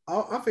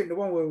 I think the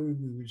one where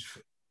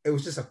it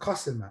was just a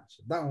cussing match.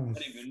 That one was... I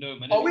don't even know,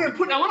 man. Oh, we haven't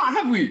put that one on,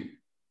 have we?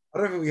 I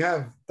don't think we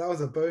have. That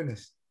was a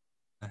bonus.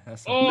 That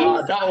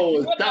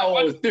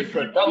one was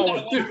different. That one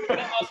was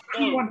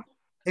different.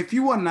 If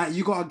you want that,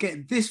 you got to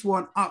get this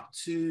one up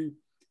to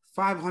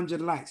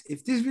 500 likes.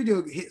 If this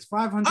video hits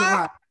 500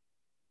 likes...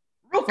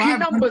 Rookie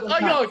numbers.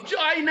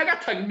 I ain't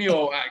got to me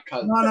all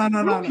that.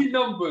 No. Rookie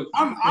numbers.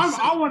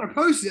 I want to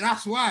post it.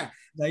 That's why.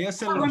 No, you're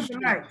selling us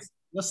short.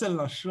 You're selling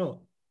us short.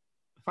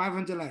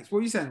 500 likes. What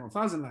are you saying?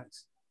 1,000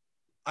 likes?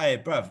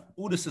 Hey, bruv,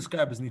 all the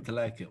subscribers need to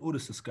like it. All the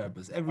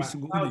subscribers.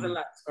 Single 1,000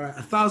 likes. All right,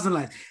 1,000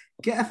 likes.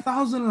 Get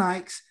 1,000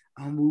 likes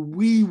and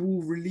we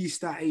will release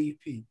that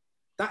EP.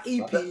 That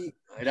EP...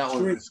 That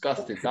was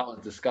disgusting. That was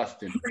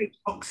disgusting. Great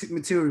toxic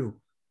material.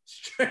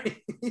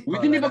 Straight. We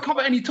didn't even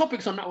cover any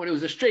topics on that one. It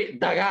was a straight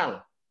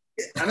dagal.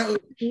 And that was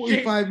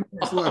 45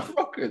 minutes worth.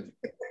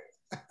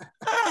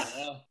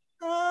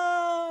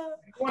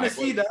 You want to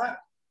see that?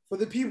 For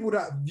the people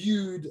that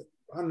viewed,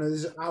 I don't know, this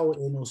is an hour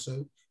in or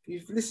so. If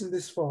you've listened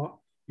this far,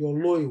 you're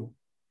loyal.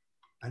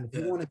 And if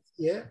you want to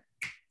see it,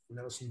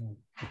 let us know.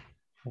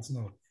 Let us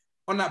know.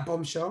 On that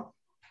bombshell,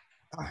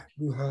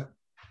 you hurt.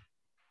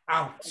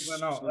 Out.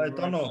 I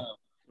don't know.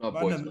 No,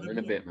 boys, in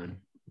a bit, man.